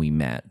day when we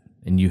met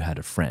and you had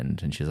a friend.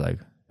 And she's like,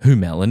 who,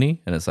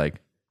 Melanie? And it's like,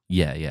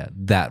 yeah,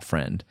 that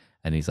friend.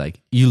 And he's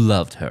like, you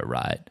loved her,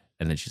 right?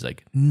 And then she's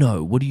like,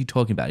 no, what are you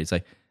talking about? He's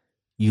like,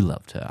 you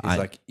loved her. He's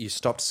like, you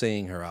stopped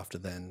seeing her after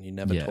then. You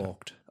never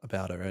talked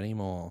about her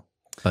anymore.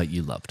 But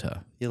you loved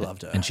her. You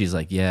loved her. And she's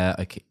like, yeah,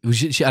 okay.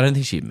 I don't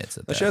think she admits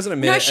it. But she doesn't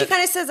admit No, it. she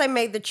kind of says, I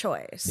made the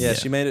choice. Yeah,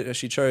 she made it.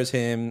 She chose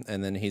him.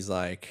 And then he's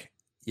like,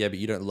 yeah, but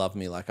you don't love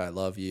me like I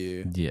love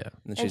you. Yeah.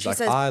 And she's she like,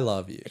 says- I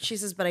love you. She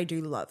says, but I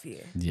do love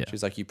you. Yeah.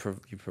 She's like, you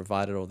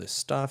provided all this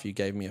stuff. You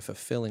gave me a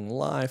fulfilling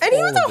life. And he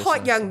all was of a this hot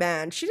nice young stuff.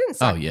 man. She didn't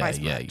Oh, yeah, sacrifice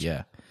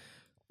much.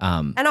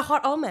 And And a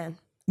hot old man.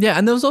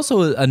 there was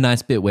also a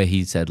nice bit where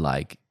he said,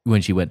 like,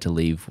 when she went to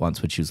leave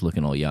once when she was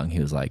looking all young, he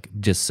was like,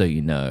 just so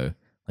you know,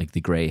 like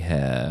the gray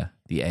hair,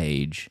 the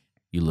age,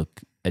 you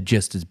look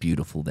just as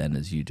beautiful then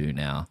as you do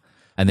now.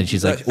 And then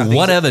she's like,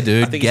 whatever,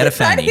 dude, get a I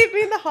fanny. didn't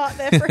mean the hot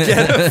there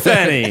for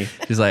Fanny.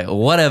 She's like,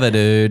 whatever,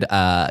 dude,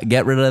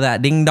 get rid of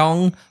that ding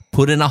dong,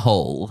 put in a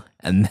hole,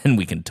 and then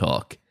we can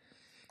talk.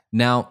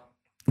 Now,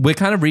 we're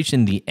kind of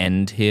reaching the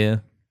end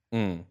here.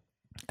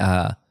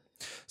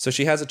 So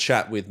she has a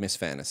chat with Miss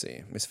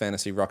Fantasy. Miss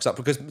Fantasy rocks up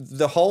because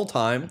the whole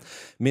time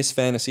Miss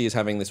Fantasy is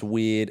having this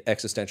weird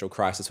existential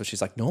crisis where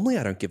she's like, normally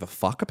I don't give a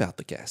fuck about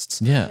the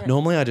guests. Yeah.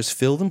 Normally I just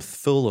fill them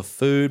full of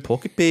food,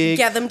 pork it big,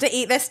 Get them to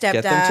eat their stepdad.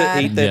 get them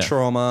to eat their Yeah.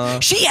 trauma.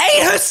 She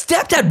ate her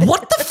stepdad.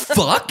 What the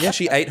fuck? Yeah,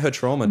 she ate her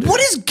trauma, dude.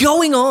 What is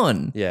going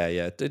on? Yeah,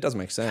 it doesn't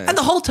make sense. And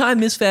the whole time,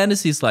 Miss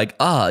Fantasy's like,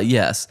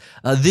 yes,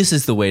 this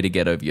is the way to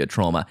get over your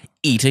trauma.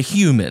 Eat a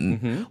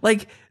human.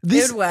 Like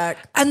this It would work.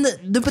 And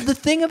but the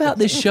thing about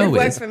this show would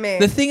work is for me.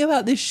 the thing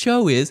about this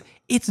show is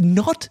it's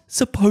not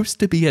supposed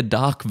to be a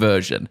dark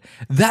version.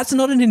 That's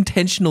not an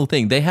intentional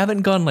thing. They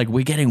haven't gone like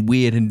we're getting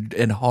weird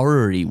and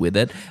horror-y with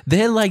it.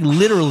 They're like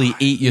literally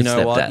eat your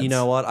stepdads. You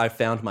know what? I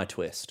found my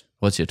twist.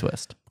 What's your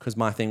twist? Because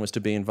my thing was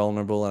to be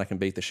invulnerable and I can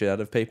beat the shit out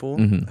of people.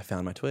 I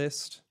found my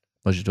twist.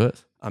 What's your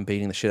twist? I'm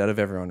beating the shit out of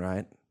everyone,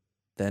 right?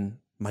 Then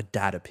my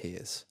dad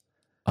appears.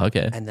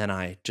 Okay. And then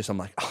I'm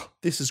like, oh,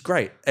 this is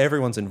great.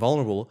 Everyone's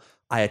invulnerable.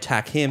 I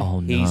attack him. Oh,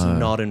 no. He's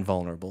not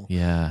invulnerable.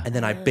 Yeah. And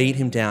then I beat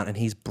him down and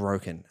he's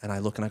broken. And I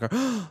look and I go,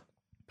 oh.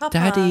 Papa.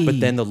 Daddy. But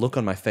then the look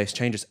on my face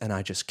changes and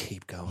I just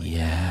keep going.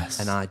 Yes.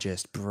 And I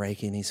just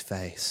break in his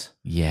face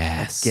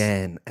yes.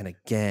 again and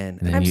again.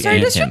 And then I'm you sorry,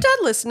 eat does your him. dad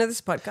listen to this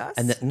podcast?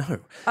 And then, no.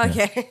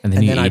 Okay. And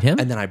then you eat him?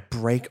 And then I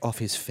break off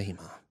his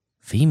femur.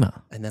 Femur.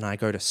 And then I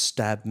go to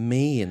stab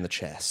me in the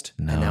chest.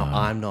 No. And now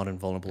I'm not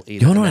invulnerable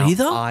either. You're And not now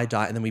either? I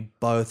die. And then we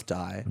both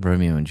die.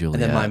 Romeo and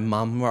Juliet. And then my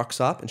mum rocks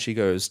up and she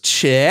goes,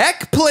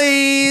 check,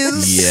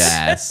 please.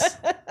 Yes.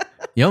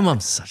 Your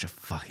mum's such a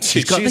fucking.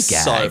 She's got She's the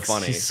gags. so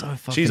funny. She's so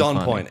fucking She's on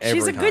funny. point every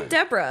She's a time. good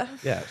Deborah.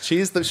 Yeah,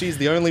 she's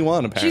the only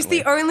one apparently. She's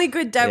the only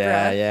good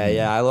Deborah.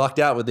 Yeah. I lucked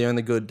out with the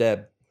only good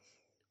Deb.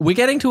 We're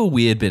getting to a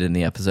weird bit in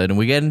the episode, and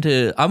we get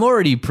into. I'm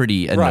already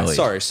pretty annoyed.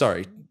 Right,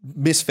 sorry.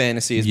 Miss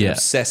Fantasy has been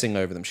obsessing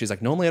over them. She's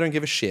like, normally I don't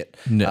give a shit.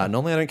 No.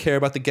 Normally I don't care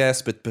about the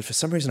guests, but for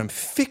some reason I'm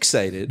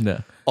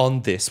fixated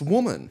on this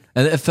woman.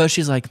 And at first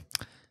she's like,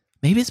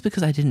 maybe it's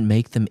because I didn't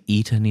make them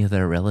eat any of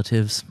their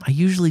relatives. I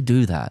usually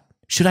do that.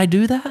 Should I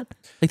do that?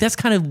 Like that's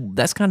kind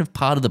of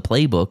part of the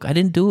playbook. I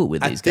didn't do it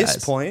with these guys. At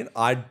this point,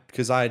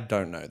 because I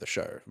don't know the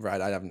show, right?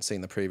 I haven't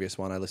seen the previous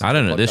one. I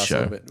don't know this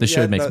show. This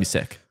show makes me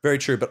sick. Very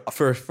true. But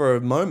for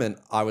a moment,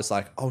 I was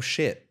like, oh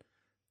shit,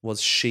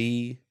 was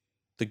she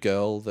the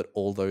girl that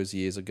all those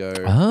years ago?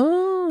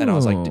 Oh. And I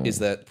was like, is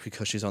that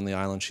because she's on the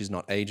island, she's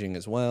not aging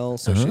as well?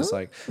 So she's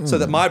like, so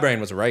that my brain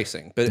was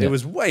racing, but it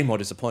was way more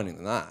disappointing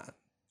than that.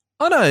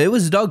 Oh no, it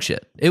was dog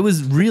shit. It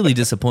was really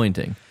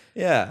disappointing.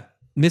 Yeah.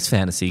 Miss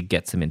Fantasy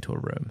gets him into a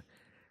room,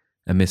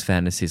 and Miss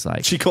Fantasy's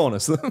like, she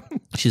corners them.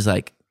 She's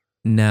like,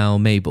 now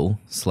Mabel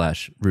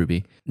 /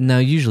 Ruby. Now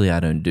usually I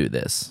don't do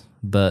this,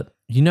 but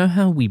you know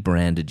how we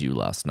branded you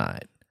last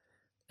night?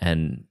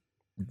 And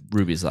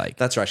Ruby's like,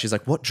 that's right. She's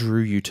like, what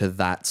drew you to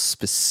that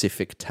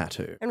specific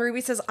tattoo? And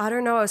Ruby says, I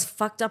don't know. I was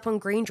fucked up on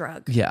green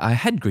drug. Yeah, I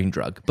had green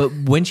drug. But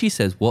when she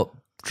says, what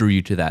drew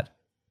you to that?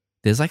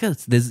 There's like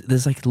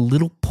a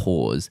little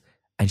pause,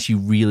 and she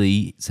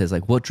really says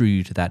like, what drew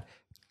you to that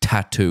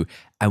tattoo?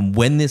 And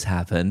when this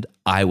happened,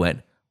 I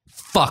went,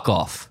 fuck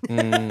off.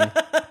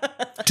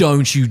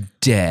 Don't you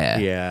dare.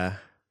 Yeah.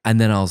 And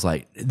then I was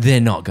like,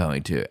 they're not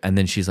going to. And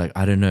then she's like,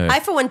 I don't know.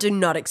 I, for one, do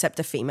not accept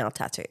a female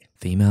tattoo.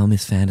 Female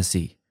Miss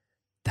Fantasy.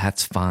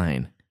 That's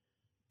fine.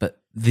 But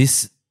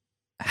this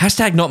 #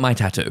 not my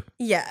tattoo.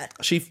 Yeah.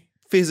 She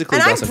physically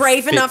and doesn't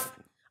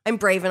I'm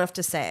brave enough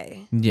to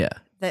say Yeah.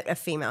 that a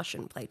female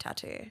shouldn't play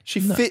tattoo.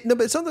 But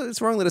it's not that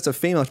it's wrong that it's a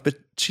female, but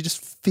she just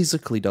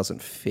physically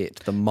doesn't fit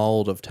the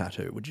mold of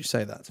tattoo. Would you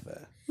say that's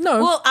fair? No.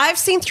 Well, I've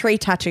seen 3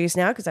 tattoos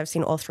now because I've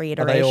seen all 3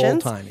 iterations. Are they all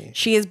tiny?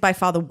 She is by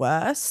far the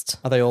worst.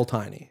 Are they all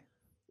tiny?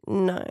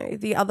 No.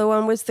 The other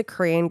one was the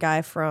Korean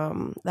guy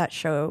from that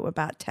show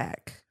about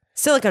tech.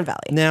 Silicon Valley.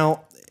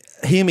 Now,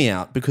 hear me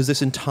out, because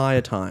this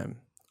entire time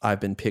I've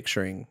been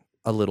picturing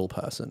a little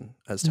person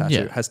as Tattoo.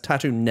 Yeah. Has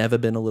Tattoo never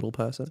been a little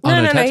person? No,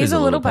 Tattoo's he's a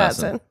little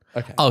person.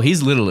 Okay. Oh,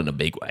 he's little in a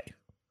big way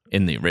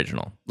in the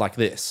original. Like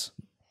this?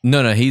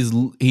 No, he's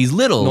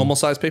little. Normal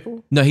sized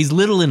people? No, he's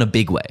little in a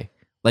big way.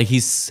 Like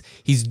he's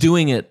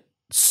doing it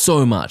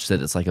so much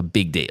that it's like a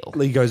big deal.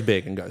 He goes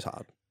big and goes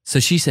hard. So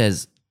she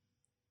says,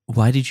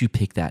 why did you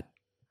pick that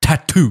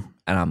tattoo?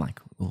 And I'm like,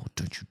 oh,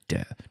 don't you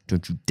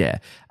dare.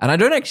 And I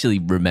don't actually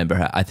remember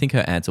her. I think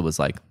her answer was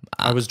like,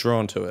 I was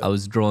drawn to it. I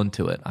was drawn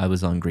to it. I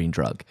was on green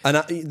drug.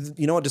 And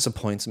you know what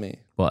disappoints me?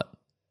 What?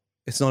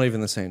 It's not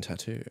even the same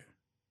tattoo.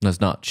 No,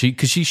 it's not.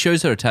 Because she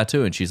shows her a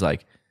tattoo and she's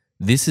like,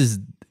 this is...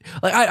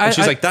 Like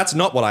she's like, that's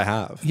not what I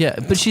have. Yeah,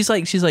 but she's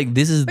like,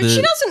 this is But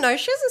she doesn't know.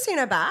 She hasn't seen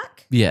her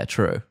back. Yeah,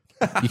 true.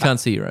 You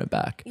can't see your own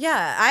back.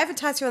 Yeah, I have a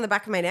tattoo on the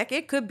back of my neck.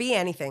 It could be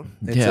anything.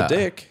 It's a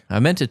dick. I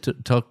meant to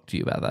talk to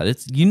you about that.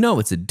 It's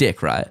it's a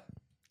dick, right?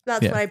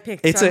 That's what I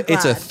picked. It's so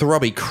a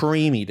thrubby,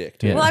 creamy dick.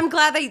 Too. Yeah. Well, I'm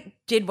glad they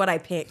did what I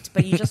picked,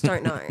 but you just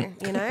don't know,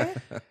 you know?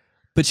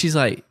 But she's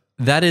like,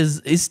 that is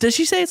does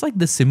she say it's like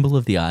the symbol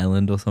of the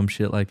island or some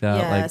shit like that?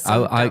 Yeah, like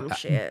some dumb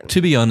shit. To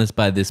be honest,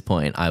 by this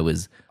point I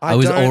was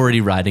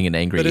already writing an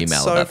angry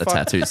email about the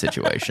tattoo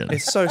situation.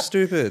 It's so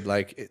stupid.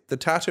 Like the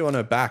tattoo on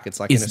her back, it's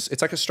like it's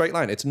like a straight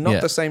line. It's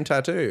not the same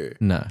tattoo.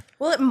 No.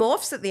 Well, it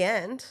morphs at the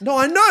end. No,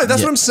 I know.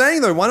 That's what I'm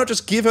saying though. Why not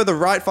just give her the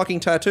right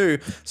fucking tattoo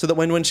so that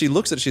when she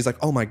looks at it, she's like,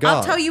 oh my God.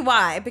 I'll tell you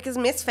why. Because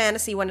Miss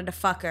Fantasy wanted to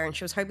fuck her and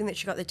she was hoping that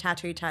she got the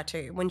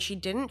tattoo. When she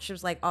didn't, she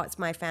was like, oh, it's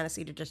my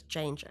fantasy to just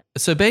change it.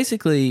 So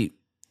basically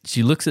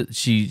she looks at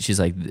she's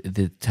like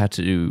the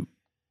tattoo,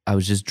 I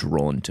was just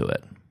drawn to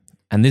it.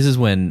 And this is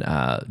when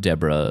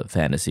Deborah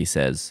Fantasy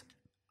says,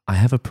 I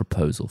have a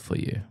proposal for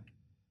you.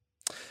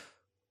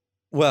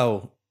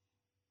 Well,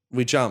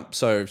 we jump.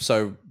 So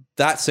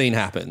that scene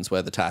happens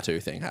where the tattoo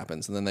thing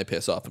happens, and then they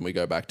piss off, and we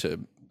go back to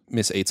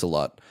Miss Eats a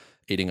Lot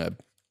eating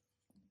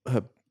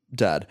her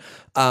dad.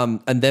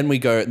 And then we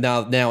go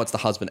now it's the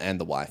husband and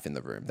the wife in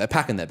the room. They're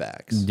packing their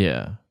bags.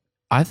 Yeah.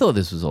 I thought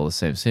this was all the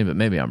same scene, but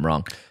maybe I'm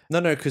wrong.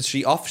 No, because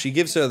she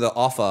gives her the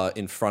offer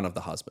in front of the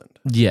husband.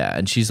 Yeah,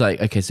 and she's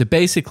like, okay, so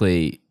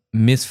basically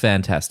Miss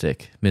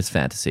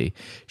Fantasy,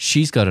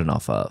 she's got an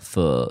offer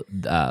for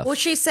well,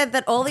 she said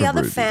that all the for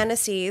other Ruby.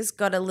 fantasies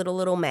got a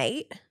little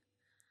mate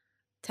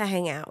to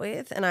hang out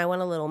with, and I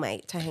want a little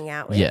mate to hang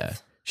out with. Yeah.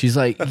 She's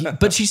like,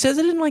 but she says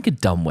it in like a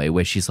dumb way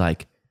where she's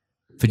like,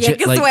 because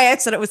the way I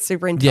said it was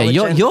super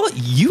intelligent. Yeah,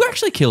 you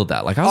actually killed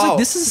that. Like I was like,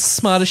 this is the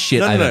smartest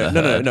shit I've ever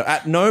heard. No.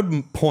 At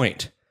no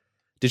point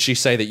did she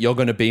say that you're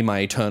going to be my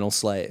eternal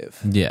slave.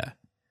 Yeah,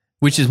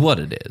 which is what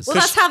it is. Well,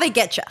 that's how they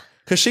get you.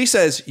 Because she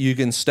says you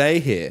can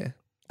stay here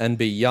and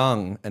be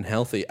young and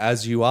healthy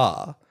as you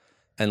are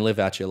and live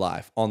out your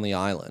life on the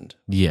island.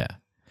 Yeah.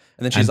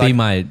 And then she's be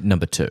my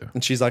number 2.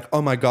 And she's like,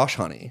 oh my gosh,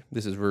 honey,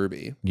 this is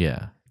Ruby.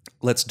 Yeah.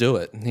 Let's do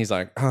it. And he's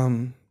like,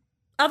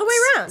 Other way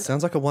around.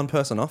 sounds like a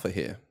one-person offer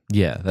here.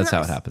 Yeah, that's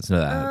how it happens. No,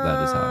 that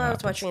is how it happens. I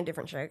was watching a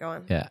different show. Go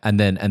on. Yeah, and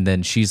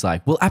then she's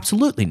like, "Well,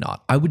 absolutely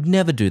not. I would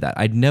never do that.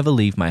 I'd never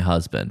leave my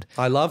husband."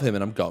 I love him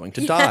and I'm going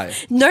to die.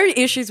 No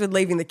issues with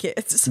leaving the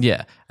kids.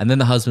 Yeah, and then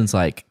the husband's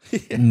like,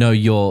 "No,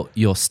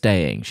 you're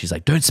staying." She's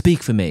like, "Don't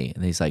speak for me,"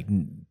 and he's like,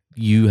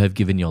 "You have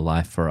given your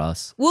life for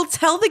us." Well,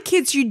 tell the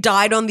kids you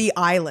died on the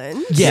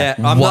island. Yeah,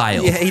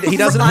 wild. He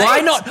doesn't.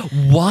 Right?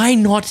 Why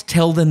not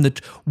tell them that?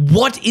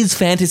 What is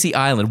Fantasy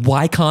Island?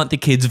 Why can't the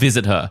kids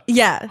visit her?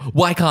 Yeah.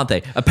 Why can't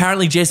they?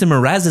 Apparently, Jason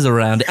Mraz is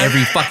around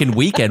every fucking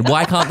weekend.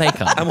 Why can't they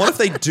come? And what if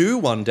they do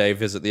one day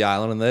visit the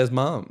island and there's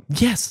mom?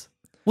 Yes.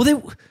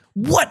 Well,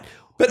 what?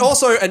 But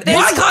also,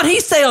 Why can't he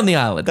stay on the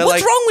island? What's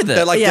like, wrong with it?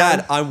 They're like, Yeah.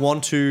 Dad, I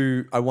want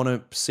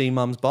to see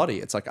mum's body.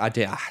 It's like I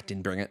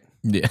didn't bring it.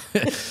 Yeah.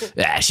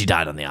 Yeah, she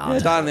died on the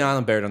island. Died on the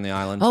island, buried on the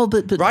island. Oh,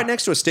 but right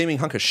next to a steaming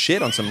hunk of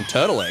shit on some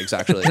turtle eggs,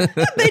 actually.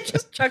 They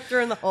just chucked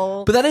her in the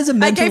hole. But that is a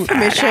mental. I gave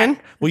permission.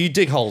 Well, you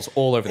dig holes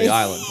all over the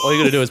island. All you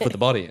got to do is put the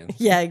body in.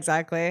 Yeah,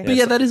 exactly. But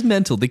yeah, that is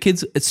mental. The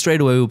kids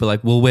straight away will be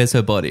like, "Well, where's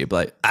her body?" Be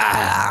like,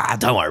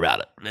 don't worry about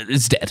it.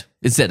 It's dead.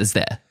 It's dead. It's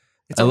there.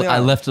 I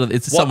left it.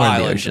 It's What somewhere in the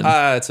island?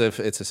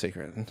 ocean. It's a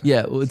secret.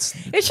 Yeah, well, it's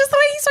It's just the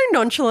way he so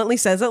nonchalantly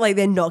says it, like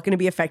they're not going to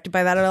be affected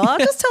by that at all. I'll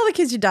just tell the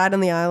kids you died on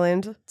the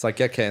island. It's like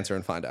get cancer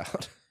and find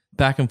out.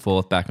 back and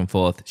forth, back and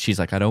forth. She's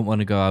like, "I don't want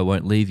to go. I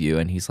won't leave you."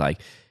 And he's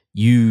like,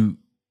 "You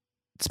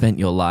spent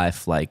your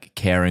life like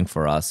caring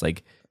for us,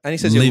 like." And he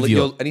says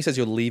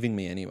you're leaving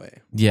me anyway.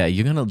 Yeah,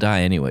 you're gonna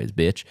die anyways,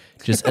 bitch.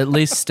 Just at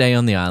least stay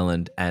on the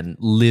island and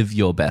live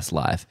your best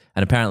life.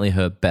 And apparently,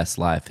 her best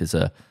life is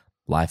a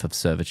life of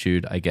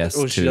servitude, I guess.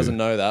 Well, she doesn't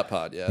know that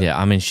part yet. Yeah,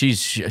 I mean, she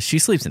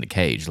sleeps in a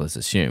cage. Let's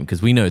assume,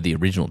 because we know the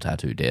original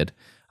Tattoo did.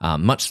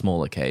 Much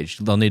smaller cage.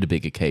 They'll need a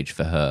bigger cage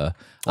for her.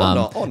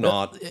 Or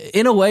not.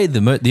 In a way, the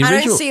original.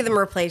 I don't see them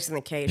replacing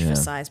the cage for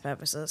size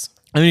purposes.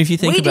 I mean, if you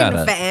think We about did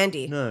it, for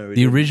Andy. No,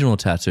 the original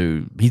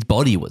Tattoo, his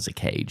body was a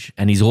cage,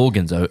 and his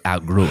organs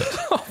outgrew it.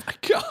 oh my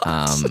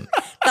god.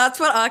 That's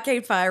what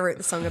Arcade Fire wrote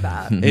the song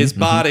about. His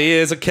body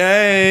is a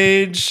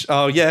cage.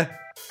 Oh yeah.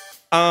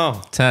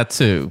 Oh,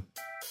 Tattoo.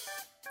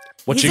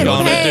 what He's you in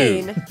gonna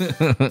pain.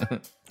 do?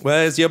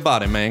 Where's your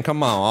body, man?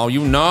 Come on. Oh,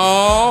 you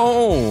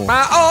know.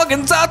 My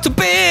organs are too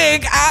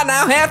big. I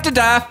now have to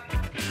die.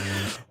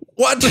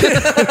 What?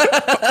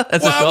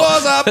 That's Why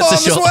was I born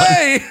this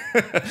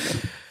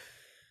way?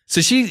 So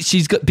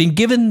she's been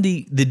given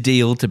the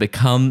deal to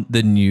become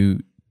the new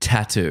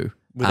Tattoo.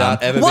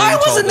 Without ever Why being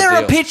told wasn't the there a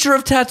deal. picture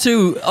of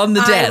Tattoo on the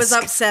desk? I was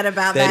upset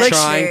about They're that.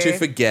 trying too. to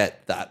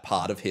forget that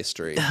part of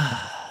history.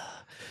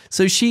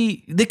 So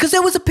because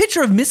there was a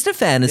picture of Mr.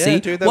 Fantasy. Yeah,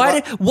 dude,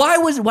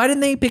 why didn't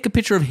they pick a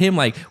picture of him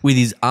like with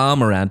his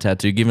arm around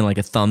Tattoo, giving like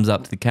a thumbs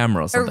up to the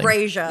camera or something?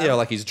 Erasure. Yeah,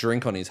 like his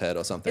drink on his head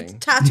or something.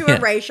 Tattoo Yeah.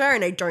 erasure,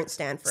 and I don't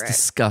stand for it.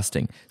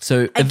 Disgusting.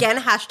 So Again,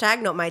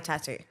 hashtag not my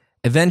tattoo.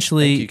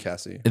 eventually, Thank you,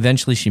 Cassie.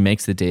 Eventually, she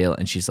makes the deal,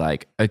 and she's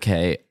like,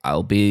 "Okay,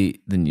 I'll be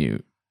the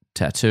new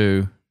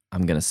Tattoo.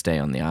 I'm gonna stay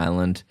on the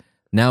island."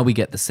 Now we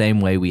get the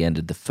same way we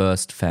ended the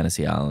first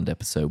Fantasy Island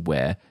episode,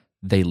 where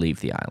they leave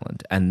the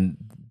island, and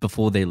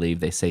before they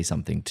leave, they say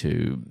something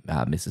to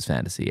Mrs.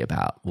 Fantasy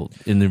about, well,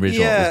 in the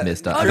original Yeah. it was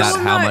Mister, Oh, about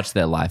no, how no. much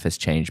their life has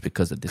changed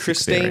because of this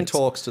Christine experience.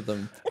 talks to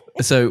them.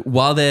 So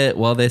while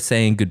they're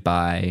saying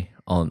goodbye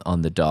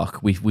on the dock,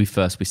 we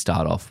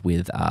start off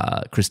with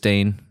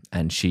Christine,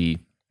 and she,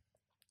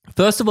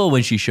 first of all,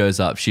 when she shows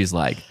up, she's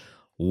like,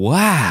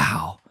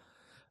 "Wow,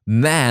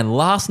 man,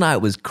 last night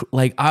was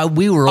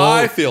we were all."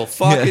 I feel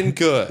fucking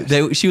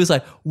good. She was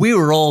like, "We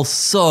were all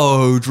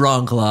so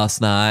drunk last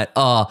night.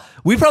 Oh,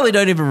 we probably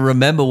don't even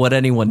remember what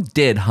anyone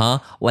did, huh?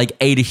 Like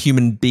ate a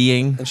human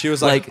being." And she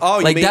was like, "Oh,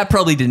 you mean-" that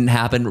probably didn't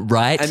happen,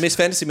 right?" And Miss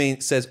Fantasy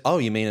says, "Oh,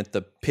 you mean at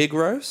the pig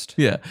roast?"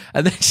 Yeah.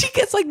 And then she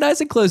gets like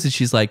nice and close and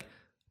she's like,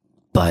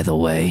 "By the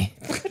way,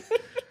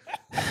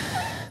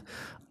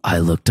 I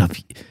looked up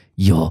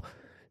your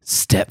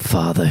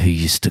stepfather who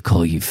used to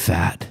call you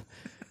fat.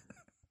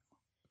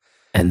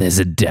 And there's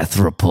a death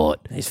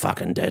report. He's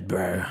fucking dead,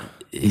 bro.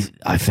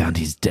 I found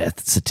his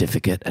death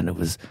certificate and it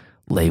was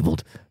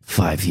labeled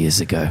 5 years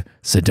ago.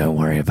 So don't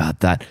worry about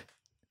that."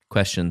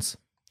 Questions.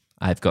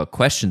 I've got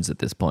questions at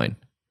this point.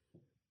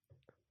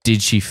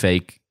 Did she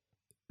fake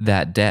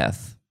that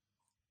death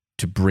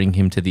to bring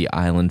him to the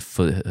island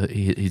for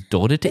his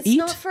daughter to It's eat?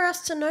 not for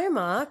us to know,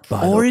 Mark.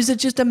 Or is it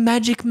just a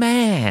magic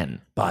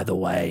man? By the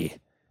way,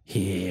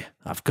 here,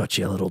 I've got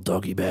your little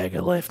doggy bag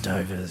of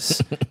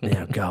leftovers.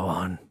 Now go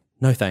on.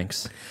 No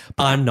thanks.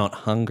 I'm not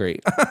hungry.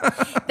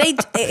 They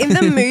in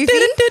the movie.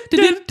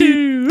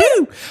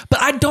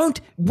 But I don't.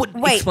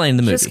 Wait, Explain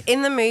the movie. Just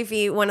in the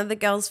movie, one of the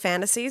girls'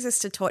 fantasies is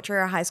to torture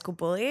a high school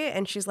bully,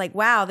 and she's like,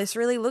 "Wow, this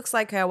really looks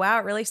like her. Wow,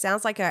 it really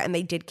sounds like her." And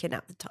they did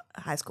kidnap the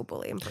high school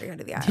bully and bring her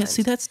to the island. Yeah,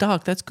 see, that's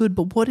dark. That's good.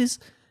 But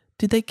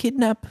did they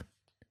kidnap?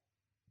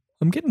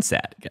 I'm getting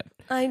sad again.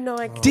 I know.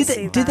 I can Did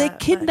see they that,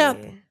 kidnap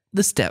buddy.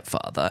 the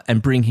stepfather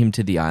and bring him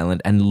to the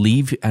island and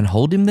leave and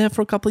hold him there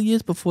for a couple of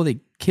years before they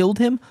killed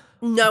him?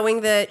 knowing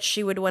that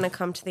she would want to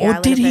come to the Or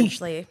island did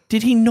eventually?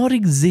 did he not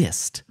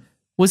exist?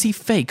 Was he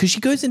fake? Because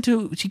she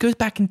goes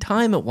back in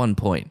time at one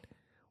point.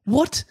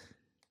 What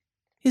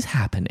is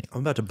happening?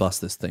 I'm about to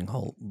bust this thing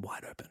whole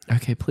wide open.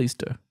 Okay, please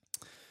do.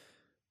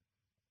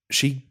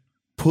 She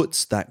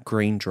puts that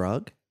green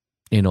drug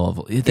In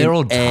all, they're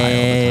all dry all the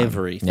time.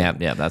 everything.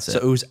 Yeah, that's it. So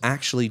it was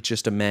actually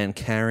just a man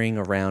carrying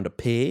around a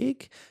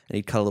pig, and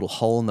he'd cut a little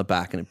hole in the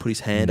back, and he'd put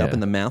his hand up in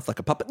the mouth like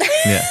a puppet.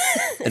 Yeah.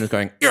 And was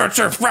going, "You're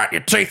too fat, your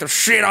teeth are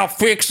shit, I'll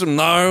fix them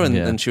though." And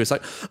then she was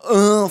like,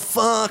 "Oh,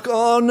 fuck,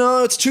 oh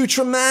no, it's too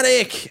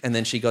traumatic." And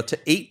then she got to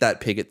eat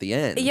that pig at the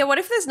end. Yeah, what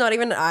if there's not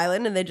even an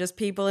island and they're just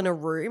people in a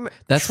room?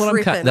 That's what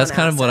tripping that's on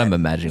kind of what I'm acid?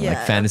 imagining. Like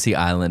Yeah. Fantasy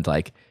Island,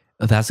 like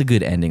that's a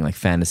good ending. Like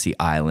Fantasy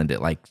Island, it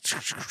like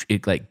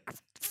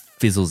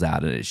fizzles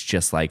out and it's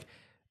just like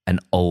an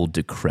old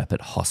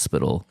decrepit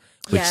hospital.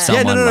 Which Yeah.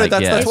 someone no, like,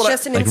 that's It's what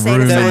just an like insane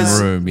room There in was,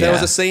 asylum. room. there Yeah.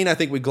 was a scene I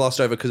think we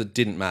glossed over because it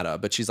didn't matter,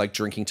 but she's like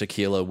drinking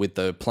tequila with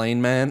the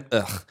plane man.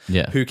 Ugh,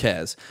 Yeah. who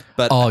cares?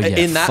 But Oh, yeah,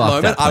 in that fuck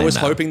moment, that I plane was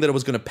man. hoping that it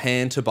was going to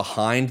pan to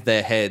behind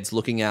their heads,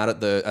 looking out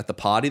at the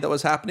party that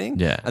was happening.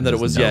 Yeah, and that it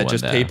there's was no one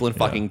just there. people in Yeah.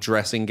 fucking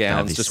dressing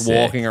gowns, be just sick.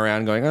 walking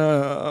around going,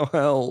 "Oh,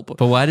 help!"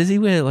 But why does he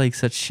wear like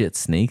such shit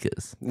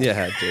sneakers?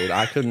 Yeah, dude,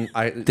 I couldn't.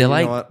 They're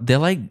like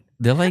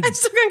I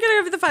still can't get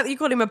over the fact that you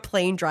called him a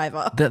plane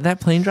driver. that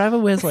plane driver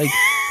wears like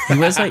he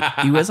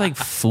wears like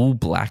full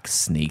black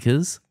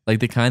sneakers,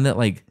 like the kind that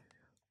like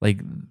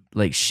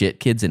shit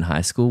kids in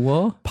high school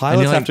wore.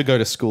 pilots And have you're to go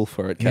to school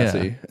for it, Cassie,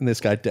 Yeah. and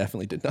this guy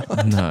definitely did not.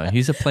 like, no,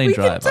 he's a plane We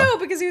driver. can tell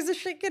because he was a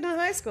shit kid in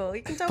high school.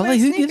 You can tell But by like,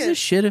 his who gives a sneakers.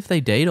 shit if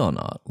they date or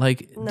not?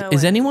 Like, No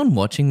is way. anyone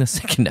watching the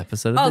second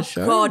episode of Oh this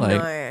show? God, Like-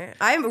 no!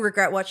 I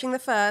regret watching the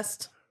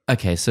first.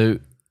 Okay, so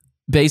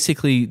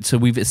basically,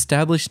 we've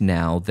established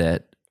now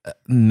that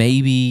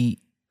maybe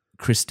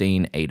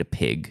Christine ate a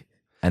pig,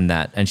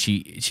 and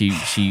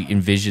she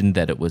envisioned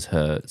that it was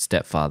her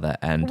stepfather,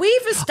 and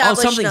We've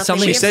established something- nothing.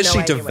 something- We She have said no she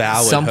idea what it is.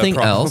 devoured something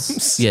her else.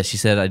 problems. Yeah, she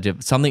said I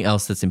did. Something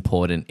else that's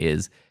important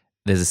is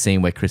there's a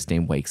scene where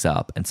Christine wakes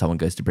up and someone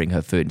goes to bring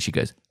her food, and she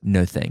goes,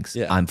 "No thanks,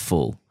 Yeah. I'm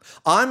full."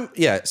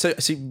 So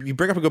you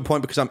bring up a good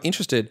point because I'm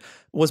interested.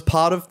 Was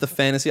part of the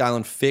Fantasy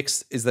Island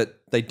fix is that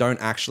they don't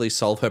actually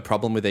solve her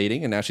problem with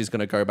eating, and now she's going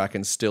to go back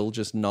and still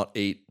just not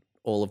eat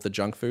all of the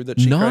junk food that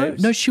she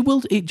craves? No, she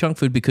will eat junk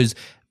food because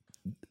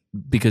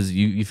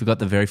you forgot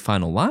the very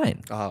final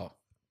line. Oh,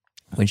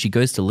 When she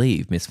goes to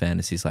leave, Miss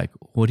Fantasy's like,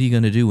 "What are you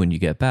going to do when you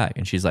get back?"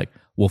 And she's like,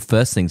 "Well,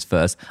 first things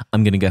first,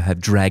 I'm going to go have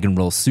dragon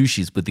roll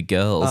sushis with the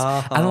girls."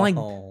 And I'm like,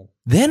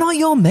 they're not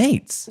your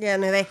mates. Yeah,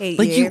 no, they hate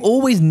Like, you. you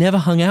always never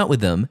hung out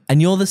with them,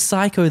 and you're the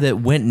psycho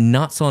that went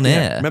nuts on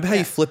air. remember how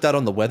you flipped out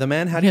on the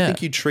weatherman? How do you Yeah.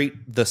 think you treat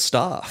the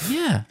staff?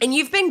 Yeah. And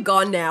you've been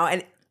gone now,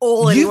 and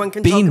all You've anyone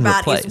can talk been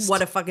about is replaced.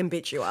 what a fucking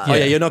bitch you are. Oh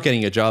yeah, you're not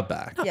getting your job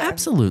back. No,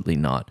 absolutely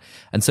not.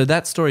 And so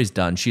that story's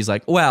done. She's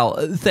like, "Wow,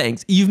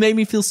 thanks. You've made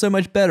me feel so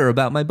much better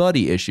about my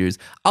body issues.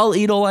 I'll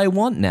eat all I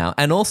want now.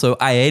 And also,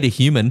 I ate a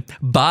human.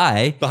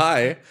 Bye."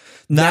 Bye.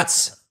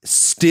 That's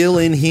still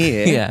in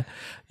here. Yeah.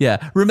 Yeah.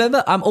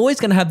 Remember, I'm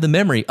always going to have the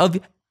memory of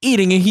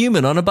eating a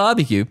human on a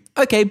barbecue.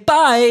 Okay,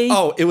 bye.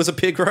 Oh, it was a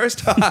pig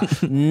roast?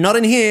 Not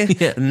in here.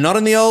 Yeah. Not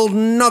in the old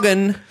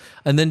noggin.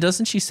 And then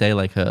doesn't she say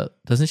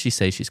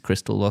she's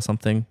Crystal or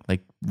something?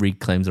 Like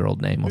reclaims her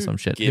old name or some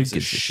shit. Gives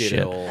a shit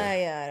at all. Oh,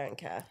 yeah, I don't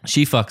care.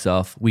 She fucks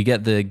off. We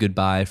get the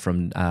goodbye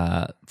from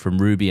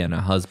Ruby and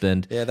her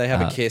husband. Yeah, they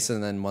have a kiss,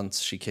 and then once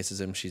she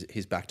kisses him,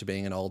 he's back to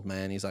being an old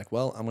man. He's like,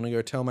 "Well, I'm gonna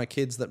go tell my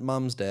kids that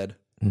Mum's dead."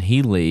 And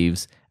he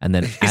leaves. And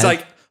then He's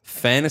like,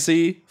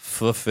 "Fantasy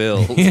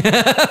fulfilled."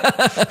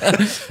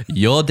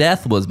 "Your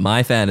death was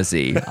my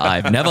fantasy.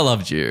 I've never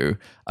loved you.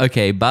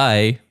 Okay,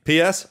 bye."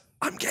 P.S.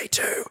 I'm gay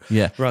too.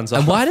 Yeah. Runs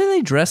And off. why do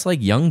they dress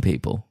like young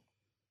people?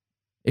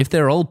 If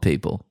they're old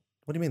people.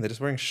 What do you mean? They're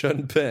just wearing shirt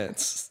and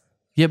pants.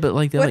 Yeah, but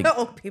like they're What like do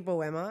old people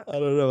wear, Mark? I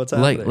don't know what's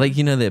like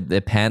you know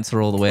their pants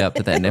are all the way up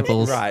to their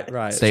nipples.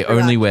 Right. They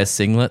only wear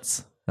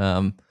singlets.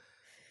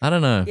 I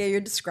don't know. Yeah,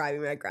 you're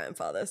describing my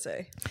grandfather,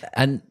 so.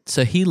 And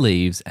so he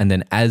leaves, and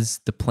then as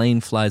the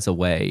plane flies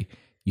away,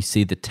 you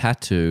see the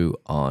tattoo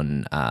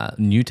on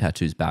new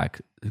tattoos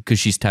back because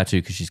she's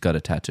tattooed because she's got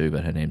a tattoo,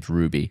 but her name's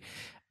Ruby.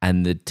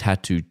 And the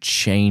tattoo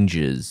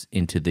changes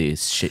into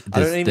this shit. I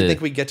don't even think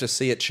we get to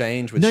see it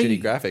change with No, shitty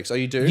you- graphics. Oh,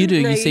 you do? You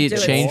do. No, you see you it do.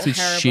 It's change with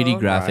terrible. shitty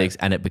graphics, Right.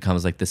 and it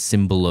becomes like the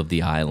symbol of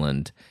the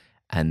island.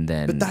 And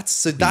then, But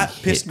that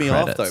we pissed hit me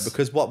off credits. though,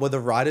 because what were the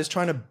writers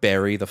trying to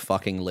bury the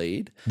fucking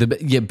lead?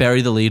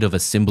 Bury the lead of a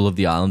symbol of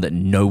the island that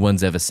no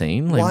one's ever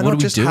seen. Like, Why what not are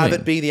we just doing? have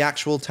it be the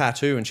actual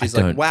tattoo? And she's I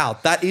like, don't- "Wow,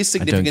 that is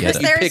significant get that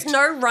it. you There is picked."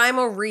 no rhyme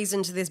or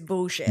reason to this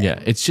bullshit. Yeah,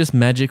 it's just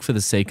magic for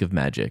the sake of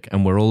magic,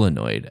 and we're all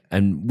annoyed,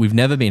 and we've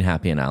never been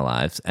happy in our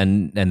lives,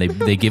 and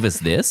they give us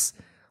this.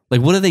 Like,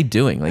 what are they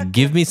doing? Like,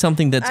 give me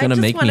something that's I going to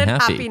just make me wanted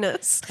happy.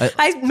 happiness.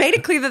 I made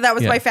it clear that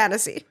was Yeah. my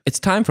fantasy. It's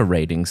time for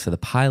ratings for the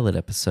pilot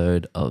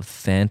episode of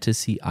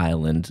Fantasy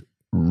Island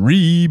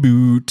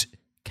Reboot.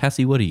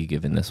 Cassie, what are you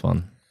giving this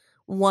one?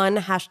 1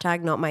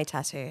 hashtag not my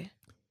tattoo.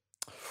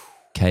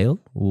 Kale,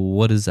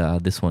 what does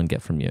this one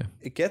get from you?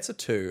 It gets a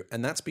 2,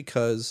 and that's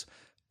because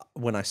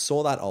when I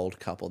saw that old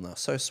couple, and they were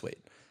so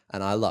sweet,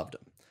 and I loved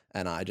them,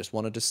 And I just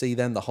wanted to see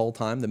them the whole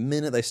time. The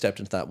minute they stepped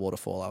into that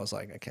waterfall, I was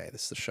like, okay,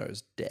 the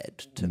show's dead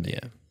to me.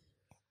 Yeah.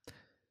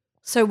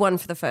 So 1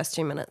 for the first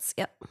 2 minutes.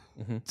 Yep.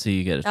 So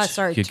you get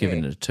sorry, you're 2.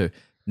 giving it a 2.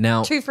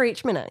 Now, 2 for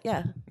each minute.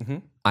 Yeah.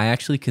 I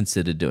actually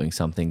considered doing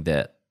something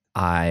that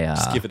I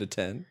Just give it a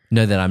 10.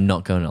 know that I'm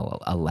not going to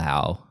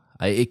allow.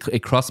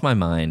 It crossed my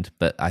mind,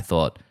 but I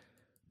thought,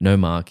 no,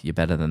 Mark, you're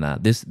better than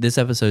that. This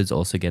episode's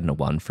also getting a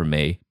 1 from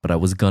me, but I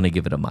was going to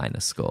give it a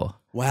minus score.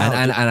 Wow.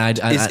 And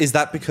is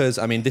that because,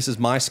 I mean, this is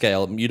my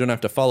scale. You don't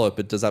have to follow it,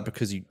 but does that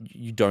because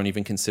you don't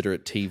even consider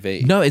it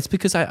TV? no, it's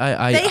because They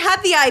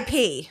had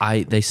the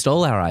IP. they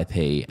stole our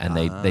IP and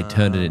they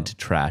turned it into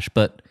trash,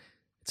 but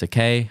it's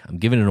okay. I'm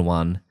giving it a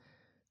 1.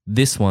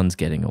 This one's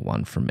getting a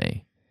 1 from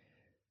me.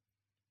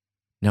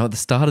 Now, at the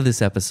start of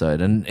this episode,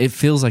 and it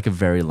feels like a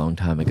very long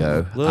time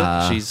ago.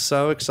 Look, she's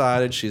so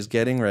excited. She's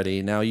getting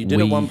ready. Now, you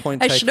did at one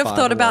point I take should have 5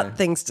 thought away. about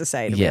things to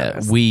say. To be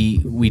honest.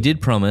 we did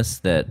promise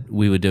that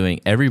we were doing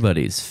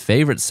everybody's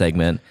favorite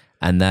segment,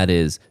 and that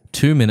is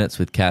 2 minutes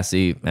with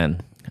Cassie,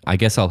 and I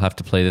guess I'll have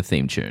to play the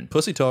theme tune.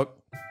 Pussy talk.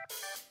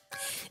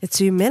 It's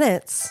 2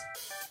 minutes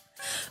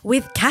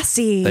with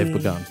Cassie. They've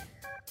begun.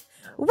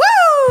 Woo!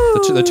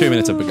 The 2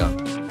 minutes have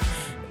begun.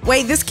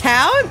 Wait, this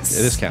counts?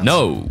 Yeah, this counts.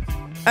 No.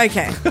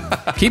 Okay.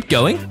 Keep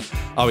going.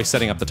 Oh, he's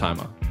setting up the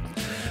timer.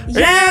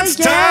 Yeah, It's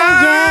yeah,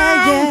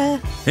 time!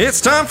 yeah.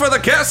 It's time for the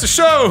Cassie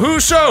Show.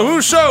 Whose show?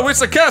 Whose show? It's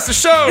the Cassie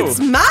Show. It's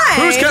mine.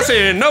 Who's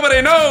Cassie?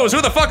 Nobody knows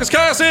who the fuck is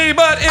Cassie,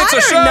 but it's I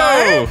a show. don't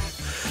know.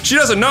 She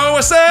doesn't know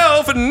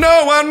herself, and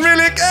no one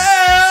really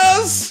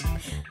cares.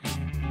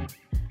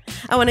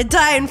 I want to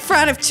die in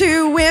front of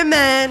 2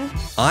 women.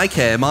 I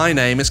care. My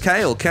name is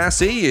Kale.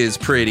 Cassie is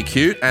pretty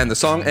cute, and the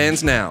song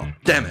ends now.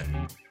 Damn it.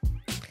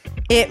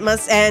 It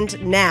must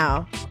end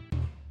now.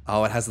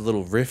 Oh, it has a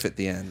little riff at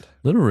the end.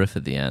 Little riff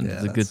at the end. Yeah,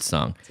 it's a good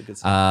song. It's a good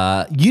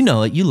song. You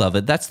know it. You love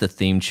it. That's the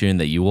theme tune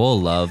that you all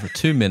love.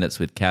 2 minutes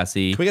with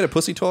Cassie. Can we get a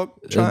pussy talk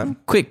chime?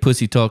 Quick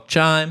pussy talk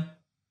chime.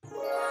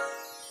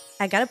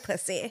 I got a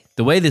pussy.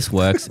 The way this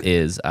works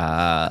is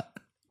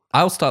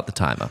I'll start the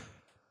timer.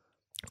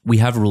 We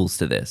have rules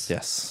to this.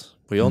 Yes.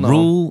 We all know.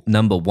 Rule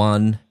number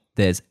 1,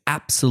 there's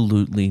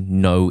absolutely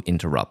no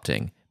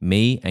interrupting.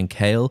 Me and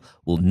Kale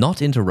will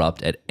not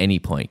interrupt at any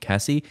point.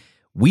 Cassie,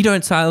 we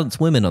don't silence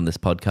women on this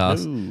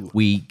podcast. No.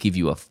 We give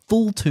you a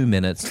full 2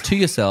 minutes to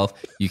yourself.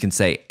 You can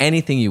say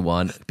anything you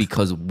want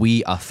because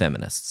we are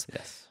feminists.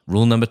 Yes.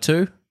 Rule number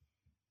 2,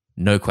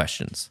 no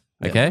questions.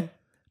 Okay? Yeah.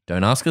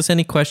 Don't ask us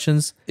any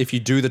questions. If you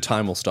do, the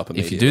time will stop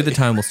immediately. If you do, the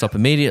time will stop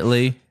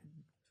immediately.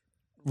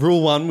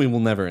 Rule 1, we will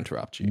never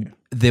interrupt you.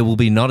 There will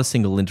be not a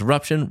single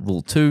interruption.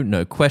 Rule 2,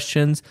 no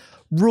questions.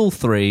 Rule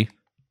 3,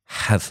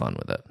 have fun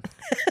with it.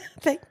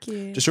 Thank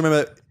you. Just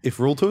remember, if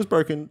Rule 2 is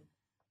broken,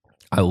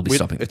 I will be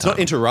stopping the it's timer. not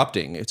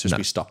interrupting. It's just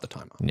we stop the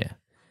timer. Yeah.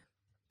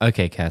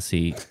 Okay,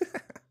 Cassie,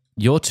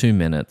 your 2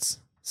 minutes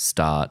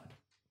start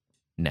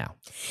now.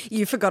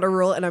 You forgot a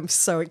rule, and I'm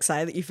so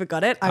excited that you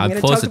forgot it.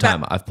 I've paused the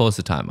timer. I've paused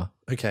the timer.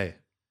 Okay.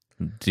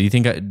 Do you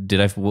think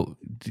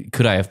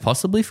could I have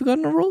possibly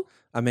forgotten a rule?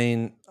 I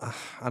mean,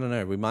 I don't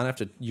know. We might have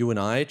to, you and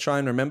I, try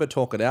and remember,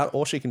 talk it out,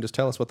 or she can just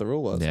tell us what the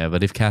rule was. Yeah,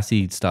 but if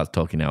Cassie starts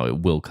talking now, it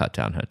will cut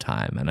down her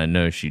time. And I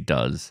know she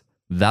does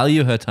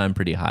value her time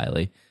pretty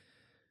highly.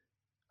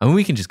 I mean,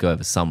 we can just go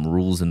over some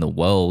rules in the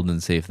world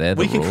and see if they're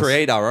the rules. We can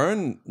create our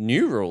own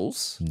new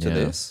rules to Yeah.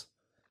 this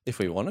if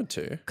we wanted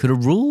to. Could a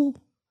rule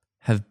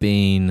have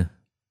been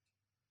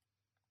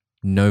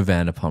no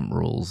Vanderpump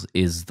rules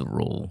is the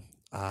rule?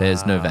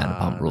 There's no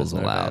Vanderpump rules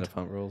There's no allowed.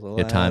 Vanderpump rules allowed.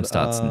 Your time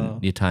starts.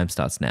 Your time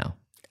starts now.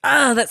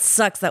 that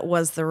sucks. That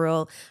was the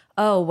rule.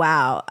 Oh,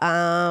 wow.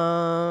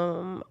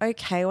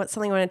 Okay, what's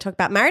something I want to talk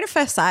about? Married at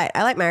First Sight.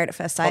 I like Married at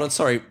First Sight. Hold on,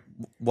 sorry.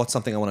 What's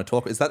something I want to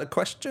talk? Is that a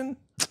question?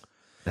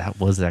 That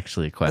was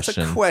actually a That's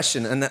question. a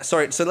question. And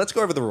sorry, so let's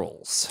go over the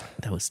rules.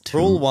 That was 2.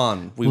 Rule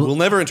 1, we will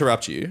never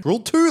interrupt you. Rule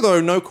 2,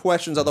 though, no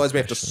questions. Otherwise, we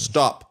have to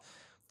stop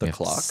the We have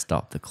to clock.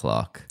 Stop the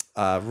clock.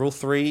 Rule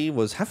 3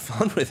 was have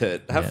fun with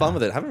it. Have fun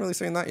with it. Haven't really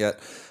seen that yet.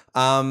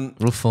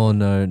 Rule 4,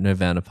 no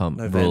Vanderpump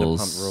rules.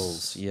 Vanderpump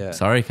rules, yeah.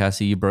 Sorry,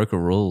 Cassie, you broke a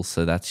rule,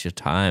 so that's your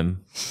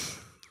time.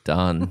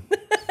 Done.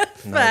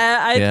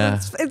 Fair. Yeah.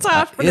 It's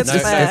harsh, but it's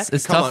fair.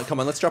 It's Come tough.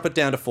 on. Let's drop it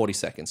down to 40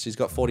 seconds. She's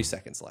got 40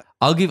 seconds left.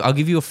 I'll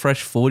give you a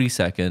fresh 40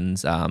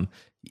 seconds.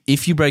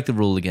 If you break the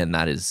rule again,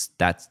 that's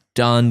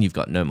done. You've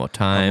got no more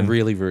time. I'm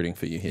really rooting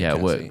for you here, yeah,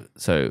 Cassie.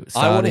 so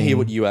I want to hear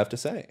what you have to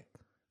say.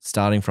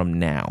 starting from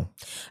now.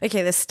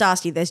 Okay, there's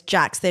Starsky, there's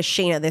Jax, there's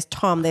Sheena, there's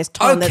Tom, there's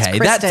there's Okay,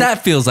 Kristen.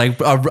 that feels like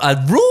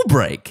a rule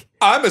break.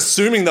 I'm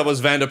assuming that was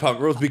Vanderpump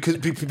Rules because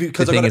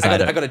thing is,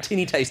 I got a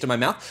teeny taste in my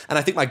mouth and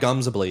I think my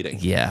gums are bleeding.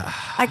 Yeah,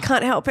 I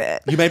can't help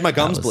it. You made my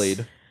gums was-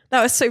 bleed.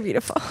 That was so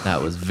beautiful.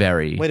 that was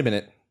very. Wait a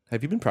minute.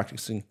 Have you been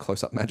practicing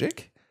close-up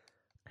magic?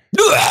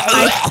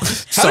 How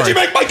did you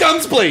make my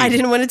gums bleed? I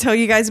didn't want to tell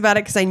you guys about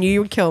it because I knew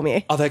you would kill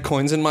me. Are there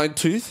coins in my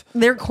tooth?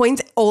 There are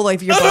coins all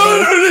over your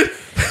body.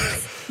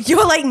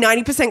 You're like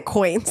 90%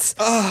 coins.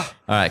 All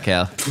right,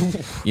 Cal.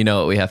 You know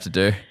what we have to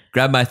do.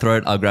 Grab my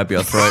throat. I'll grab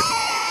your throat.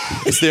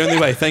 It's the only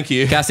way. Thank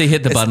you. Cassie,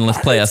 hit the button. Let's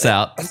play us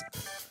out.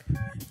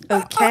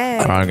 Okay.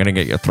 I'm going to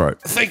get your throat.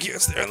 Thank you.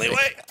 It's the only way.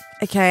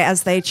 Okay,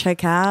 as they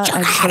check out,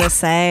 I just want to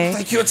say,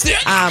 Thank you. It's the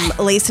only way.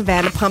 Lisa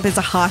Vanderpump is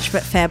a harsh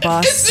but fair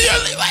boss. It's the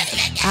only way.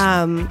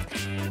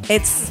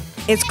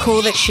 It's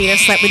cool that Sheeta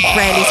slept with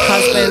Brandy's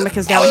husband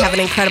because now we have an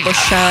incredible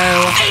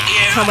show.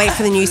 Can't wait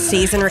for the new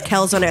season.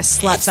 Raquel's on her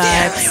slut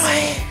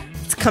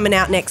vibes. It's coming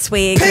out next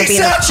week. It'll be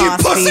in a past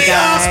for you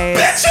guys.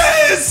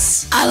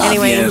 Bitches! I love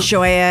Anyway, you.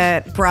 enjoy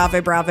it.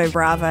 Bravo, bravo,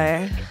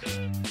 bravo.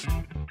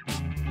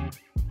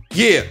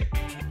 Yeah.